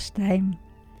מודה על 2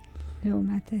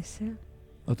 לעומת 10.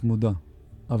 את מודה,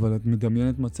 אבל את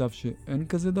מדמיינת מצב שאין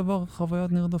כזה דבר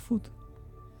חוויית נרדפות?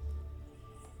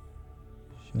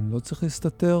 שאני לא צריך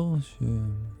להסתתר,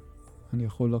 שאני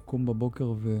יכול לקום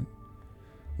בבוקר ו...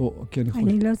 או, כי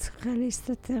אני לא צריכה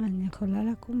להסתתר, אני יכולה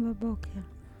לקום בבוקר.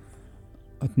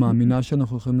 את מאמינה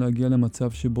שאנחנו יכולים להגיע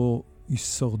למצב שבו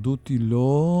הישרדות היא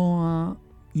לא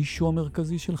האישו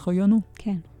המרכזי של חיינו?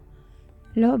 כן.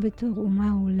 לא בתור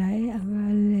אומה אולי,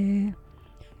 אבל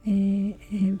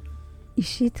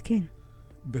אישית כן.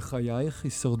 בחייך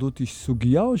הישרדות היא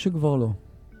סוגיה או שכבר לא?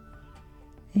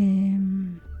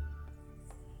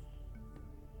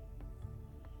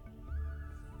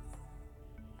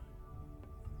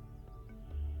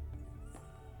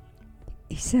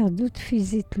 הישרדות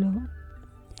פיזית לא.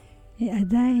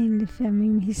 עדיין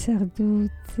לפעמים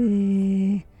הישרדות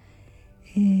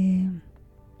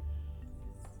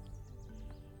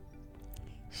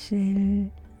של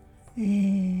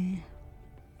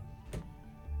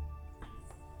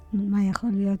מה יכול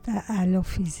להיות הלא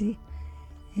פיזי,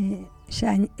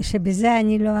 שבזה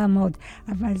אני לא אעמוד,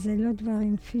 אבל זה לא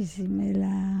דברים פיזיים, אלא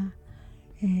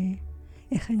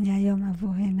איך אני היום אבוא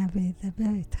הנה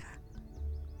ואדבר איתך.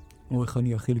 או איך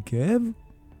אני אכיל כאב?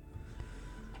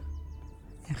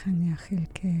 איך אני אכיל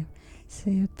כאב.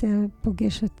 זה יותר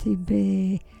פוגש אותי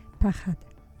בפחד.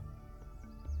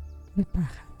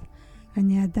 בפחד.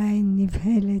 אני עדיין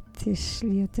נבהלת, יש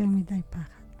לי יותר מדי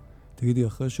פחד. תגידי,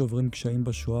 אחרי שעוברים קשיים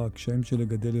בשואה, הקשיים של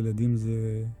לגדל ילדים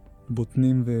זה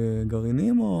בוטנים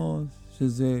וגרעינים, או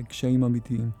שזה קשיים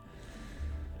אמיתיים?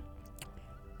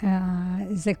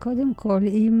 זה קודם כל,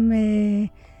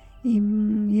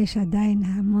 אם יש עדיין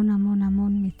המון המון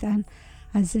המון מטען,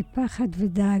 אז זה פחד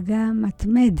ודאגה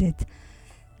מתמדת,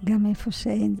 גם איפה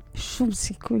שאין שום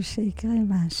סיכוי שיקרה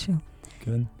משהו.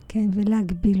 כן. כן,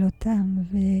 ולהגביל אותם,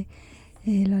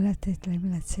 ולא לתת להם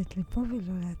לצאת לפה,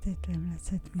 ולא לתת להם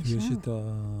לצאת משם. יש את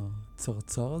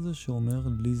הצרצר הזה שאומר,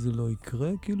 לי זה לא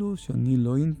יקרה, כאילו, שאני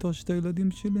לא ינטוש את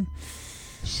הילדים שלי?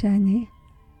 שאני?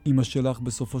 אמא שלך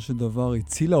בסופו של דבר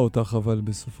הצילה אותך, אבל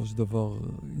בסופו של דבר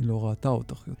היא לא ראתה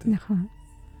אותך יותר. נכון.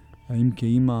 האם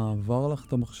כאמא עבר לך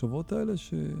את המחשבות האלה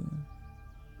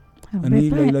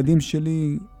אני לילדים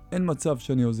שלי אין מצב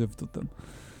שאני עוזבת אותם?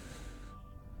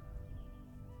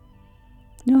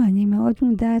 לא, אני מאוד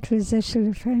מודעת לזה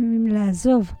שלפעמים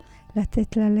לעזוב,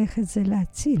 לתת ללכת זה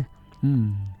להציל.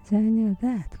 זה אני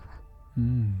יודעת כבר.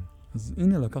 אז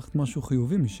הנה, לקחת משהו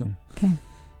חיובי משם. כן.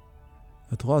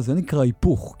 את רואה, זה נקרא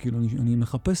היפוך. כאילו, אני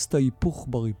מחפש את ההיפוך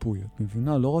בריפוי. את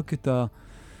מבינה? לא רק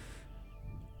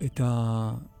את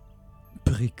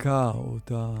הפריקה או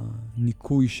את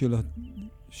הניקוי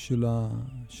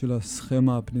של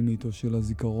הסכמה הפנימית או של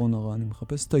הזיכרון הרע. אני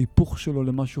מחפש את ההיפוך שלו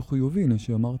למשהו חיובי. הנה,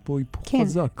 שאמרת פה היפוך כן.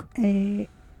 חזק.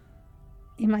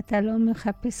 אם אתה לא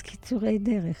מחפש קיצורי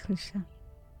דרך לשם.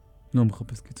 לא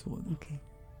מחפש קיצורי דרך. אוקיי.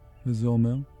 וזה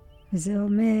אומר? וזה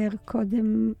אומר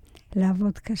קודם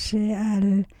לעבוד קשה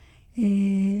על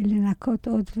לנקות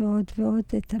עוד ועוד ועוד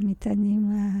את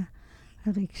המטענים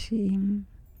הרגשיים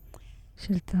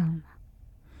של טראומה.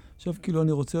 עכשיו, כאילו,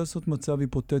 אני רוצה לעשות מצב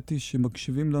היפותטי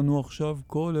שמקשיבים לנו עכשיו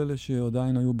כל אלה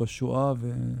שעדיין היו בשואה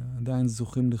ועדיין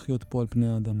זוכים לחיות פה על פני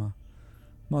האדמה.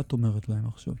 מה את אומרת להם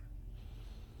עכשיו?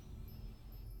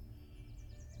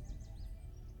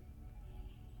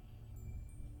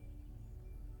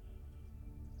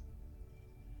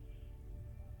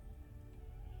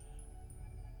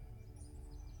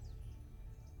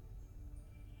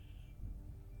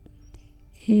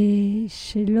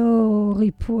 שלא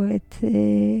ריפו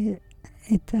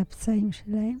את הפצעים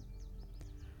שלהם.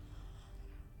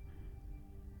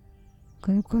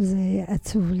 קודם כל זה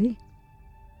עצוב לי,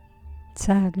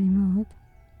 צער לי מאוד.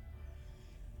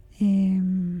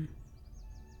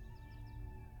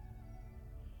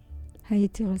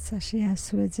 הייתי רוצה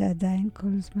שיעשו את זה עדיין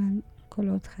כל זמן, כל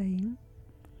עוד חיים.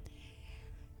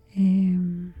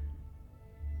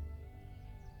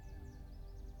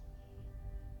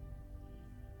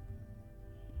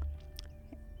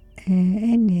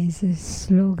 אין לי איזה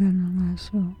סלוגן או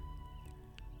משהו.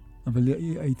 אבל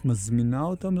היית מזמינה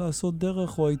אותם לעשות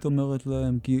דרך, או היית אומרת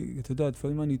להם? כי, אתה יודע,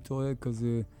 לפעמים אני טועה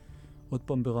כזה, עוד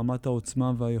פעם ברמת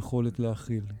העוצמה והיכולת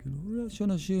להכיל. כאילו, יש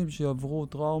אנשים שעברו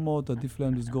טראומות, עדיף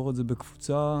להם לסגור את זה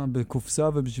בקופסה,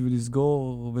 ובשביל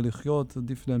לסגור ולחיות,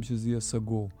 עדיף להם שזה יהיה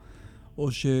סגור.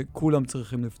 או שכולם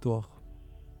צריכים לפתוח.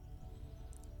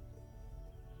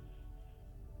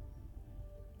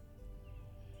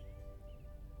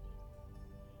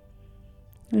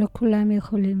 לא כולם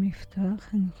יכולים לפתוח,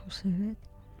 אני חושבת.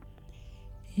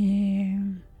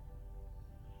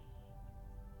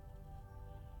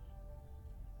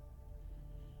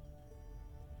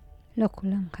 לא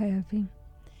כולם חייבים.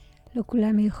 לא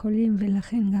כולם יכולים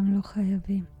ולכן גם לא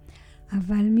חייבים.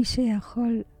 אבל מי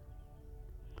שיכול,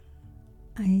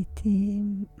 הייתי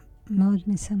מאוד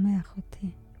משמח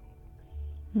אותי.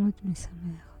 מאוד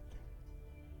משמח.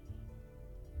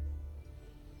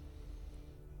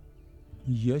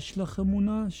 יש לך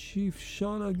אמונה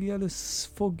שאפשר להגיע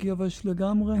לספוג יבש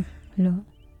לגמרי? לא.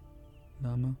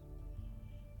 למה?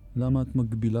 למה את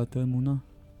מגבילה את האמונה?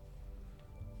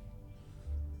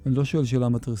 אני לא שואל שאלה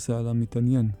מתריסה, אלא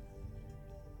מתעניין.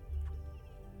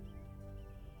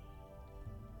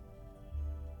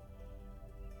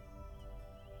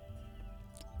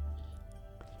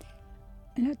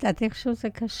 לא יודעת, איכשהו זה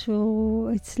קשור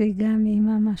אצלי גם עם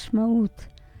המשמעות.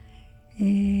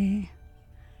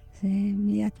 זה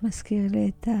מיד מזכיר לי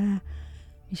את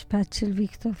המשפט של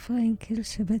ויקטור פרנקל,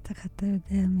 שבטח אתה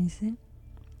יודע מי זה.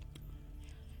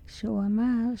 שהוא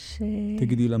אמר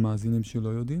תגידי למאזינים שלא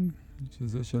יודעים,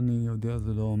 שזה שאני יודע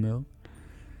זה לא אומר.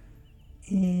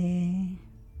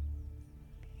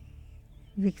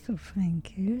 ויקטור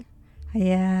פרנקל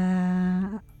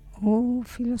הוא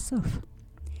פילוסוף.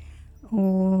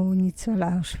 הוא ניצול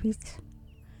אושוויץ.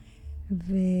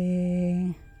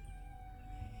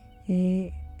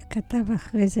 כתב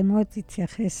אחרי זה מאוד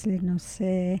התייחס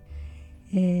לנושא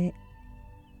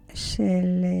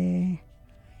של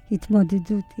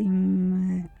התמודדות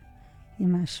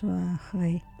עם השואה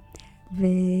אחרי.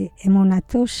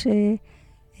 ואמונתו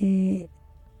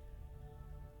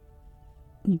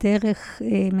שדרך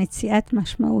מציאת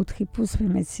משמעות, חיפוש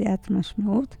ומציאת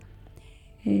משמעות,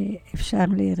 אפשר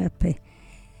להירפא.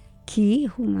 כי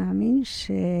הוא מאמין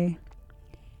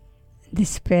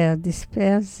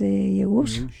דיספר זה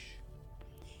ייאוש.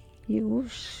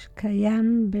 ייאוש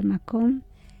קיים במקום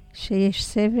שיש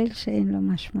סבל שאין לו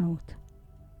משמעות.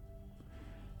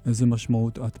 איזה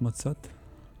משמעות את מצאת?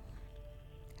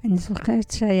 אני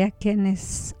זוכרת שהיה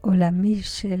כנס עולמי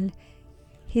של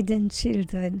hidden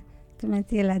children, זאת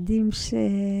אומרת ילדים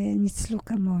שניצלו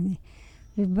כמוני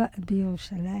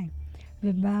בירושלים,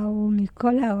 ובאו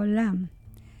מכל העולם.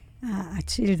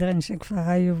 הצ'ילדרן שכבר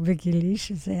היו בגילי,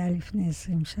 שזה היה לפני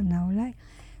 20 שנה אולי,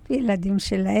 וילדים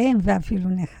שלהם, ואפילו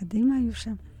נכדים היו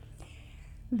שם.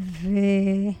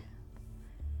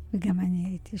 וגם אני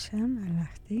הייתי שם,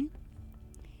 הלכתי.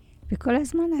 וכל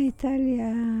הזמן הייתה לי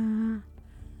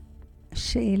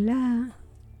השאלה,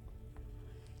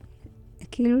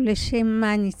 כאילו לשם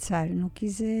מה ניצלנו, כי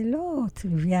זה לא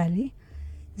טריוויאלי,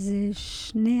 זה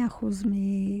 2%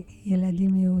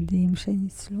 מילדים יהודיים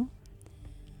שניצלו.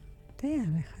 תאר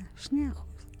לך,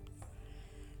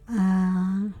 2%.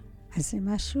 אז זה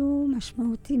משהו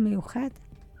משמעותי מיוחד,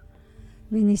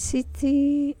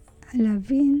 וניסיתי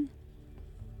להבין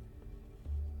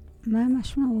מה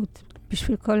המשמעות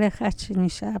בשביל כל אחד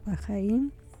שנשאר בחיים,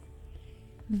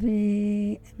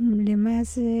 ולמה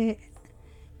זה,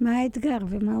 מה האתגר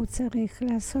ומה הוא צריך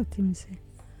לעשות עם זה.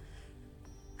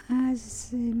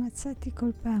 אז מצאתי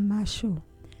כל פעם משהו.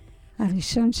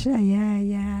 הראשון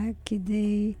היה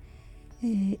כדי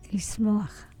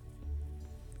לשמוח.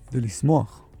 זה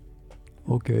לשמוח.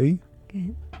 אוקיי. כן.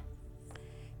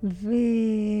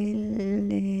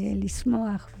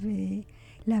 ולשמוח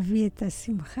ולהביא את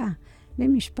השמחה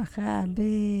במשפחה,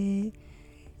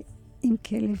 עם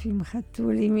כלב, עם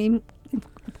חתול, עם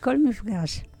כל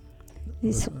מפגש.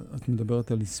 את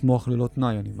מדברת על לשמוח ללא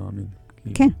תנאי, אני מאמין.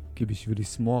 כן. כי בשביל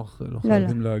לשמוח לא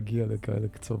חייבים להגיע לכאלה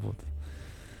קצוות.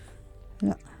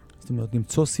 לא. זאת אומרת,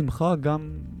 למצוא שמחה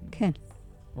גם... כן.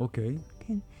 אוקיי.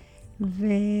 כן.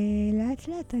 ולאט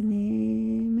לאט אני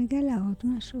מגלה עוד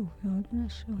משהו ועוד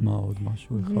משהו. מה עוד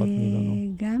משהו? אחד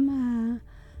מאיתנו. וגם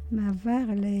המעבר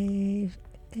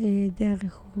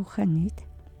לדרך רוחנית.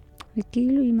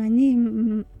 וכאילו אם אני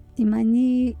אם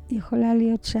אני יכולה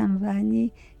להיות שם ואני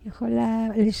יכולה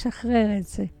לשחרר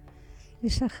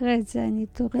את זה, אני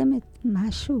תורמת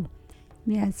משהו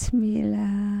מעצמי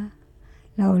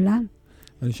לעולם.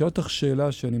 אני אשאל אותך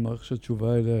שאלה שאני מעריך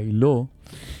שהתשובה אליה היא לא,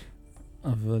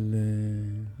 אבל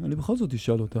אני בכל זאת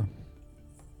אשאל אותה.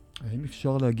 האם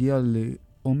אפשר להגיע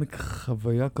לעומק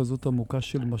חוויה כזאת עמוקה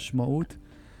של משמעות,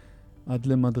 עד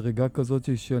למדרגה כזאת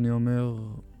שאני אומר,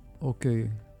 אוקיי,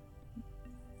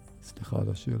 סליחה על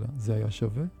השאלה, זה היה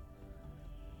שווה?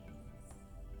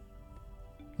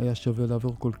 היה שווה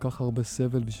לעבור כל כך הרבה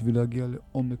סבל בשביל להגיע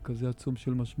לעומק כזה עצום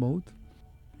של משמעות?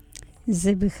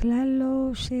 זה בכלל לא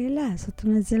שאלה, זאת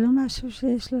אומרת, זה לא משהו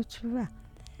שיש לו תשובה.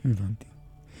 הבנתי.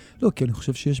 לא, כי אני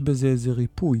חושב שיש בזה איזה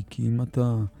ריפוי, כי אם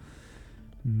אתה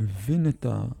מבין את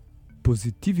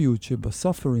הפוזיטיביות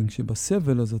שבספרינג,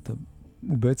 שבסבל, אז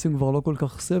הוא בעצם כבר לא כל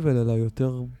כך סבל, אלא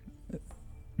יותר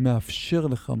מאפשר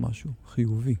לך משהו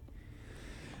חיובי.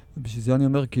 בשביל זה אני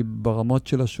אומר, כי ברמות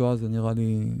של השואה זה נראה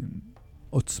לי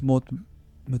עוצמות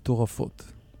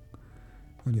מטורפות.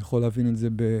 אני יכול להבין את זה,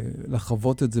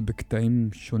 לחוות את זה בקטעים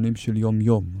שונים של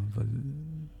יום-יום, אבל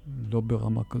לא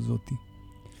ברמה כזאת.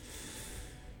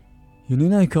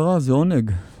 ינינה היקרה, זה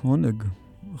עונג.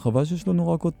 חבל שיש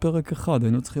לנו רק עוד פרק אחד.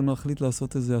 היינו צריכים להחליט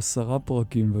לעשות איזה 10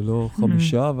 פרקים ולא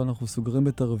 5, ואנחנו סוגרים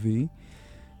את הרביעי,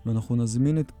 ואנחנו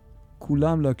נזמין את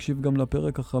כולם להקשיב גם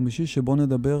לפרק החמישי, שבו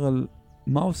נדבר על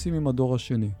מה עושים עם הדור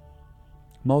השני.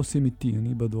 מה עושים איתי,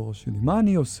 אני בדור השני. מה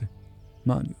אני עושה?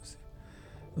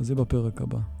 אז זה בפרק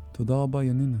הבא. תודה רבה,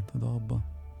 ינינה. תודה רבה.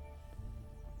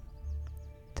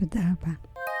 תודה רבה.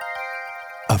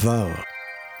 עבר,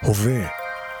 הווה,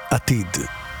 עתיד.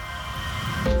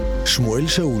 שמואל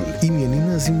שאול עם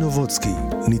ינינה זימנובוצקי,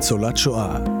 ניצולת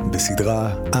שואה,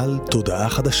 בסדרה על תודעה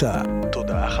חדשה.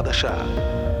 תודעה חדשה.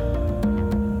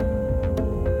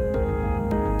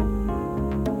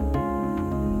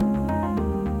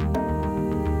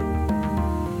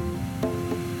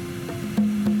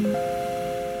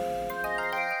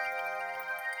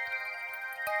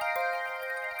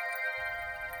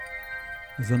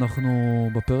 אז אנחנו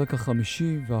בפרק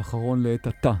החמישי והאחרון לעת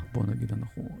עתה. בואו נגיד,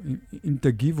 אם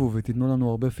תגיבו ותיתנו לנו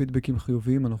הרבה פידבקים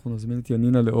חיוביים, אנחנו נזמין את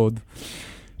ינינה לעוד,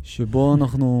 שבו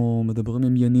אנחנו מדברים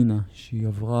עם ינינה, שהיא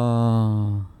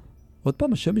עברה... עוד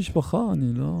פעם, השם משפחה,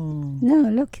 אני לא...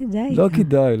 לא כדאי.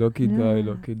 לא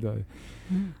כדאי.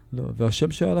 לא,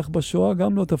 והשם שהיה לך בשואה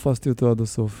גם לא תפסתי אותו עד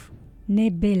הסוף.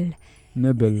 נבל.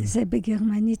 זה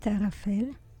בגרמנית ערפל.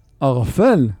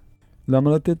 ערפל?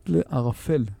 למה לתת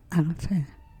לערפל? ערפל.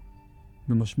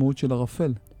 במשמעות של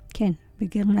ערפל? כן,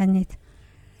 בגרמנית.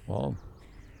 וואו.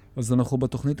 אז אנחנו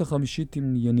בתוכנית החמישית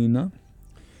עם ינינה,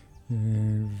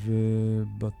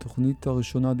 ובתוכנית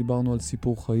הראשונה דיברנו על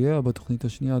סיפור חייה, בתוכנית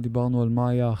השנייה דיברנו על מה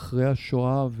היה אחרי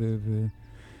השואה,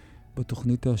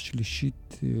 ובתוכנית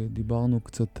השלישית דיברנו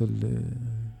קצת על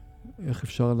איך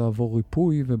אפשר לעבור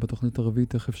ריפוי, ובתוכנית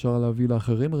הרביעית איך אפשר להביא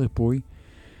לאחרים ריפוי.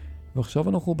 ועכשיו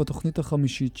אנחנו בתוכנית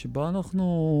החמישית, שבה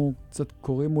אנחנו קצת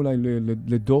קוראים אולי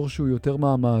לדור שהוא יותר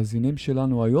מהמאזינים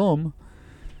שלנו היום,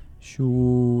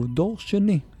 שהוא דור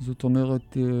שני. זאת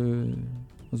אומרת,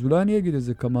 אז אולי אני אגיד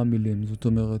איזה כמה מילים. זאת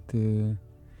אומרת,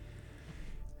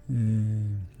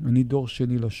 אני דור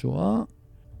שני לשואה.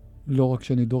 לא רק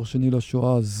שאני דור שני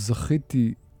לשואה,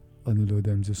 זכיתי, אני לא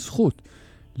יודע אם זה זכות,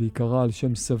 להיקרא על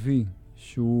שם סבי,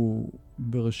 שהוא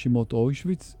ברשימות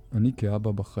אוישוויץ. אני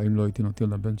כאבא בחיים לא הייתי נותן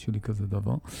לבן שלי כזה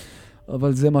דבר,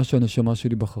 אבל זה מה שהנשמה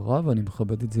שלי בחרה, ואני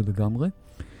מכבד את זה לגמרי.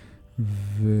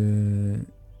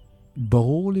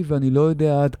 וברור לי, ואני לא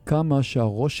יודע עד כמה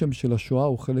שהרושם של השואה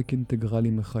הוא חלק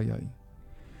אינטגרלי מחיי.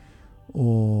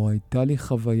 או הייתה לי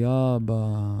חוויה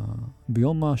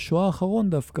ביום השואה האחרון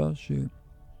דווקא,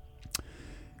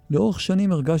 לאורך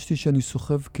שנים הרגשתי שאני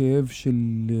סוחב כאב של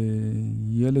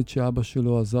ילד שאבא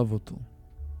שלו עזב אותו.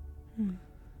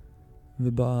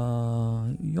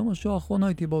 וביום השואה האחרון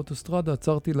הייתי באוטוסטרדה,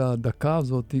 עצרתי לדקה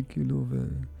הזאת, כאילו,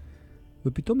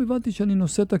 ופתאום הבנתי שאני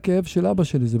נושא את הכאב של אבא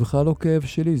שלי. זה בכלל לא כאב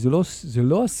שלי, זה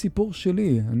לא הסיפור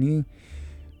שלי. אני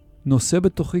נושא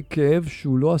בתוכי כאב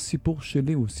שהוא לא הסיפור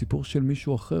שלי, הוא סיפור של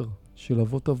מישהו אחר, של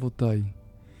אבות אבותיי.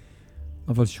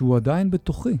 אבל שהוא עדיין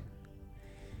בתוכי.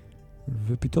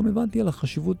 ופתאום הבנתי על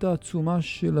החשיבות העצומה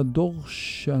של הדור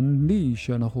שלי,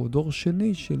 שאנחנו דור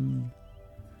שני של...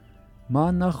 מה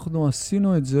אנחנו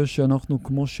עשינו את זה שאנחנו,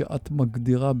 כמו שאת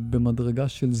מגדירה, במדרגה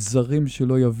של זרים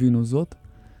שלא יבינו זאת?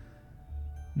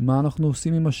 מה אנחנו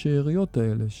עושים עם השאריות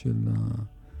האלה של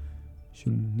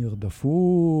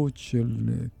נרדפות, של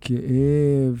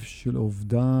כאב, של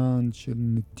אובדן, של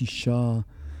נטישה,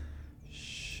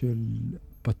 של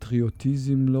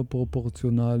פטריוטיזם לא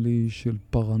פרופורציונלי, של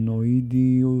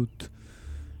פרנואידיות.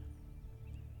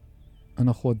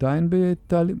 אנחנו עדיין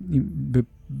בתהליך,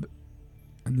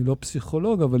 אני לא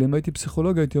פסיכולוג, אבל אם הייתי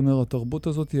פסיכולוג, הייתי אומר, התרבות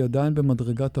הזאת היא עדיין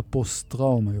במדרגת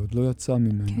הפוסט-טראומה, היא עוד לא יצאה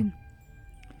ממנה. כן.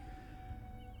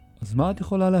 אז מה את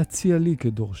יכולה להציע לי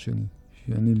כדור שני?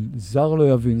 שאני זר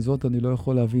לא יבין זאת, אני לא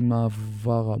יכול להבין מה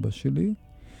עבר אבא שלי,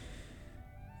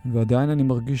 ועדיין אני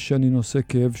מרגיש שאני נושא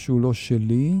כאב שהוא לא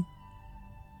שלי.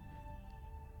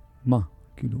 מה?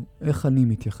 כאילו, איך אני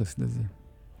מתייחס לזה?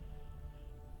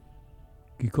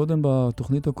 כי קודם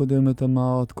בתוכנית הקודמת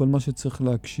אמרת, כל מה שצריך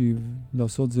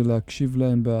לעשות זה להקשיב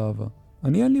להם באהבה.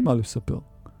 אין לי מה לספר.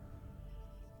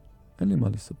 אין לי מה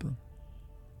לספר.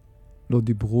 לא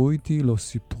דיברו איתי, לא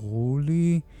סיפרו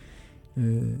לי,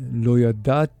 לא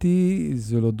ידעתי,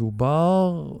 זה לא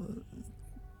דובר,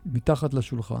 מתחת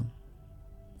לשולחן.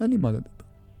 אין לי מה לדבר.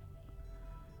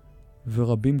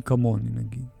 ורבים כמוני,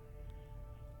 נגיד.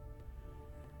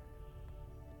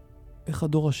 איך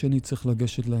הדור השני צריך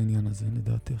לגשת לעניין הזה,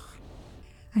 לדעתך?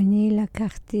 אני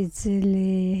לקחתי את זה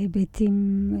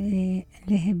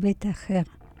להיבט אחר.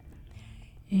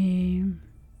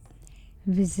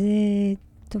 וזה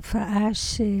תופעה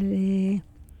של...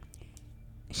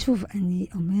 שוב, אני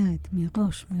אומרת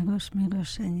מראש,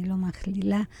 שאני לא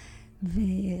מכלילה,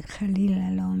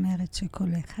 וחלילה לא אומרת שכל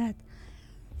אחד.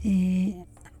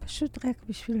 פשוט רק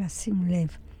בשביל לשים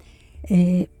לב.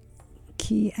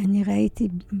 כי אני ראיתי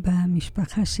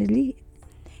במשפחה שלי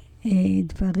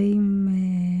דברים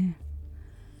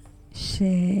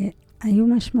שהיו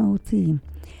משמעותיים.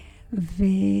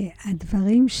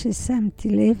 והדברים ששמתי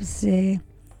לב זה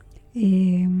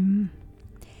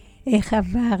איך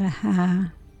עבר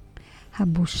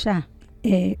הבושה.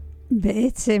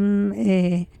 בעצם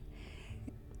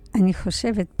אני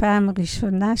חושבת פעם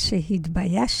ראשונה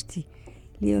שהתביישתי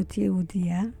להיות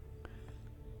יהודייה,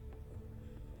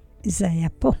 זה היה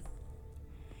פה.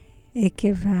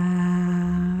 עקב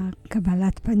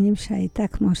הקבלת פנים שהייתה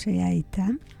כמו שהיה איתה.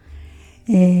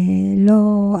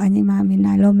 לא, אני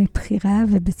מאמינה, לא מבחירה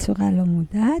ובצורה לא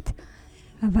מודעת,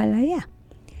 אבל היה.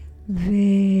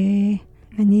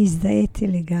 ואני הזדהיתי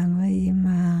לגמרי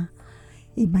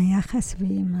עם היחס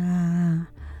ועם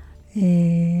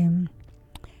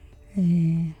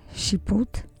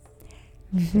השיפוט.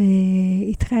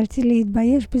 והתחלתי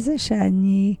להתבייש בזה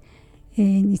שאני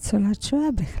ניצולת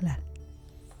שואה בכלל.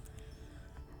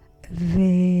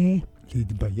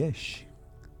 להתבייש?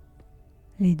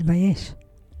 להתבייש.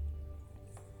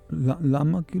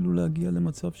 למה כאילו להגיע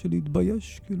למצב של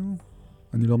להתבייש? כאילו,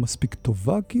 אני לא מספיק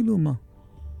טובה? כאילו, מה?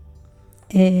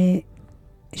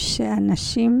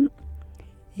 שאנשים,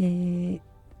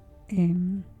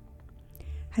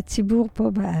 הציבור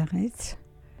פה בארץ,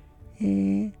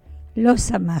 לא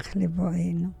שמח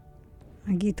לבואנו.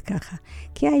 נגיד ככה.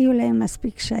 כי היו להם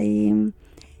מספיק קשיים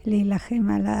להילחם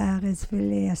על הארץ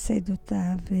ולייסד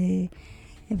אותה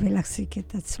ולהחזיק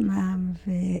את עצמם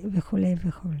וכו'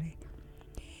 וכו'.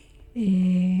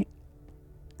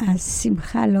 אז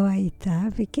שמחה לא הייתה,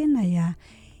 וכן היה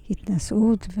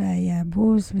התנשאות והיה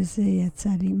בוז, וזה יצא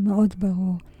לי מאוד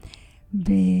ברור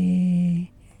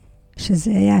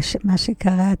שזה היה מה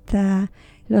שקראת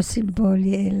לא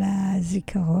סימבולי אלא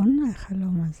זיכרון,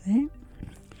 החלום הזה.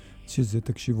 שזה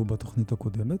תקשיבו בתוכנית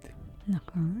הקודמת.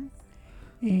 נכון.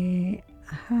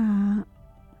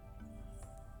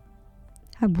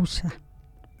 הבושה.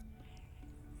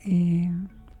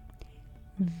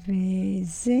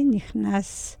 וזה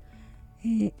נכנס,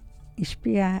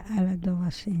 השפיע על הדור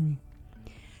השני.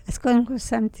 אז קודם כל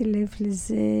שמתי לב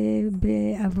לזה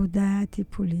בעבודה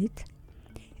טיפולית,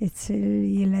 אצל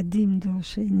ילדים דור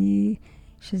שני,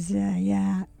 שזה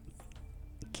היה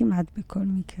כמעט בכל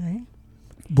מקרה.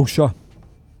 בושה.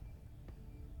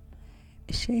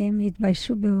 שהם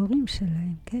התביישו בהורים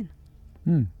שלהם, כן.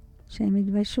 שהם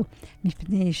התביישו.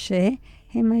 מפני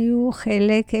שהם היו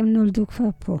חלק, הם נולדו כבר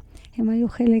פה. הם היו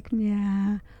חלק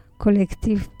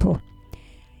מהקולקטיב פה.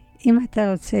 אם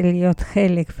אתה רוצה להיות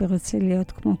חלק ורוצה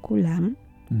להיות כמו כולם,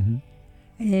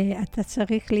 אתה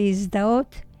צריך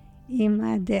להזדהות עם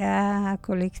הדעה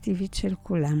הקולקטיבית של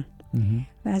כולם.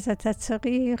 ואז אתה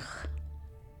צריך...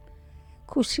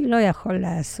 קושי לא יכול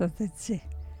לעשות את זה.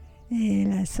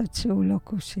 לעשות שהוא לא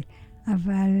קושי.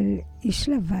 אבל איש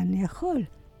לבן יכול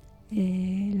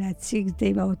להציג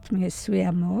דעות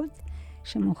מסוימות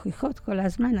שמוכיחות כל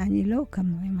הזמן, אני לא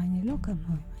כמוהם, אני לא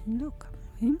כמוהם, אני לא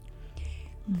כמוהם.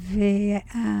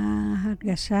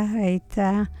 וההרגשה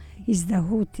הייתה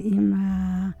הזדהות עם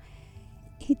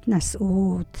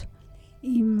ההתנשאות,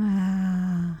 עם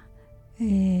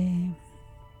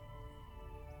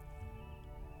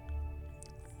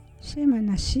שהם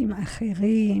אנשים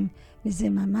אחרים, וזה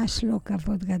ממש לא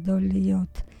כבוד גדול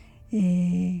להיות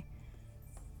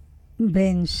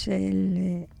בן של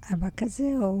אבא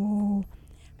כזה, או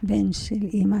בן של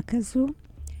אמא כזו,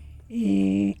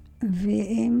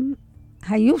 והם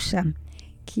היו שם,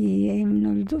 כי הם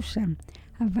נולדו שם.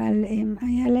 אבל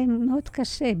היה להם מאוד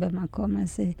קשה במקום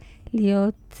הזה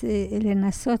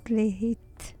לנסות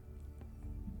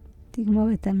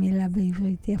תגמור את המילה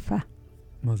בעברית יפה.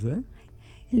 מה זה?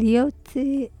 להיות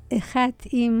אחד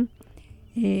עם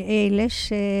אלה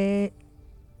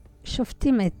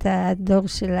ששופטים את הדור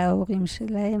של ההורים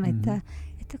שלהם,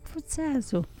 את הקבוצה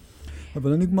הזו.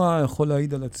 אבל אני מה יכול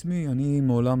להעיד על עצמי, אני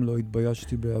מעולם לא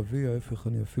התביישתי באבי, ההפך,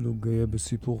 אני אפילו גאה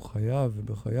בסיפור חייו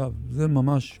ובחייו. זה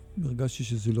ממש, הרגשתי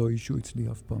שזה לא אישו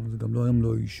אצלי אף פעם, זה גם לא היום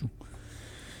לא אישו.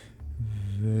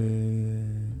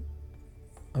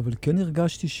 אבל כן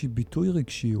הרגשתי שביטוי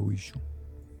רגשי הוא אישו.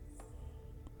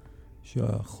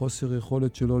 שהחוסר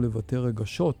יכולת שלו לבטא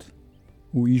רגשות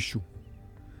הוא אישו.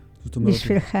 זאת אומרת...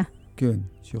 בשבילך. כן,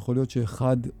 שיכול להיות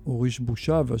שאחד הוריש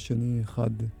בושה והשני אחד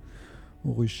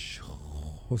הוריש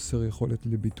חוסר יכולת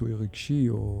לביטוי רגשי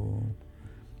או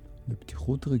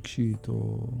לפתיחות רגשית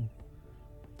או...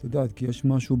 אתה יודעת, כי יש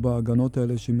משהו בהגנות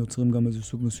האלה שהם יוצרים גם איזה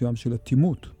סוג מסוים של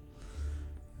אטימות.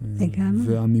 לגמרי.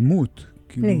 ועמימות.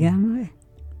 כאילו... לגמרי.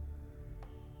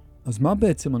 אז מה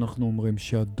בעצם אנחנו אומרים?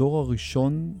 שהדור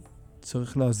הראשון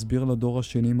צריך להסביר לדור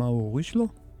השני מה הוא הוריש לו?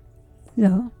 לא.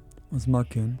 אז מה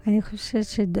כן? אני חושבת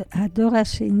שהדור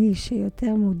השני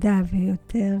שיותר מודע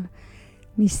ויותר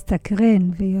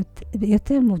מסתקרן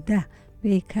ויותר מודע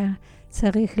בעיקר,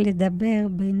 צריך לדבר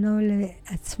בינו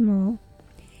לעצמו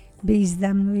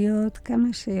בהזדמנויות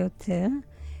כמה שיותר,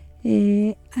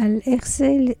 על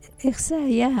איך זה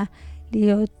היה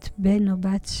להיות בן או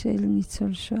בת של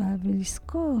ניצול שואה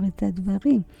ולזכור את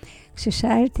הדברים.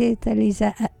 כששאלתי את עליזה,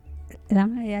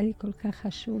 למה היה לי כל כך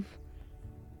חשוב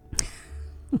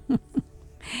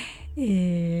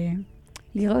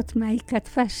לראות מה היא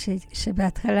כתבה,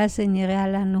 שבהתחלה זה נראה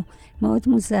לנו מאוד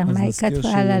מוזר, מה היא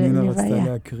כתבה על הלוויה. אז נזכיר שינינה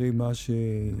רצתה להקריא מה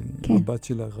שהבת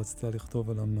שלה רצתה לכתוב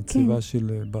על המצבה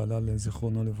של בעלה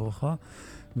לזיכרונו לברכה,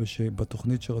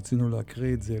 ושבתכנית שרצינו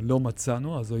להקריא את זה לא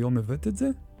מצאנו, אז היום הבאת את זה?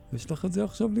 יש לך את זה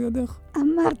עכשיו לידך?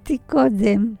 אמרתי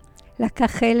קודם,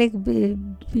 לקח חלק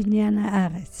בבניין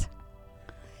הארץ.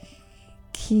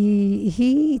 כי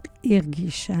היא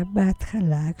הרגישה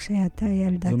בהתחלה, כשהייתה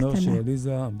ילדה קטנה. זאת אומרת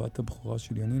שאליזה, בת הבכורה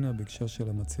של ינינה, ביקשה של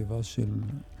המצבה של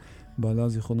בעלה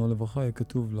זיכרונו לברכה, היה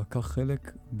כתוב, לקח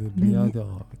חלק בבניית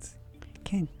הארץ.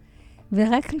 כן.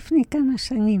 ורק לפני כמה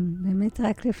שנים, באמת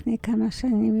רק לפני כמה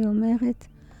שנים, היא אומרת,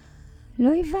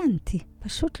 לא הבנתי,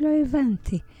 פשוט לא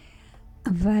הבנתי.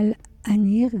 אבל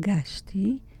אני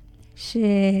הרגשתי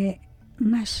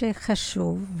שמה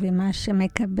שחשוב ומה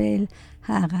שמקבל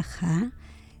הערכה,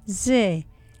 זה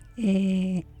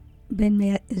בין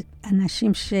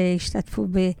אנשים שהשתתפו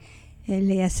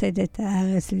לייסד את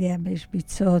הארץ, לייבש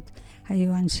ביצות,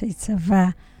 היו אנשי צבא,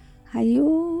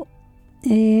 היו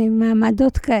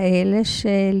מעמדות כאלה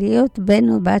שלהיות בן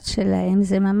או בת שלהם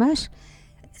זה ממש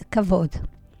כבוד.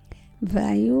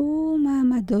 והיו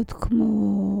מעמדות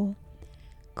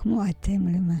כמו אתם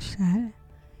למשל,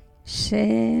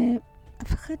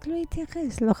 שאף אחד לא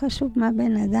התייחס, לא חשוב מה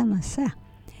בן אדם עשה.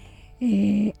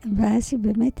 ואז היא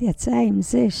באמת יצאה עם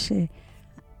זה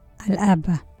על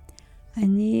אבא.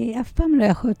 אני אף פעם לא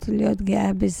יכולתי להיות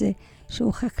גאה בזה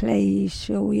שהוא חקלאי,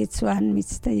 שהוא יצואן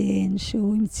מצטיין,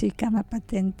 שהוא המציא כמה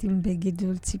פטנטים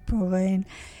בגידול ציפורן,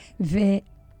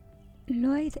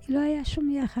 ולא היה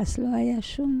שום יחס, לא היה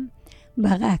שום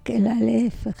ברק, אלא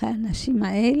להפך, האנשים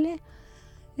האלה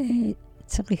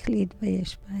צריך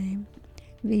להתבייש בהם.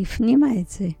 והיא הפנימה את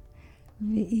זה,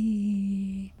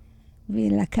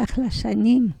 ולקח לה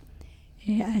שנים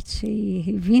עד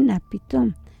שהיא הבינה פתאום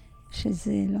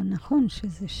שזה לא נכון,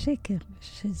 שזה שקר,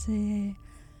 שזה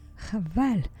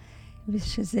חבל,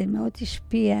 ושזה מאוד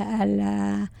השפיע על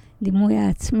הדימוי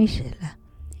העצמי שלה.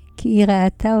 כי היא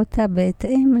ראתה אותה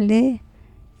בהתאם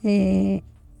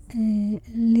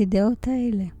לדעות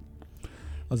האלה.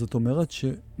 אז את אומרת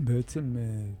שבעצם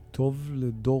טוב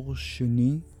לדור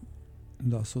שני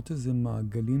לעשות איזה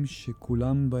מעגלים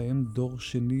שכולם בהם דור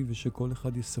שני, ושכל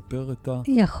אחד יספר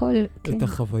את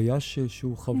החוויה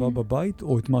שהוא חווה בבית,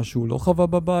 או את מה שהוא לא חווה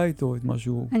בבית, או את מה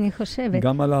שהוא... אני חושבת.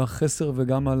 גם על החסר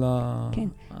וגם על ה... כן,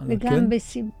 וגם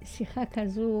בשיחה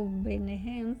כזו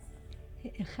ביניהם,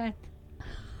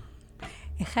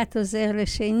 אחד עוזר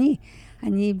לשני.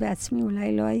 אני בעצמי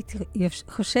אולי לא הייתי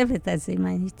חושבת על זה, אם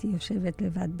הייתי יושבת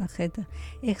לבד בחדר.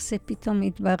 איך זה פתאום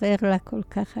התברר לה כל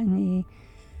כך,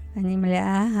 אני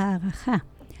מלאה הערכה.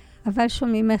 אבל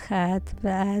שומעים אחד,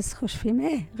 ואז חושבים,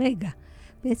 רגע,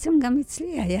 בעצם גם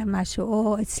אצלי היה משהו,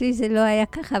 או אצלי זה לא היה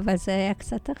ככה, אבל זה היה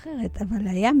קצת אחרת, אבל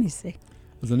היה מזה.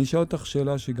 אז אני אשאל אותך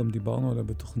שאלה שגם דיברנו עליה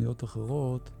בתוכניות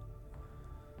אחרות,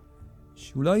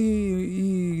 שאולי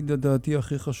היא לדעתי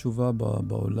הכי חשובה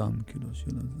בעולם, כאילו,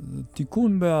 זה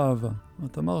תיקון באהבה.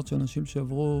 את אמרת שאנשים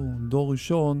שעברו דור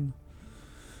ראשון,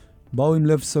 באו עם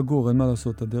לב סגור, אין מה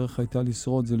לעשות, הדרך הייתה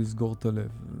לשרוד, זה לסגור את הלב,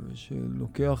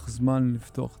 שלוקח זמן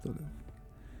לפתוח את הלב.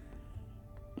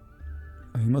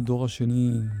 האם הדור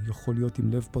השני יכול להיות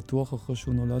עם לב פתוח אחרי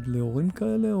שהוא נולד להורים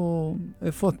כאלה, או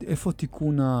איפה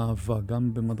תיקון האהבה,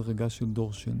 גם במדרגה של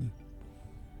דור שני?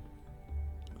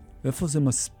 איפה זה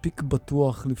מספיק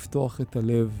בטוח לפתוח את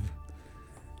הלב,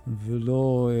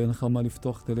 ולא אין לך מה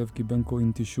לפתוח את הלב, כי בין כה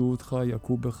ינטישו אותך,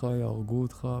 יכו בך, יהרגו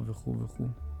אותך וכו' וכו'.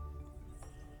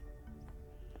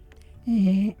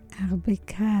 הרבה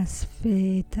כעס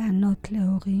וטענות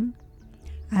להורים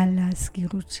על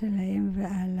הסגירות שלהם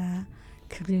ועל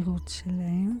הקרירות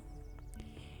שלהם.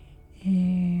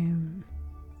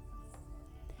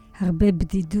 הרבה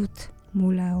בדידות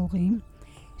מול ההורים,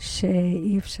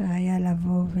 שאי אפשר היה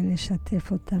לבוא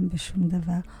ולשתף אותם בשום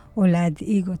דבר, או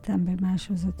להדאיג אותם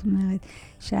במשהו. זאת אומרת,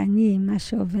 שאני, מה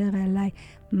שעובר עליי,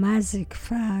 מה זה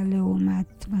כפר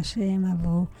לעומת מה שהם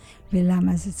עברו,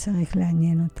 ולמה זה צריך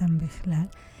לעניין אותם בכלל.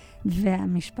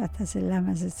 והמשפט הזה,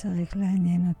 למה זה צריך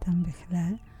לעניין אותם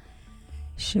בכלל,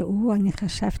 שהוא, אני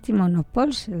חשבתי,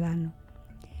 מונופול שלנו.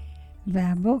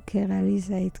 והבוקר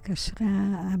עליזה התקשרה,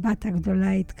 הבת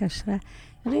הגדולה התקשרה,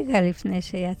 רגע לפני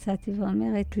שיצאתי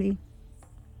ואומרת לי,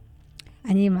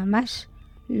 אני ממש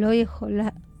לא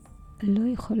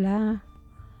יכולה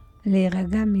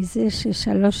להירגע מזה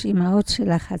ששלוש אמהות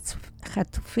של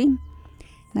החטופים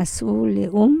נסעו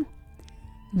לאום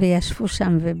וישבו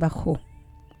שם ובכו.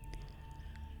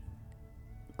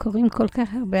 קורים כל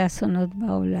כך הרבה אסונות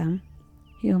בעולם,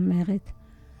 היא אומרת,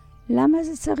 למה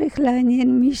זה צריך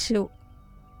לעניין מישהו?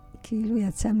 כאילו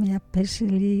יצא מהפה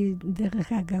שלי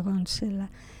דרך הגרון שלה.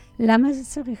 למה זה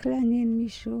צריך לעניין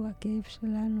מישהו, הכאב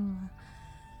שלנו?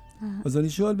 אז אני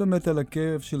שואל באמת על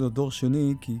הכאב של הדור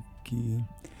שני, כי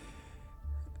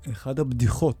אחד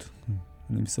הבדיחות,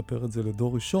 אני מספר את זה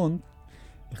לדור ראשון,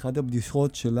 אחד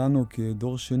הבדיחות שלנו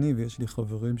כדור שני, ויש לי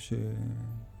חברים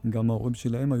שגם ההורים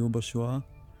שלהם היו בשואה,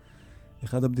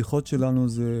 אחד הבדיחות שלנו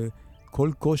זה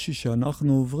כל קושי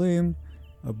שאנחנו עוברים,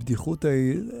 הבדיחות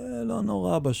היא, לא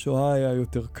נורא, בשואה היה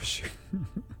יותר קשה.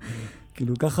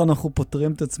 כאילו, ככה אנחנו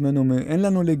פותרים את עצמנו, אין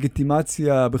לנו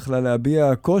לגיטימציה בכלל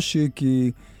להביע קושי,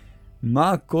 כי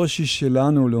מה הקושי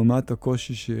שלנו לעומת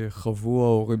הקושי שחוו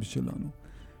ההורים שלנו?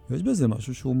 יש בזה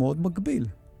משהו שהוא מאוד מגביל.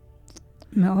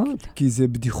 מאוד. כי זה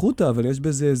בדיחותה, אבל יש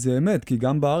בזה איזה אמת, כי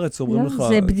גם בארץ אומרים לך,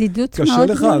 זה בדידות מאוד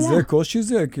קשה גדולה. לך, זה קושי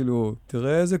זה, כאילו,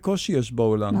 תראה איזה קושי יש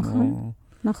בעולם. נכון,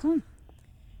 נכון,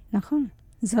 נכון.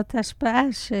 זאת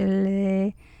השפעה של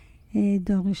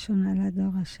דור ראשון על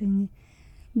הדור השני.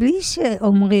 בלי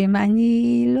שאומרים,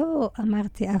 אני לא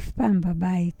אמרתי אף פעם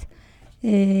בבית,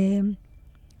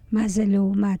 מה זה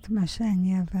לעומת מה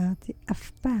שאני עברתי,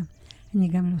 אף פעם. אני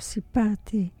גם לא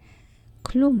סיפרתי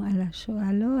כלום על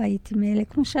השואה, לא הייתי מאלה,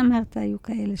 כמו שאמרת, היו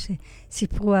כאלה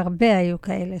שסיפרו הרבה, היו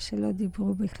כאלה שלא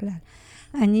דיברו בכלל.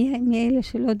 אני מאלה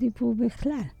שלא דיברו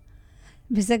בכלל,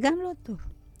 וזה גם לא טוב.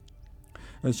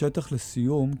 אני שואל אותך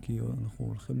לסיום, כי אנחנו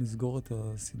הולכים לסגור את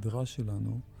הסדרה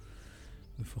שלנו,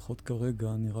 לפחות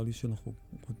כרגע, נראה לי שאנחנו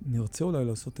נרצה אולי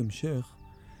לעשות המשך.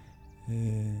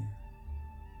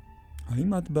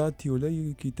 האם את בעד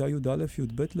טיולי כיתה י"א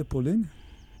י"ב לפולין?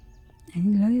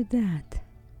 אני לא יודעת.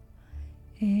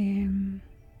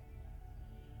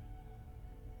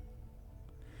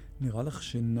 נראה לך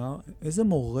איזה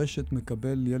מורשת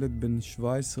מקבל ילד בן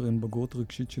 17 עם בגרות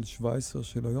רגשית של 17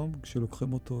 של היום,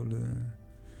 כשלוקחים אותו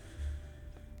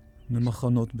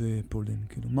למחנות בפולין?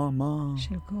 כאילו, מה?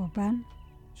 של קורבן?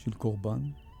 של קורבן.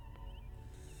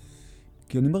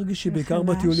 כי אני מרגיש שבעיקר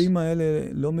בטיולים האלה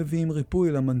לא מביאים ריפוי,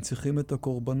 אלא מנציחים את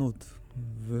הקורבנות.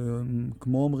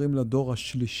 וכמו אומרים לדור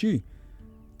השלישי,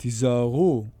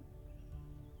 תיזהרו,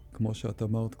 כמו שאת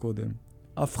אמרת קודם,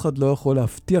 אף אחד לא יכול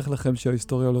להבטיח לכם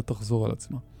שההיסטוריה לא תחזור על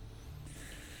עצמה.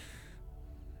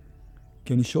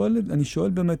 כי אני שואל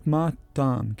באמת מה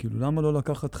הטעם, כאילו למה לא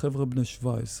לקחת חבר'ה בני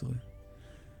 17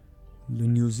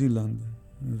 לניו זילנד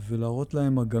ולהראות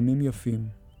להם אגמים יפים,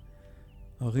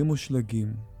 ערים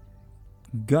ושלגים,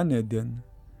 גן עדן,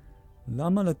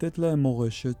 למה לתת להם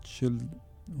מורשת של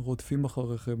רודפים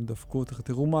אחריכם, דפקו אותך,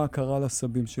 תראו מה קרה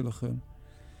לסבים שלכם.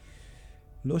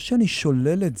 לא שאני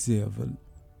שולל את זה, אבל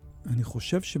אני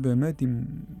חושב שבאמת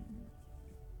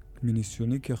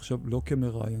מניסיוני כעכשיו, לא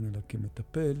כמראיין אלא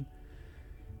כמטפל,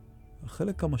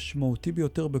 החלק המשמעותי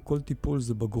ביותר בכל טיפול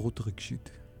זה בגרות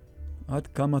רגשית. עד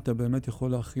כמה אתה באמת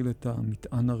יכול להכיל את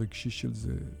המטען הרגשי של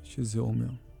זה, שזה אומר.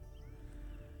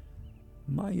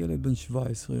 מה ילד בן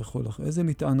 17 יכול לך? איזה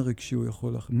מטען רגשי הוא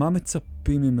יכול לך? מה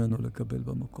מצפים ממנו לקבל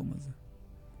במקום הזה?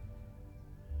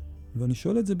 ואני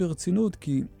שואל את זה ברצינות,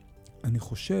 כי אני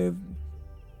חושב,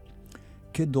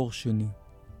 כדור שני,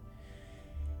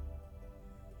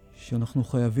 שאנחנו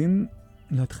חייבים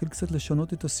להתחיל קצת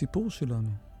לשנות את הסיפור שלנו.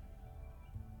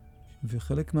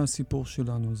 וחלק מהסיפור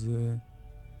שלנו זה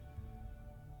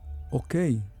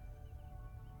אוקיי.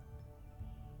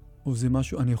 או זה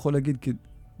משהו, אני יכול להגיד, כי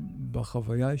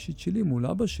בחוויה האישית שלי, מול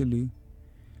אבא שלי,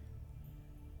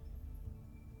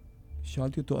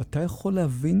 שאלתי אותו, אתה יכול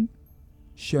להבין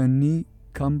שאני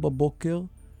קם בבוקר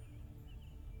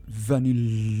ואני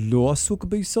לא עסוק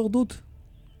בהישרדות?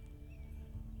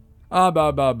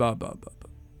 אבא.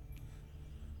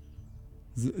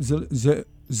 זה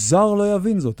זר לא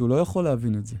יבין זאת, הוא לא יכול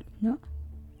להבין את זה. לא.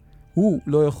 הוא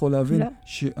לא יכול להבין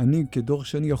שאני כדור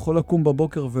שני יכול לקום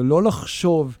בבוקר ולא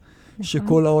לחשוב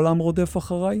שכל העולם רודף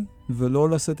אחריי, ולא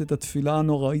לשאת את התפילה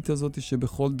הנוראית הזאת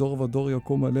שבכל דור ודור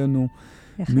יקום עלינו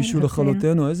מישהו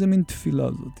לכלותנו. איזה מין תפילה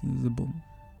הזאת? זה בוא.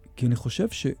 כי אני חושב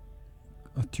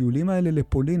שהטיולים האלה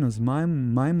לפולין, אז מה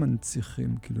הם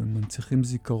מנציחים? כאילו, הם מנציחים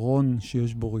זיכרון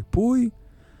שיש בו ריפוי,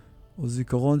 או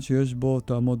זיכרון שיש בו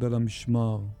תעמוד על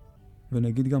המשמר? ואני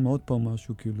אגיד גם עוד פעם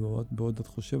משהו, כאילו, בעוד את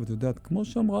חושבת, יודעת, כמו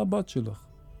שאמרה הבת שלך,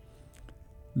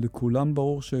 לכולם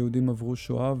ברור שהיהודים עברו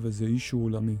שואה וזה אישו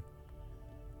עולמי.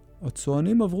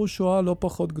 הצוענים עברו שואה לא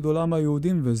פחות גדולה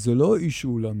מהיהודים, וזה לא אישו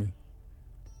עולמי.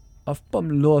 אף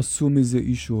פעם לא עשו מזה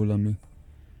אישו עולמי.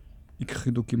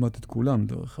 הכחידו כמעט את כולם,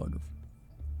 דרך אגב.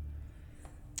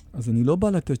 אז אני לא בא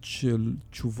לתת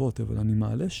תשובות, אבל אני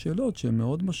מעלה שאלות שהן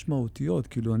מאוד משמעותיות.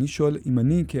 כאילו, אני שואל, אם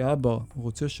אני כאבא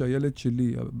רוצה שהילד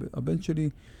שלי, הבן שלי,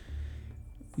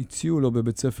 הציעו לו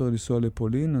בבית ספר לנסוע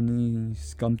לפולין, אני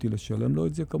הסכמתי לשלם לו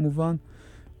את זה כמובן,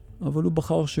 אבל הוא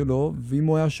בחר שלא, ואם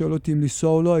הוא היה שואל אותי אם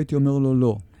לנסוע או לא, הייתי אומר לו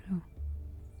לא.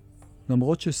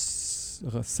 למרות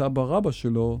שסבא רבא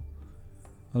שלו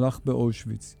הלך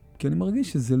באושוויץ. כי אני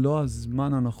מרגיש שזה לא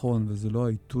הזמן הנכון, וזה לא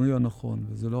העיתוי הנכון,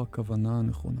 וזה לא הכוונה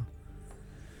הנכונה.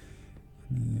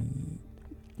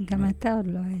 גם אתה עוד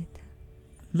לא היית.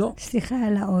 לא. סליחה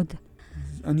על העוד.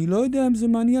 אני לא יודע אם זה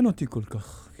מעניין אותי כל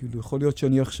כך. כאילו, יכול להיות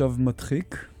שאני עכשיו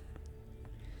מדחיק,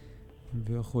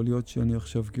 ויכול להיות שאני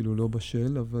עכשיו כאילו לא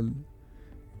בשל, אבל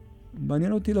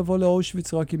מעניין אותי לבוא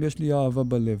לאושוויץ רק אם יש לי אהבה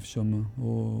בלב שם,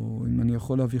 או אם אני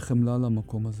יכול להביא חמלה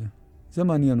למקום הזה. זה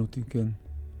מעניין אותי, כן.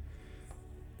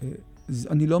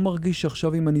 אני לא מרגיש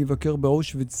שעכשיו אם אני אבקר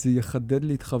באושוויץ זה יחדד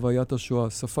לי את חוויית השואה.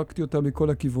 ספקתי אותה מכל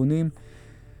הכיוונים.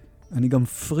 אני גם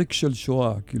פריק של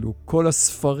שואה. כאילו, כל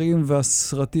הספרים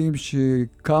והסרטים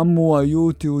שקמו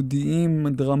היו תיעודיים,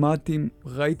 דרמטיים,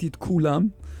 ראיתי את כולם.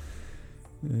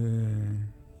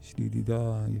 יש לי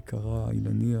ידידה יקרה,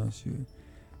 אילניה,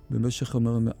 שבמשך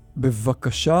אומר,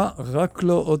 בבקשה, רק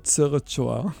לא עוד סרט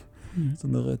שואה. זאת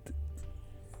אומרת,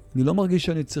 אני לא מרגיש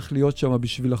שאני צריך להיות שם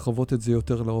בשביל לחוות את זה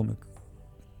יותר לעומק.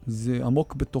 זה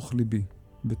עמוק בתוך ליבי,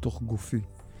 בתוך גופי.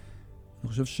 אני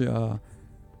חושב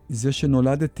שזה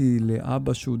שנולדתי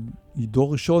לאבא שהוא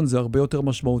דור ראשון, זה הרבה יותר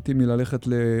משמעותי מללכת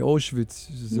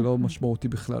לאושוויץ, זה לא משמעותי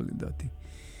בכלל לדעתי.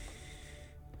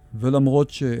 ולמרות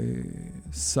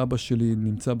שסבא שלי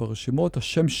נמצא ברשימות,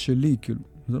 השם שלי, כאילו,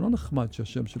 זה לא נחמד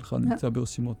שהשם שלך נמצא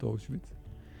ברשימות אושוויץ.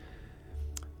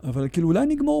 אבל כאילו אולי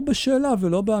נגמור בשאלה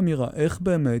ולא באמירה. איך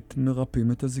באמת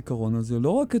מרפאים את הזיכרון הזה? לא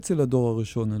רק אצל הדור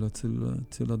הראשון, אלא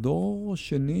אצל הדור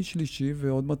השני, שלישי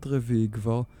ועוד מעט רביעי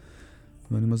כבר.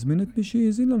 ואני מזמין את מי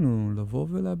שיזין לנו לבוא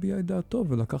ולהביע את דעתו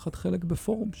ולקחת חלק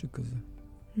בפורום שכזה.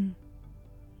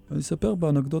 אני אספר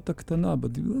באנקדוטה קטנה,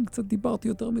 קצת דיברתי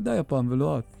יותר מדי הפעם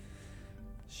ולא את.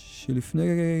 שלפני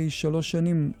 3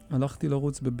 שנים הלכתי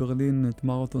לרוץ בברלין, את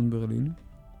מרתון ברלין.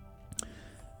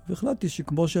 והחלטתי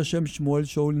שכמו שהשם שמואל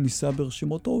שאול ניסה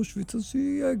ברשימות אושוויץ, אז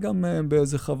שיהיה גם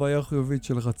באיזה חוויה חיובית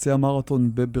של רצי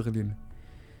המרתון בברלין.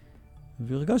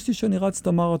 והרגשתי שאני רץ את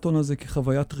המרתון הזה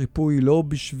כחוויית ריפוי, לא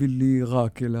בשבילי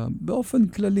רק, אלא באופן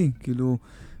כללי. כאילו,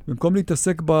 במקום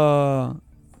להתעסק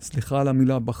סליחה על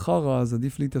המילה, בחרה, אז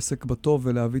עדיף להתעסק בטוב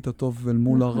ולהביא את הטוב אל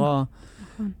מול הרע.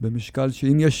 במשקל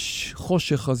שאם יש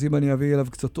חושך, אז אם אני אביא אליו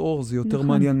קצת אור, זה יותר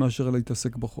מעניין מאשר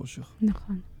להתעסק בחושך.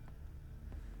 נכון.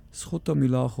 זכות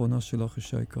המילה האחרונה שלך,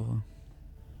 אישה יקרה.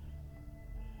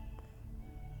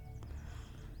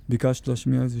 ביקשת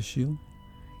להשמיע איזה שיר?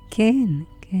 כן,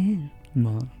 כן.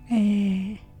 מה?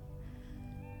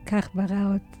 כך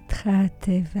ברא אותך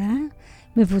הטבע,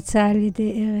 מבוצע על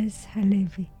ידי ארז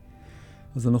הלוי.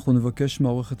 אז אנחנו נבקש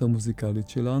מהעורכת המוזיקלית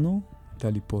שלנו,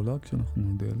 טלי פולק, שאנחנו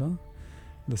נודה לה,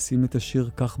 לשים את השיר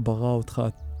כך ברא אותך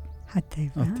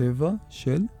הטבע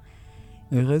של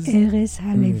ארז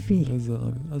הלוי.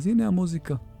 אז הנה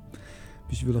המוזיקה.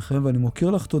 בשבילכם, ואני מוקיר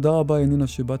לך תודה רבה, ינינה,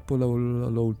 שבאת פה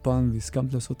לאולפן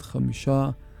והסכמת לעשות 5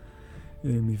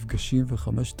 מפגשים ו5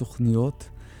 תוכניות,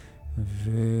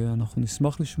 ואנחנו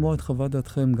נשמח לשמוע את חוות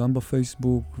דעתכם גם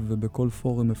בפייסבוק ובכל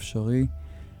פורום אפשרי.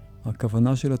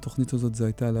 הכוונה של התוכנית הזאת זה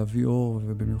הייתה להביא אור,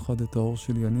 ובמיוחד את האור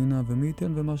של ינינה, ומי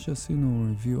ייתן ומה שעשינו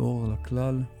הביא אור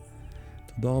לכלל.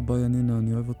 תודה רבה, ינינה,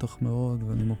 אני אוהב אותך מאוד,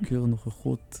 ואני מוקיר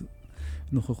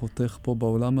נוכחותך פה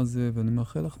בעולם הזה, ואני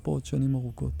מאחל לך פה עוד שנים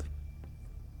ארוכות.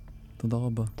 תודה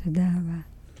רבה. תודה רבה.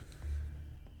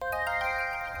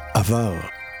 עבר,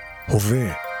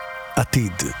 הווה,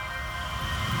 עתיד.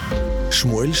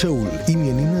 שמואל שאול עם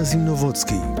ינינה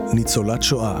זימנובוצקי, ניצולת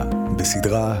שואה,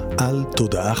 בסדרה על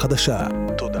תודעה חדשה.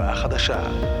 תודעה חדשה.